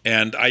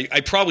 And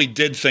I probably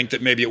did think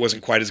that maybe it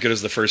wasn't quite as good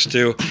as the first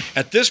two.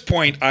 At this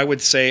point, I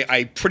would say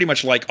I pretty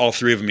much like all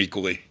three of them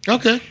equally.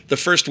 Okay. The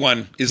first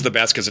one is the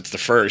best because it's the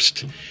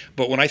first.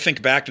 But when I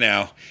think back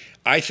now,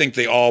 I think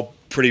they all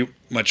pretty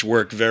much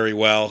work very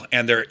well.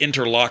 And they're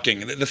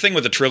interlocking. The thing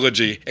with the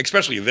trilogy,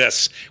 especially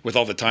this, with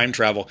all the time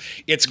travel,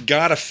 it's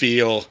got to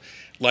feel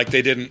like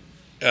they didn't,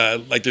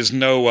 like there's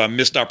no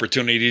missed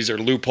opportunities or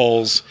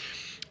loopholes.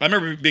 I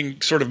remember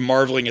being sort of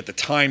marveling at the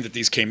time that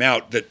these came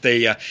out that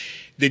they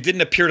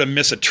didn't appear to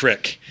miss a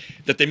trick,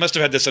 that they must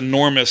have had this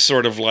enormous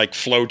sort of like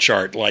flow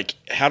chart, like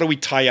how do we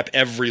tie up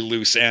every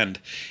loose end?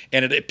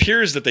 And it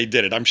appears that they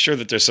did it. I'm sure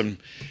that there's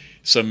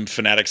some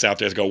fanatics out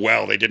there that go,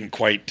 well, they didn't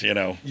quite,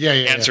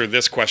 answer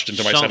this question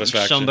to my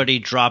satisfaction. Somebody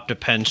dropped a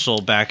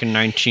pencil back in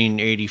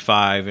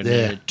 1985. And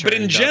it But turned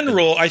in out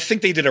general, I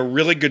think they did a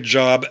really good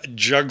job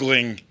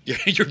juggling.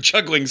 You're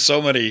juggling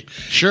so many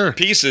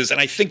pieces, and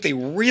I think they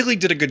really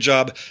did a good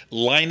job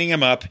lining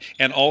them up,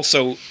 and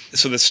also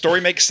so the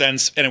story makes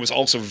sense, and it was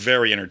also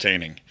very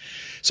entertaining.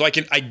 So I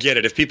get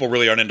it. If people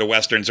really aren't into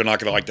westerns, they're not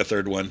going to like the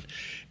third one,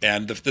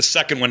 and the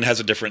second one has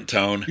a different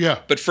tone. Yeah.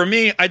 But for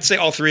me, I'd say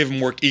all three of them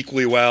work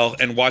equally well,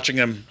 and watching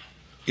them.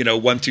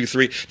 1, 2,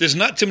 3. There's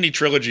not too many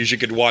trilogies you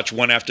could watch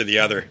one after the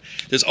other.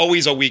 There's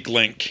always a weak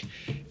link,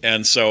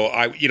 and so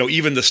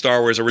even the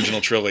Star Wars original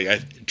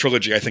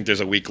trilogy, I think there's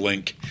a weak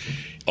link.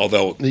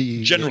 Although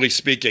generally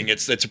speaking,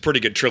 it's a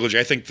pretty good trilogy.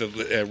 I think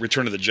the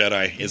Return of the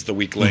Jedi is the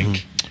weak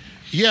link.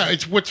 Yeah,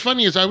 it's what's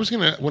funny is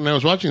when I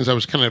was watching this, I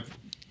was kind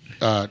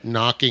of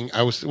knocking.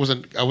 I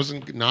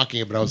wasn't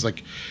knocking it, but I was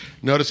like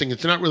noticing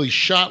it's not really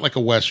shot like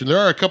a Western. There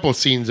are a couple of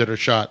scenes that are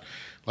shot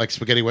like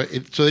spaghetti,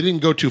 so they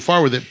didn't go too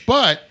far with it,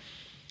 but.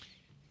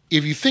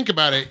 If you think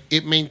about it,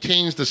 it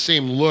maintains the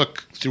same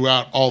look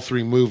throughout all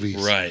three movies.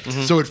 Right.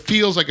 Mm-hmm. So it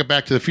feels like a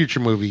Back to the Future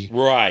movie.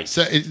 Right.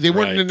 So they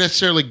weren't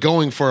necessarily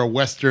going for a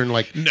Western.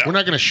 We're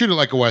not going to shoot it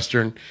like a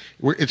Western.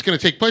 It's going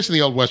to take place in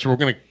the old Western. We're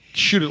going to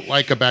shoot it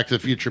like a Back to the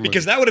Future movie.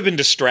 Because that would have been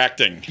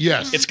distracting.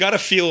 Yes. It's got to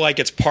feel like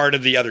it's part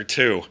of the other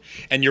two.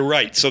 And you're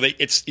right. So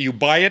you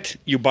buy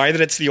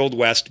that it's the Old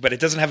West, but it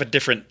doesn't have a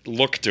different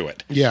look to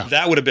it. Yeah.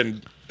 That would have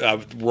been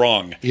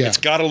wrong. Yeah. It's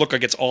got to look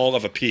like it's all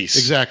of a piece.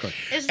 Exactly.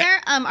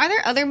 Are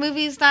there other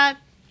movies that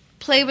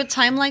play with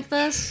time like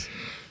this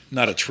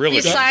Not a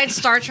trilogy. besides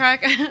Star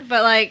Trek?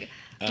 But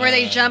where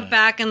they jump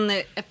back and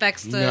it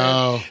affects the.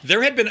 No.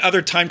 There had been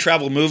other time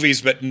travel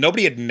movies, but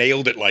nobody had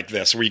nailed it like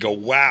this, where you go,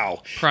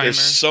 wow, Primer. there's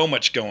so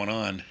much going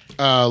on.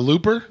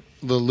 Looper.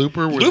 The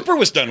Looper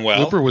was done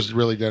well. Looper was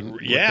really done.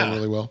 Yeah. Done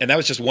really well. And that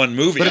was just one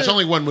movie. But it's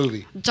only one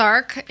movie.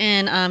 Dark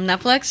in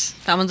Netflix.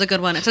 That one's a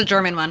good one. It's a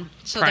German one.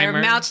 So Primer.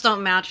 their mouths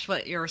don't match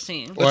what you're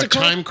seeing. What's it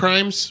called? Time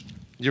Crimes.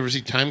 You ever see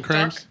Time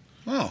Crimes?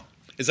 Oh.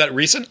 Is that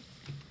recent?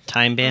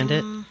 Time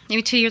Bandit.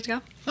 Maybe 2 years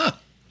ago. Huh.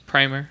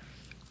 Primer.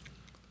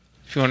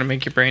 If you want to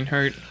make your brain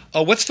hurt.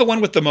 Oh, what's the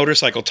one with the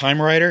motorcycle?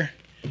 Time Rider?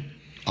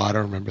 Oh, I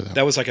don't remember that.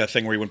 That was like a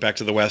thing where he went back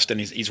to the West and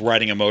he's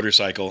riding a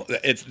motorcycle.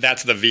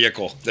 That's the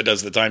vehicle that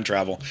does the time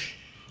travel.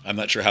 I'm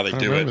not sure how they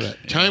do it.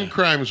 That. Time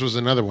Crimes was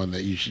another one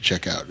that you should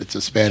check out. It's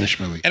a Spanish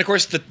movie. And of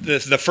course,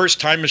 the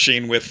first Time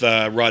Machine with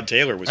Rod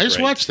Taylor was. I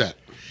just watched that.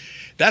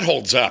 That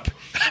holds up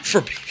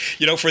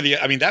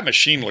that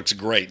machine looks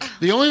great.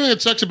 The only thing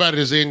that sucks about it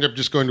is they end up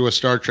just going to a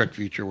Star Trek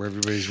future where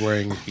everybody's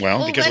wearing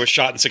Because it was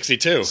shot in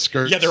 '62.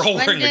 Skirts. Yeah, they're all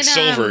wearing like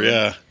silver.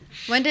 Yeah.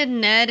 When did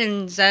Ned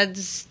and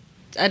Zed's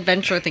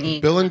adventure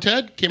thingy? Bill and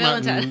Ted came Bill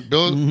out. and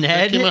Ted.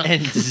 Ned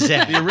and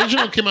Zed. The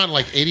original came out in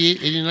like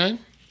 88, 89.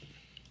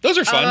 Those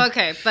are fun. Oh,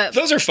 okay, but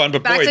those are fun.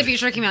 But Back boy, to the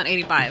Future came out in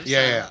 '85.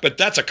 Yeah. But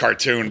that's a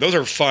cartoon. Those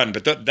are fun.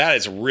 But that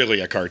is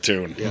really a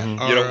cartoon.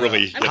 Yeah. You don't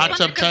really. Hot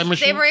Tub Time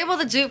Machine. They were able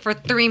to do it for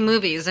 3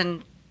 movies,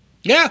 and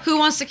Yeah. who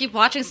wants to keep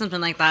watching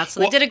something like that? So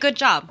they did a good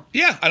job.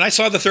 Yeah, and I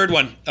saw the third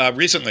one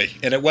recently,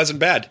 and it wasn't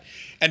bad.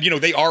 And,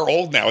 they are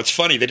old now. It's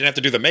funny. They didn't have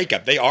to do the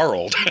makeup. They are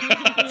old.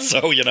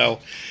 So,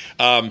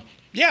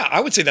 yeah,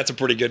 I would say that's a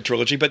pretty good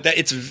trilogy, but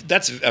that's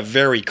a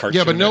very cartoonish.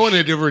 Yeah, but no one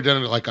had ever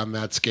done it like on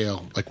that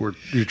scale. Like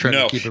you're trying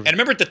to keep it. And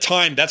remember at the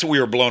time, that's what we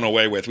were blown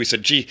away with. We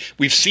said, gee,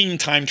 we've seen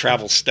time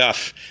travel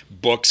stuff,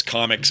 books,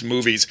 comics,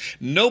 movies.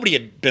 Nobody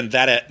had been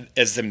that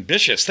as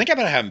ambitious. Think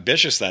about how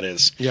ambitious that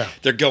is. Yeah.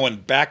 They're going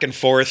back and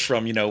forth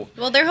from,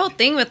 Well, their whole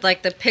thing with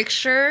like the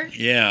picture,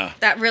 Yeah.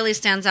 that really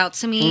stands out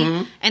to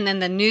me. And then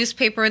the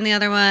newspaper in the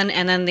other one,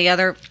 and then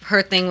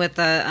her thing with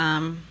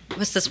the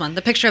what's this one?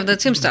 The picture of the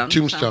tombstone.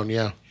 Tombstone,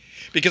 yeah.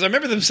 Because I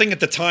remember them saying at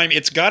the time,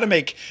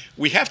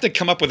 we have to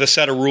come up with a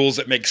set of rules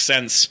that make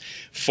sense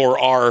for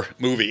our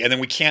movie. And then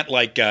we can't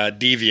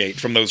deviate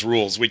from those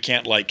rules. We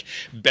can't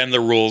bend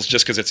the rules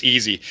just because it's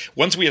easy.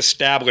 Once we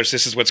establish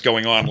this is what's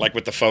going on, like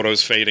with the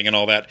photos fading and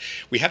all that,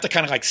 we have to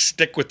kind of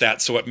stick with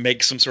that so it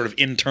makes some sort of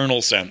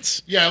internal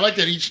sense. Yeah, I like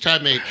that each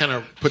time they kind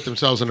of put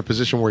themselves in a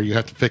position where you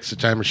have to fix the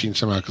time machine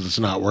somehow because it's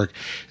not work.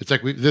 It's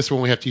like this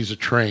one we have to use a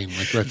train.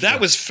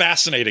 That was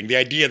fascinating. The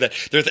idea that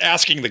they're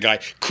asking the guy,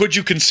 could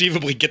you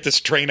conceivably get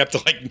this train up to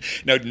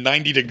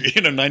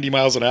 90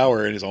 miles an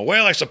hour? And he's like,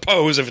 well, I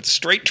suppose if it's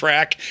straight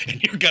track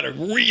and you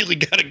really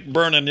got it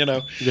burning,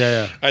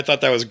 Yeah. I thought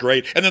that was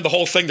great. And then the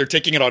whole thing, they're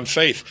taking it on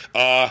faith.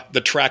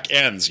 The track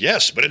ends.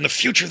 Yes, but in the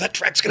future, that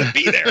track's going to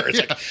be there. It's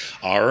like,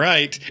 all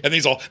right. And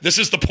he's all, this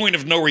is the point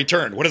of no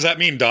return. What does that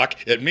mean, Doc?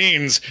 It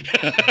means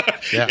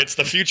it's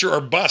the future or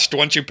bust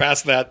once you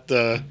pass that.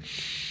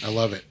 I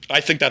love it.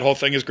 I think that whole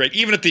thing is great.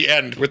 Even at the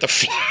end with the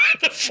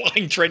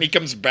flying train, he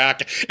comes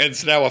back and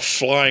it's now a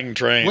flying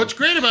train. What's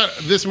great about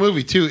this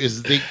movie, too,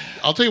 is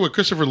I'll tell you what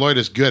Christopher Lloyd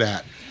is good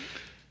at.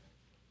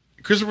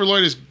 Christopher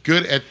Lloyd is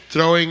good at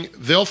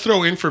they'll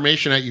throw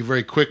information at you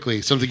very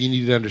quickly, something you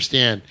need to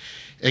understand.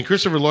 And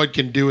Christopher Lloyd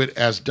can do it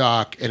as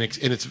Doc, and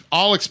it's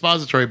all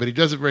expository, but he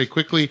does it very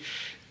quickly.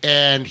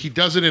 And he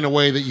does it in a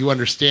way that you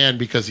understand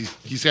because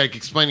he's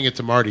explaining it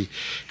to Marty.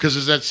 Because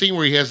there's that scene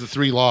where he has the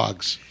 3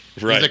 logs.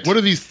 Right. He's like, what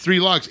are these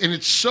 3 logs? And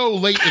it's so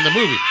late in the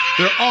movie.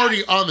 They're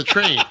already on the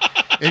train.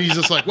 And he's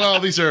just like, well,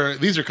 these are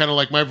kind of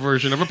like my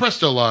version of a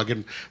Presto log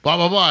and blah,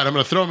 blah, blah. And I'm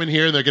going to throw them in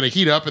here and they're going to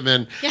heat up. And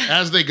then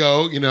as they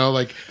go,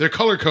 they're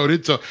color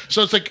coded. So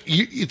it's like,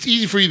 it's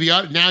easy for you.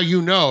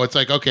 Now it's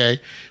like, okay,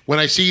 when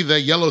I see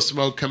the yellow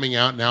smoke coming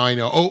out, now I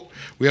know,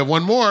 we have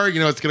one more,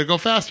 it's going to go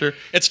faster.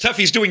 It's tough.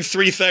 He's doing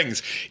 3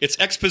 things. It's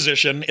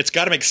exposition. It's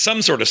got to make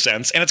some sort of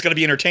sense. And it's got to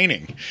be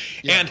entertaining.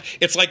 Yeah. And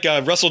it's like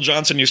Russell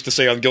Johnson used to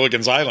say on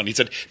Gilligan's Island. He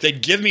said,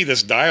 they'd give me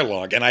this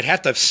dialogue and I'd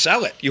have to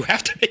sell it. You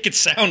have to make it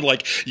sound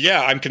like,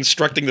 I'm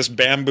constructing this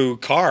bamboo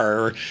car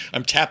or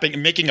I'm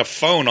making a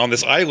phone on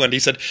this island. He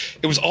said,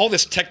 it was all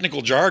this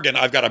technical jargon.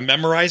 I've got to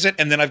memorize it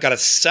and then I've got to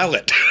sell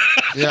it.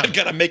 Yeah. I've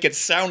got to make it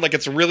sound like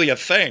it's really a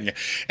thing.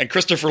 And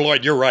Christopher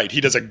Lloyd, you're right. He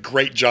does a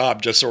great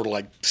job just sort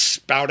of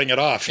spouting it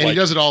off. And he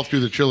does it all through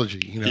the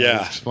trilogy.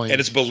 Yeah. And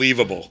it's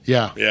believable.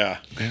 Yeah. Yeah.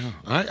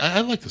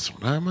 I like this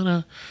one. I'm going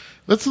to...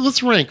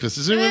 Let's rank this.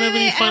 Does anyone have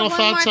any final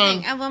thoughts on?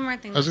 I have one more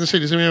thing. I was going to say,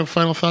 does anyone have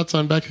final thoughts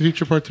on Back to the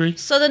Future Part 3?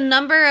 So the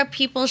number of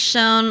people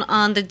shown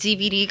on the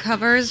DVD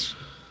covers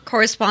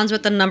corresponds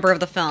with the number of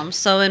the film.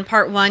 So in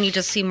Part 1, you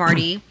just see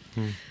Marty.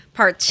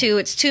 Part 2,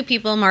 it's 2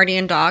 people, Marty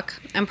and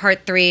Doc. And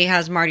Part 3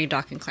 has Marty,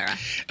 Doc, and Clara.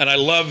 And I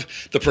love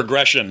the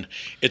progression.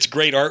 It's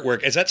great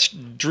artwork. Is that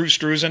Drew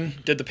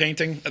Struzan did the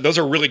painting? Those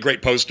are really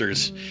great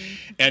posters.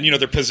 And,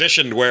 they're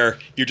positioned where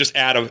you just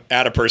add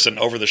a person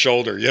over the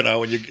shoulder, and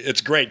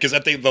it's great. Because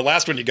at the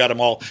last one, you got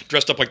them all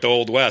dressed up like the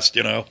Old West,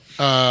 Go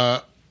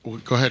ahead.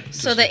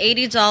 So the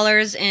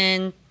 $80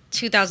 in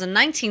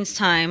 2019's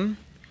time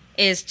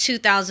is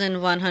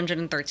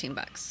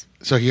 $2,113.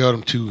 So he owed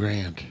him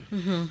 $2,000.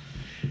 Mm-hmm.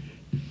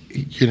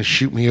 You're gonna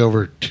shoot me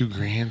over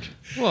 $2,000?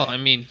 Well, I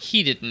mean,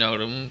 he didn't know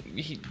him.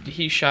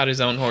 He shot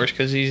his own horse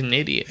because he's an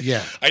idiot.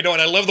 Yeah, I know,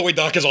 and I love the way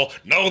Doc is all,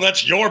 no,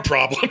 that's your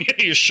problem.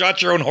 You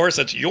shot your own horse,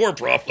 that's your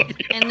problem.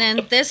 And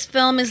then this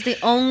film is the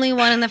only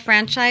one in the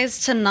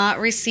franchise to not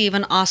receive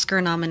an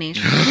Oscar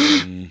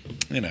nomination.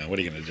 What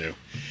are you going to do?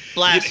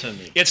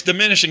 Blasphemy. It's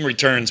diminishing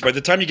returns. By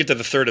the time you get to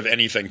the third of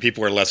anything,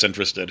 people are less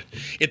interested.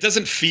 It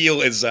doesn't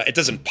feel as it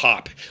doesn't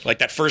pop like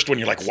that first one.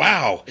 You're like,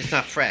 wow, It's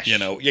not fresh.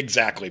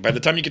 Exactly. By the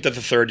time you get to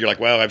the third, you're like,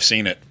 well, I've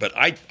seen it. But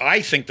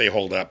I think they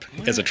hold up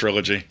as a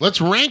trilogy. Let's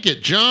rank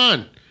it,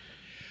 John.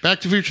 Back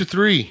to Future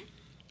 3.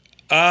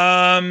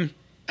 I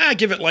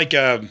give it like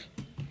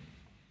 8.5.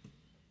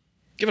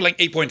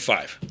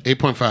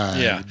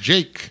 8.5. Yeah.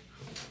 Jake.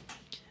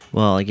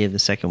 Well, I gave the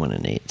second one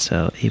an 8,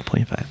 so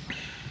 8.5.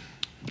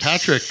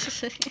 Patrick.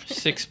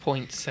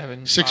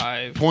 6.75.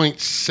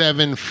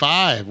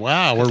 6.75.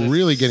 Wow, we're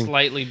really getting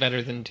slightly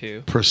better than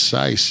 2.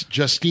 precise.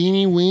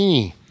 Justine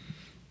Weenie.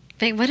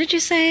 Wait, what did you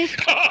say?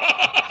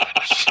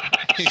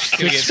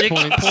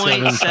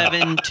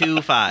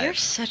 6.725. You're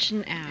such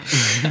an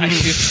ass. I'm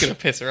just gonna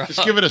piss her off.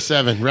 Just give it a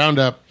 7. Round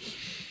up.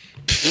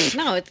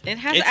 No, it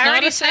has. It's I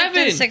already not a typed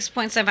in 7.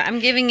 6.7. I'm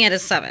giving it a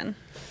 7.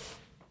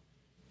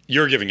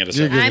 You're giving it a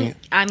You're 7. giving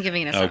I'm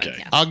giving it a 7. Okay.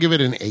 Yes. I'll give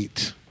it an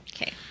 8.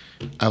 Okay.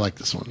 I like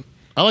this one.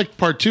 I like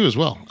part 2 as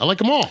well. I like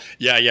them all.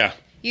 Yeah.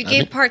 You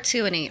gave part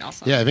 2 an 8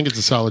 also. Yeah, I think it's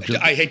a solid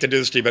job. I hate to do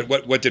this to you, but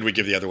what did we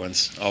give the other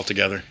ones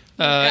altogether?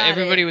 Got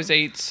Everybody it. was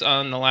 8s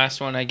on the last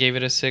one. I gave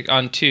it a 6.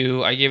 On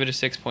 2, I gave it a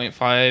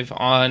 6.5.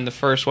 On the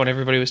first one,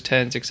 everybody was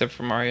 10s except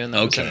for Mario, and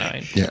that was a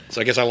 9. Yeah. So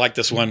I guess I like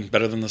this one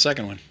better than the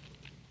second one.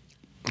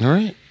 All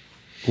right.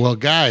 Well,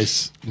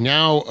 guys,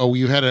 now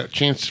you had a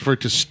chance for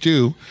it to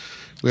stew.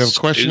 We have a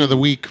question of the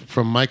week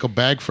from Michael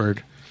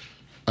Bagford.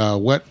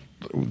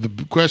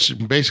 The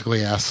question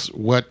basically asks,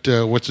 what's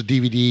a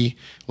DVD,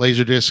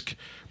 Laserdisc,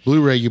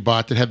 Blu-ray you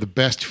bought that had the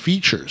best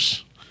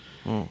features?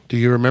 Do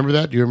you remember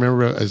that? Do you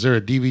remember, is there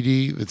a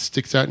DVD that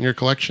sticks out in your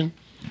collection?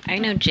 I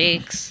know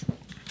Jake's.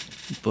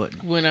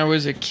 But When I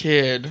was a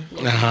kid,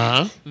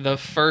 Uh-huh. the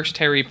first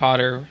Harry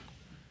Potter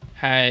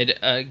had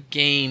a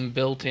game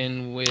built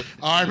in with.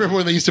 Oh, I remember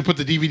when they used to put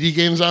the DVD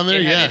games on there?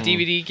 It Yeah. had a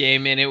DVD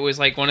game, and it was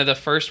like one of the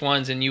first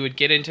ones, and you would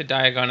get into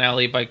Diagon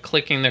Alley by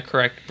clicking the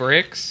correct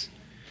bricks.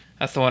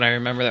 That's the one I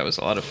remember. That was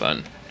a lot of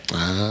fun.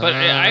 But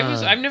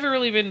I've never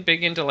really been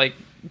big into like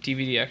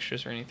DVD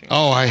extras or anything.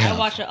 Oh, I I have.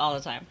 watch it all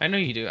the time. I know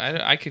you do.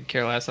 I could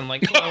care less. I'm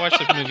like, I watched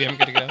the movie. I'm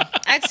good to go.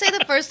 I'd say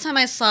the first time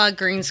I saw a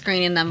green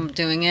screen and them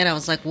doing it, I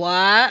was like,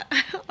 what?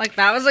 Like,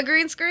 that was a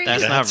green screen?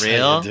 That's not how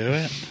real. you do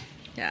it.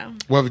 Yeah.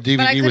 What DVD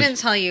But I couldn't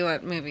was... tell you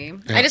what movie.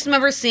 Yeah. I just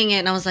remember seeing it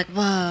and I was like,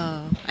 whoa,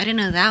 I didn't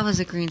know that was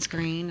a green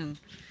screen. And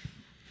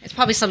it's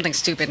probably something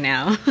stupid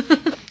now.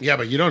 Yeah,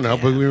 but you don't know.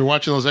 But we were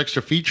watching those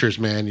extra features,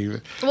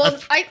 man. Well,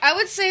 I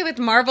would say with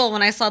Marvel,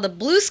 when I saw the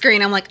blue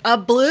screen, I'm like, a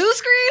blue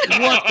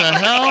screen? What the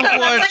hell? That's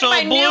What's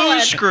like a my new blue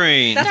one.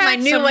 screen? That's my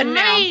new one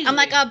now. amazing. I'm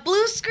like, a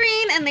blue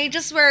screen and they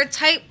just wear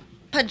tight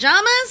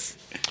pajamas?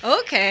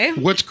 Okay.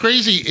 What's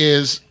crazy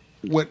is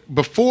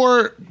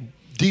before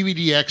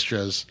DVD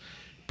extras,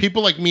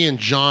 people like me and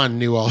John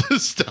knew all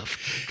this stuff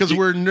because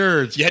we're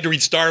nerds. You had to read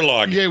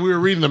Starlog. Yeah, we were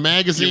reading the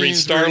magazines. You read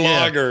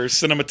Starlog or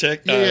Cinematic.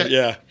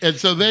 Yeah. And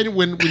so then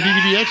when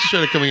DVD extras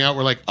started coming out,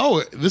 we're like,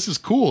 oh, this is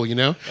cool, you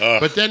know?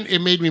 But then it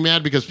made me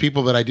mad because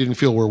people that I didn't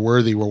feel were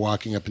worthy were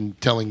walking up and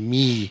telling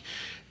me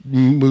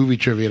movie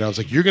trivia. And I was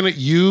like,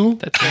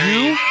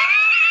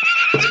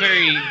 It's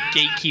very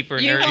gatekeeper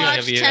You nerdy watched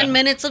of you. 10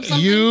 minutes of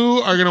something?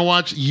 you are going to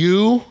watch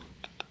you.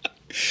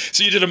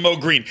 So you did a Mo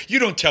Green. You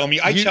don't tell me.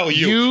 I tell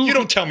you. You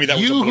don't tell me that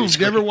was a blue who've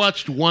screen. never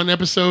watched one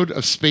episode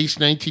of Space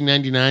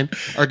 1999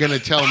 are going to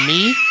tell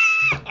me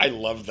I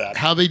love that.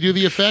 how they do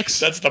the effects.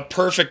 That's the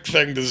perfect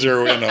thing to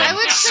zero in on. I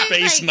would say,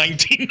 Space like-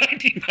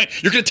 1999.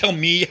 You're going to tell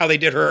me how they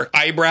did her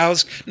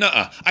eyebrows?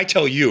 Nuh-uh. I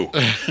tell you.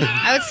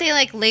 I would say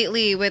like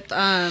lately with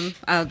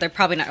they're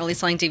probably not really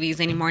selling DVDs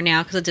anymore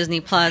now because of Disney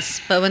Plus.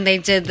 But when they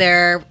did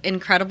their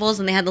Incredibles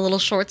and they had the little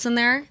shorts in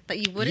there that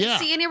you wouldn't Yeah.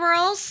 see anywhere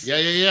else.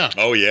 Yeah.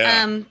 Oh,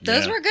 yeah.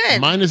 Those Yeah. were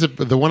good. Mine is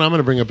the one I'm going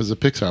to bring up is a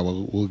Pixar.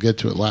 We'll get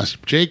to it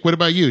last. Jake, what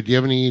about you? Do you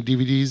have any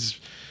DVDs,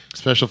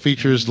 special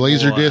features,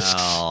 laser discs?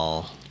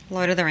 Wow.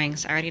 Lord of the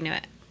Rings. I already knew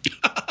it.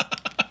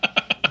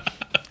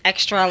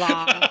 Extra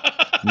long. Lord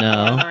of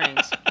No, the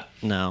Rings.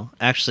 no.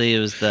 Actually, it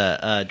was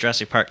the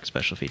Jurassic Park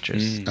special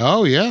features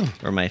Oh yeah,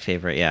 were my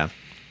favorite. Yeah,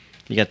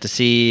 you got to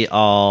see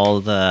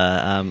all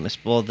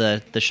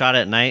the the shot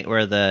at night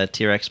where the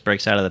T-Rex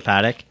breaks out of the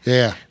paddock.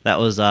 yeah. That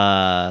was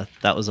a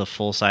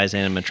full size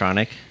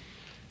animatronic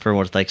for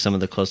what like some of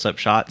the close up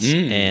shots,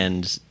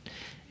 and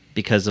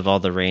because of all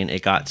the rain,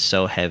 it got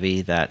so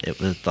heavy that it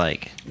was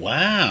like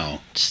Wow.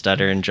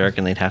 stutter and jerk,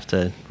 and they'd have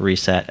to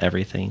reset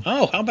everything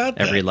Oh, how about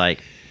that? every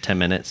like 10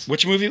 minutes.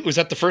 Which movie? Was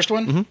that the first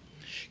one? Mm-hmm.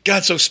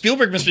 God, so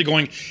Spielberg must be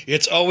going,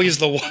 it's always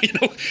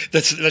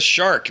the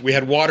shark. We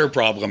had water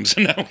problems.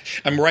 And now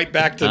I'm right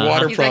back to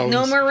water He's like, problems.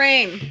 no more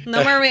rain.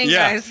 No more rain,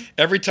 Yeah. guys.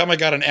 Every time I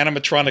got an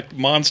animatronic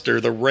monster,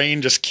 the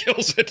rain just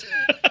kills it.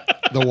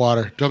 The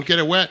water. Don't get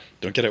it wet.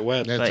 Don't get it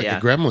wet. That's But like yeah.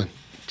 a gremlin.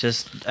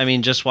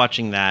 Just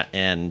watching that,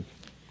 and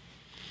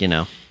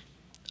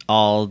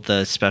all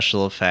the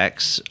special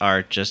effects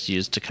are just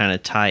used to kind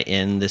of tie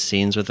in the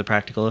scenes with the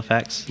practical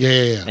effects.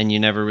 Yeah. And you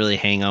never really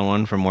hang on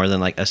one for more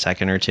than like a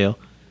second or two.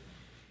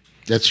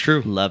 That's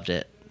true. Loved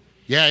it.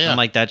 Yeah, yeah. I'm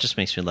like, that just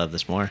makes me love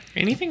this more.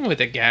 Anything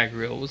with a gag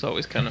reel was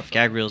always kind of fun.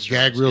 Gag reels.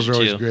 Gag reels are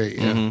always too. great.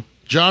 Yeah. Mhm.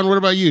 John, what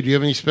about you? Do you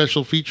have any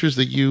special features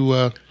that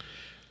you?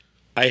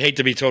 I hate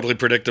to be totally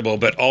predictable,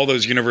 but all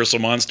those Universal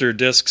Monster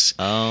discs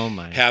Oh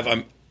my.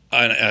 have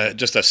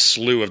just a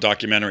slew of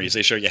documentaries.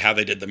 They show you how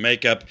they did the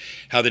makeup,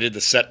 how they did the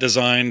set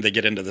design. They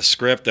get into the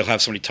script. They'll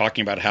have somebody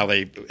talking about how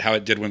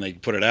it did when they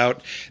put it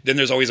out. Then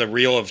there's always a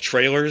reel of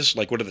trailers,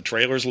 like what do the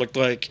trailers look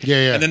like?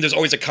 Yeah. And then there's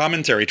always a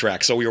commentary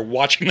track. So you're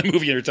watching the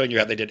movie and they're telling you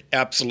how they did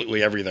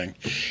absolutely everything.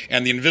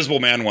 And the Invisible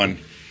Man one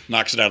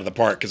knocks it out of the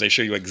park because they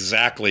show you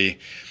exactly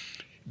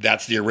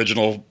that's the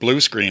original blue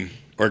screen.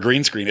 Or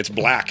green screen. It's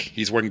black.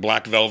 He's wearing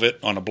black velvet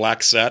on a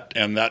black set,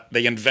 and that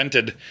they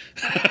invented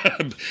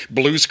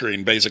blue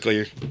screen,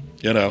 basically.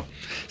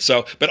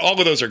 So, but all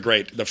of those are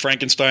great. The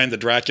Frankenstein, the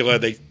Dracula,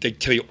 they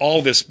tell you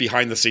all this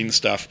behind the scenes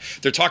stuff.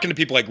 They're talking to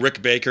people like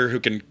Rick Baker, who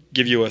can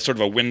give you a sort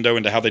of a window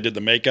into how they did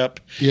the makeup.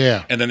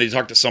 Yeah. And then they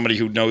talk to somebody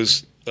who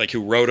knows, like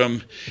who wrote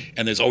them.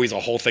 And there's always a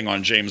whole thing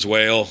on James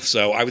Whale.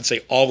 So I would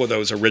say all of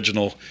those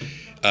original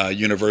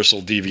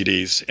Universal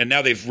DVDs, and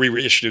now they've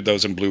reissued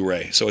those in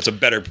Blu-ray, so it's a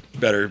better.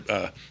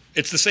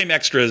 It's the same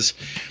extras,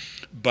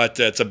 but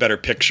it's a better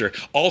picture.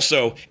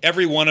 Also,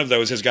 every one of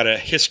those has got a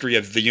history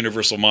of the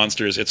Universal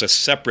Monsters. It's a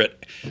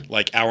separate,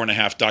 like,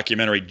 hour-and-a-half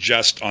documentary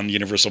just on the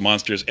Universal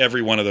Monsters.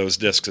 Every one of those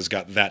discs has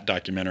got that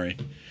documentary.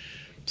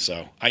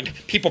 So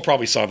people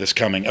probably saw this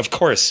coming. Of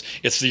course,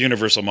 it's the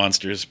Universal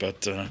Monsters,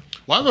 but Well,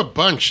 I have a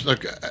bunch.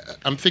 Like,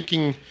 I'm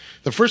thinking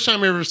the first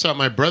time I ever saw it,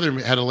 my brother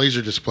had a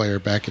Laserdisc player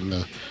back in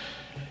the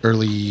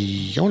early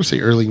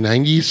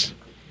 90s.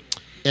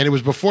 And it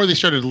was before they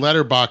started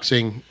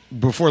letterboxing,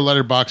 before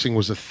letterboxing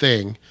was a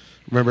thing.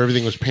 Remember,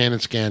 everything was pan and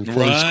scan,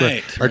 fully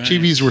square. Our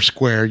TVs were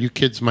square. You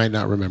kids might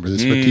not remember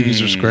this, but TVs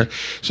were square.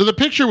 So the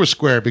picture was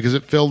square because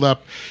it filled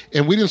up.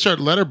 And we didn't start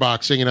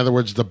letterboxing. In other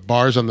words, the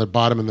bars on the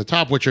bottom and the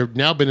top, which have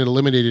now been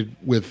eliminated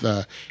with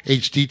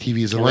HD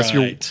TVs,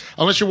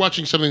 unless you're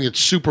watching something that's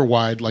super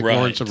wide, like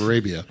Lawrence of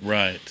Arabia.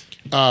 right.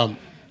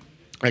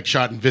 Like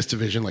shot in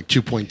VistaVision, like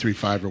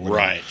 2.35 or whatever.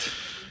 Right.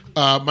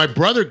 My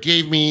brother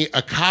gave me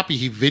a copy.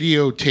 He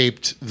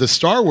videotaped the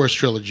Star Wars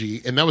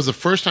trilogy, and that was the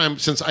first time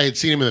since I had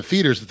seen him in the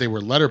theaters that they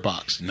were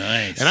letterboxed.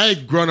 Nice. And I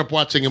had grown up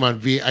watching him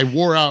on I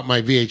wore out my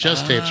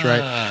VHS tapes,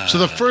 right? So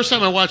the first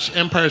time I watched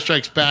Empire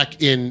Strikes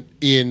Back in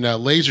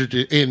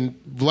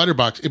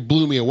letterbox, it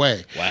blew me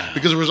away. Wow.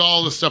 Because there was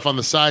all the stuff on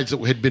the sides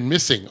that had been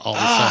missing all the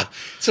time.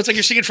 So it's like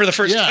you're seeing it for the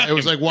first time. Yeah, it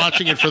was like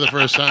watching it for the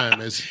first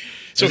time.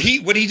 So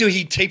what did he do?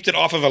 He taped it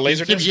off of a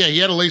Laserdisc? Yeah, he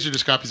had a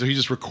Laserdisc copy, so he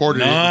just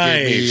recorded it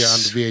and gave me on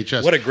the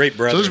VHS. What a great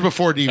brother. So this is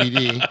before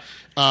DVD.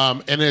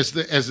 And as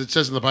it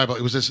says in the Bible,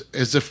 it was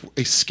as if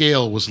a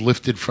scale was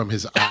lifted from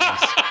his eyes.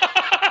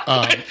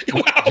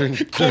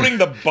 Quoting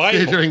the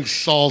Bible. During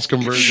Saul's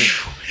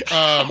conversion.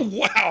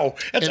 Wow.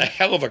 That's a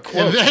hell of a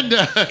quote.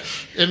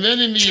 And then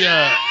in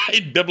the...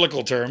 in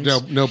biblical terms.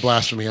 No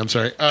blasphemy, I'm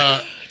sorry.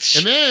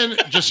 And then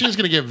Justine's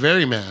going to get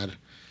very mad.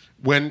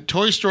 When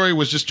Toy Story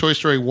was just Toy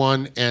Story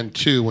 1 and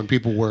 2, when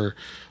people were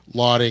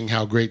lauding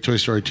how great Toy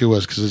Story 2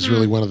 was because it's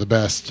really one of the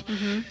best,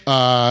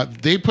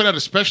 they put out a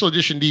special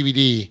edition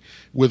DVD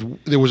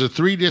there was a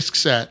 3-disc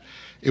set.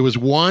 It was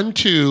 1,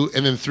 2,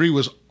 and then 3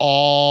 was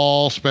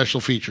all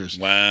special features.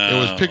 Wow. It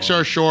was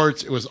Pixar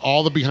shorts. It was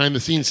all the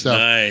behind-the-scenes stuff.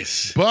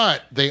 Nice.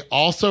 But they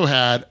also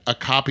had a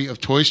copy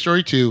of Toy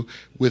Story 2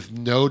 with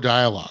no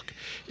dialogue.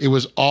 It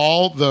was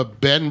all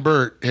Ben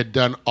Burt had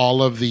done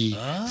all of the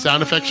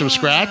sound effects from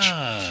scratch.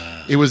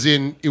 It was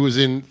in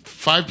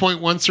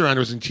 5.1 surround. It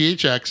was in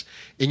THX,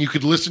 and you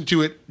could listen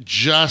to it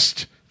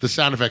just the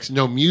sound effects,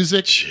 no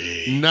music,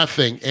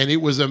 nothing, and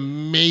it was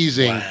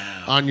amazing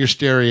on your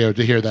stereo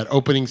to hear that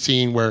opening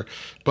scene where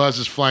Buzz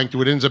is flying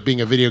through. It ends up being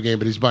a video game,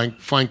 but he's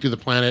flying through the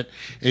planet,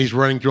 and he's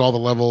running through all the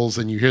levels,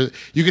 and you could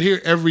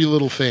hear every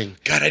little thing.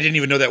 God, I didn't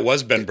even know that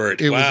was Ben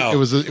Burt. It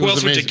was Who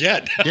else amazing. would you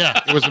get?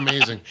 Yeah, it was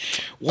amazing.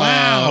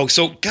 Wow.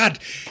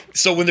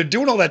 So when they're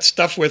doing all that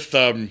stuff with,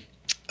 I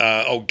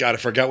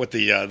forgot what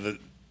the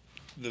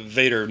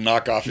Vader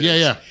knockoff is.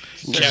 Yeah.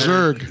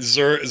 Zurg.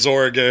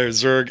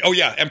 Zurg. Oh,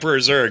 yeah, Emperor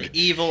Zurg.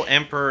 Evil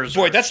Emperor Zurg.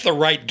 Boy, that's the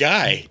right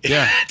guy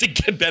to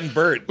get Ben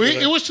Burt. Well,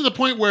 it was to the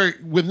point where,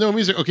 with no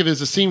music, okay,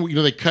 there's a scene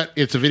where, they cut,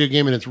 it's a video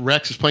game, and it's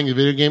Rex is playing the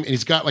video game, and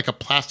he's got like a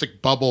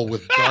plastic bubble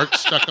with darts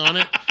stuck on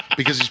it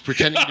because he's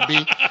pretending to be.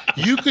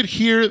 You could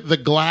hear the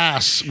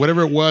glass,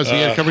 whatever it was,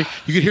 he had covering,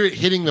 you could hear it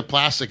hitting the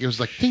plastic. It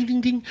was like ding,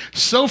 ding, ding.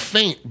 So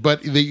faint,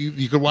 but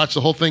you could watch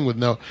the whole thing with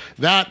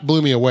that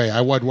blew me away. I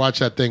would watch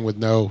that thing with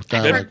no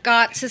dialogue. I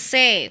forgot to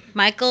say,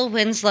 Michael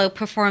Winslow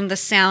performed the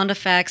sound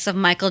effects of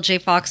Michael J.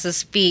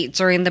 Fox's feet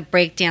during the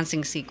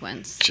breakdancing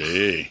sequence.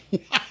 Gee.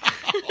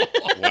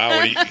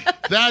 Wow.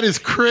 That is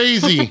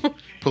crazy.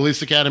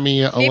 Police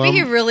Academy alum. Maybe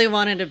he really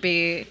wanted to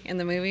be in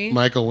the movie.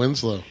 Michael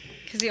Winslow.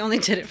 Because he only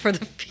did it for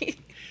the feet.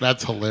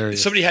 That's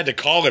hilarious. Somebody had to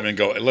call him and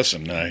go,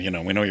 listen,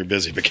 we know you're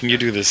busy, but can you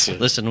do this?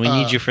 Listen, we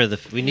need you for for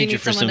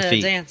some someone to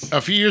feet. dance.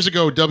 A few years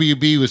ago,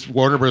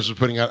 Warner Bros. Was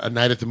putting out a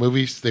night at the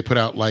movies. They put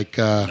out like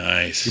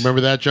Nice. You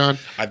remember that, John?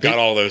 I've got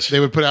all those. They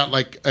would put out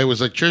it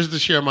was like Treasures of the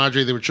Sierra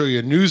Madre. They would show you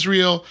a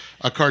newsreel,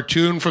 a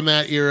cartoon from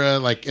that era,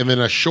 and then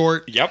a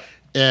short. Yep.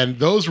 And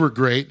those were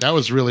great. That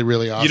was really,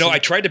 really awesome. I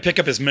tried to pick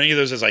up as many of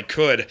those as I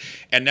could,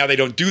 and now they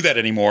don't do that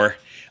anymore.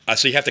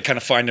 So you have to kind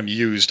of find them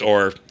used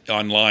or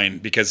online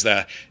because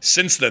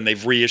since then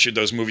they've reissued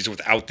those movies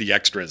without the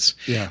extras.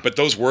 Yeah. But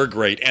those were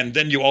great. And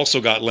then you also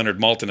got Leonard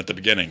Maltin at the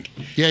beginning.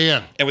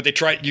 Yeah. And what they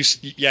tried, you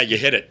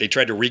hit it. They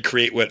tried to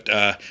recreate what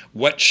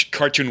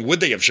cartoon would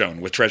they have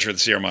shown with Treasure of the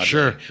Sierra Madre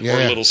Sure.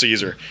 Yeah. or Little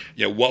Caesar?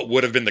 What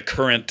would have been the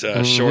current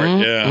short?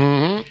 Yeah.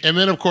 Mm-hmm. And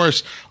then, of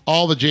course,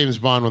 all the James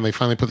Bond, when they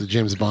finally put the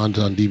James Bond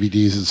on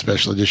DVDs and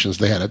special editions,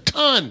 they had a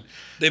ton.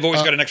 They've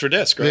always got an extra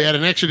disc, right? They had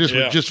an extra disc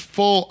just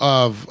full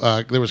of.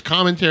 There was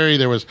commentary.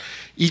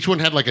 Each one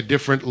had like a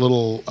different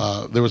little.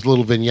 There was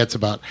little vignettes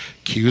about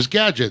Q's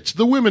gadgets,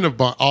 the women of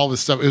Bond, all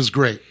this stuff. It was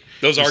great.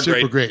 Those are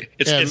super great.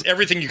 It's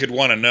everything you could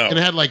want to know. And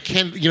it had like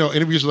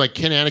interviews with like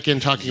Ken Anakin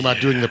talking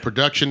about doing the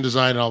production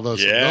design and all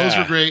those. Yeah. Those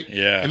were great.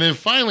 Yeah. And then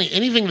finally,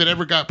 anything that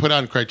ever got put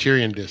on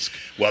Criterion disc.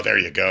 Well, there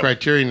you go.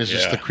 Criterion is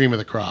just the cream of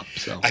the crop.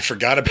 So I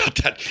forgot about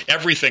that.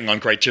 Everything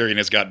on Criterion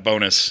has got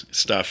bonus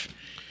stuff.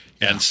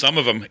 And some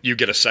of them, you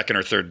get a second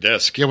or third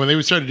disc. yeah, when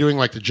they started doing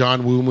like the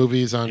John Woo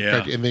movies on,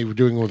 and they were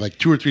doing with like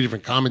 2 or 3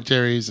 different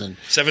commentaries and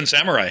Seven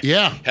Samurai.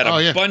 Yeah. Had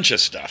a bunch of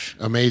stuff.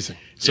 amazing.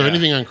 So Yeah.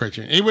 anything on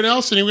Criterion. Anyone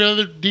else? Any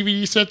other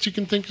DVD sets you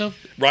can think of?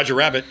 Roger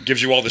Rabbit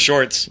gives you all the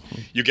shorts.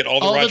 You get all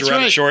the Roger that's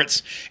Rabbit right.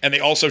 shorts. And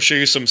they also show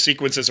you some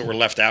sequences that were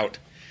left out,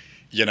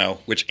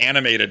 which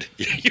animated.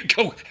 You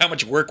go, how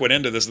much work went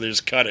into this? They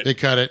just cut it. They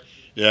cut it.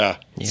 Yeah.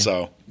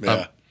 So,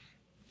 yeah.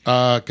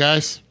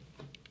 Guys,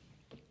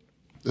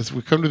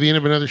 we come to the end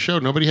of another show.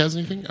 Nobody has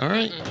anything? All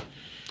right.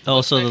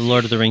 Also, the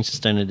Lord of the Rings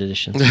extended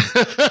edition.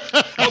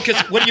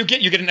 Because what do you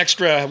get? You get an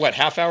extra,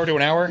 half hour to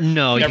an hour?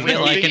 No, you Every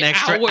get like movie? an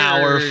extra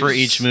hour for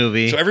each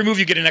movie. So every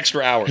movie you get an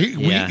extra hour.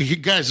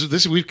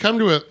 Guys, we've come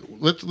to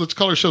let's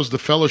call ourselves the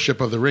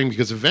Fellowship of the Ring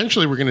because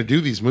eventually we're going to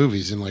do these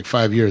movies in like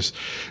 5 years.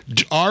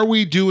 Are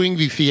we doing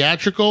the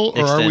theatrical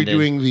or are we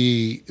doing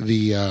the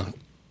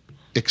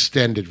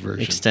extended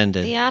version?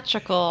 Extended.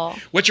 Theatrical.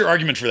 What's your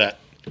argument for that?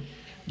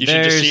 You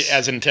should just see it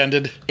as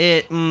intended.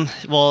 It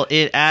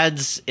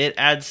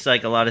adds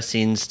like a lot of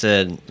scenes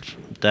that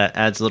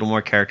adds a little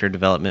more character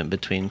development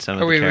between some of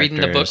the Are we characters.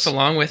 reading the books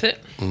along with it?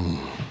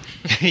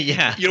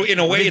 Yeah. In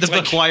a way, read it's the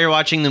book while you're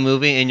watching the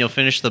movie, and you'll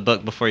finish the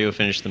book before you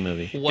finish the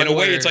movie. In a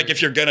way, it's like if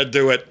you're gonna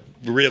do it,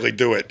 really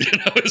do it.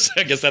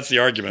 I guess that's the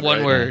argument. One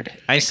right? word.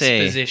 I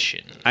say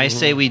exposition. I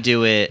say we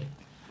do it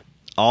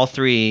all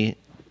 3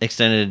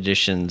 extended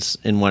editions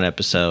in one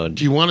episode.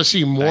 Do you want to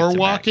see more Back to back.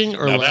 walking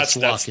or No, less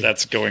walking?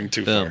 that's going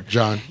too Boom. far.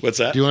 John, What's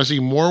that? Do you want to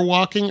see more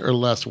walking or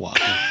less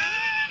walking?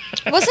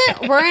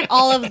 Weren't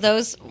all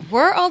those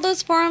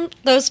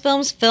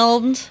films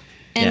filmed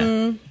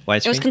in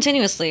Widescreen? it was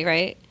continuously,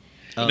 right?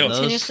 Oh, No. those-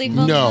 Continuously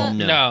filmed. No.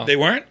 No. They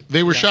weren't?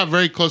 They were shot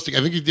very close to.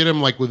 I think he did them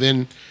like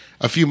within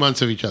a few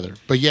months of each other.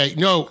 But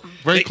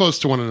very close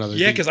to one another.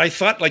 Yeah, because I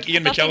thought like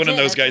Ian I thought McKellen they and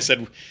those did. guys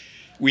said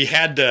we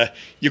had to.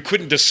 You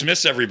couldn't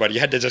dismiss everybody. You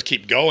had to just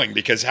keep going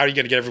because how are you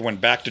going to get everyone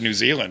back to New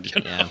Zealand?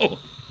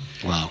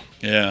 Wow,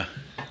 Yeah.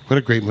 what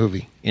a great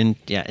movie.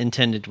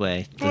 Intended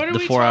way. What are The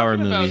we 4-hour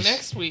talking about movies.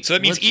 next week? So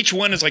that means each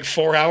one is like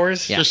 4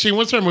 hours. Yeah. Justine,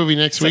 what's our movie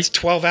next So week? that's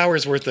 12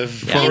 hours worth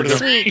of. Yeah. Lord of Next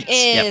the week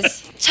Rings.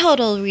 is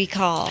Total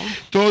Recall.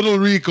 Total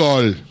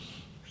Recall.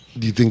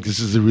 Do you think this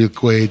is the real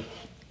Quaid?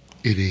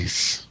 It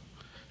is.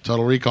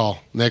 Total Recall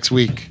next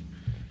week.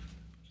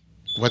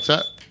 What's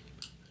that?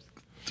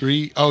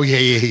 3? Oh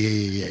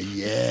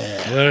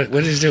yeah.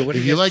 What does he do? What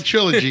If you like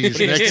trilogies,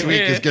 next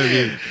week is going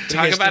to be.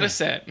 Talk about a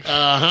set. What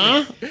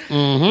are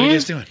you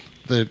guys doing?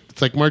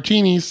 It's like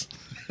martinis.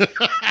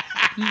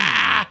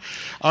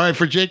 All right,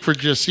 for Jake, for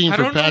Justine, I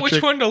for don't know Patrick.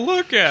 which one to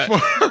look at.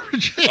 For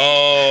Jake,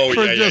 Oh,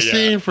 for yeah,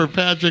 Justine, yeah. for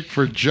Patrick,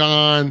 for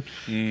John,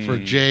 for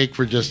Jake,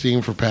 for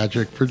Justine, for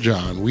Patrick, for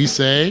John. We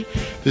say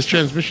this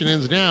transmission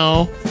ends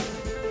now.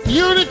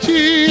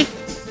 Unity!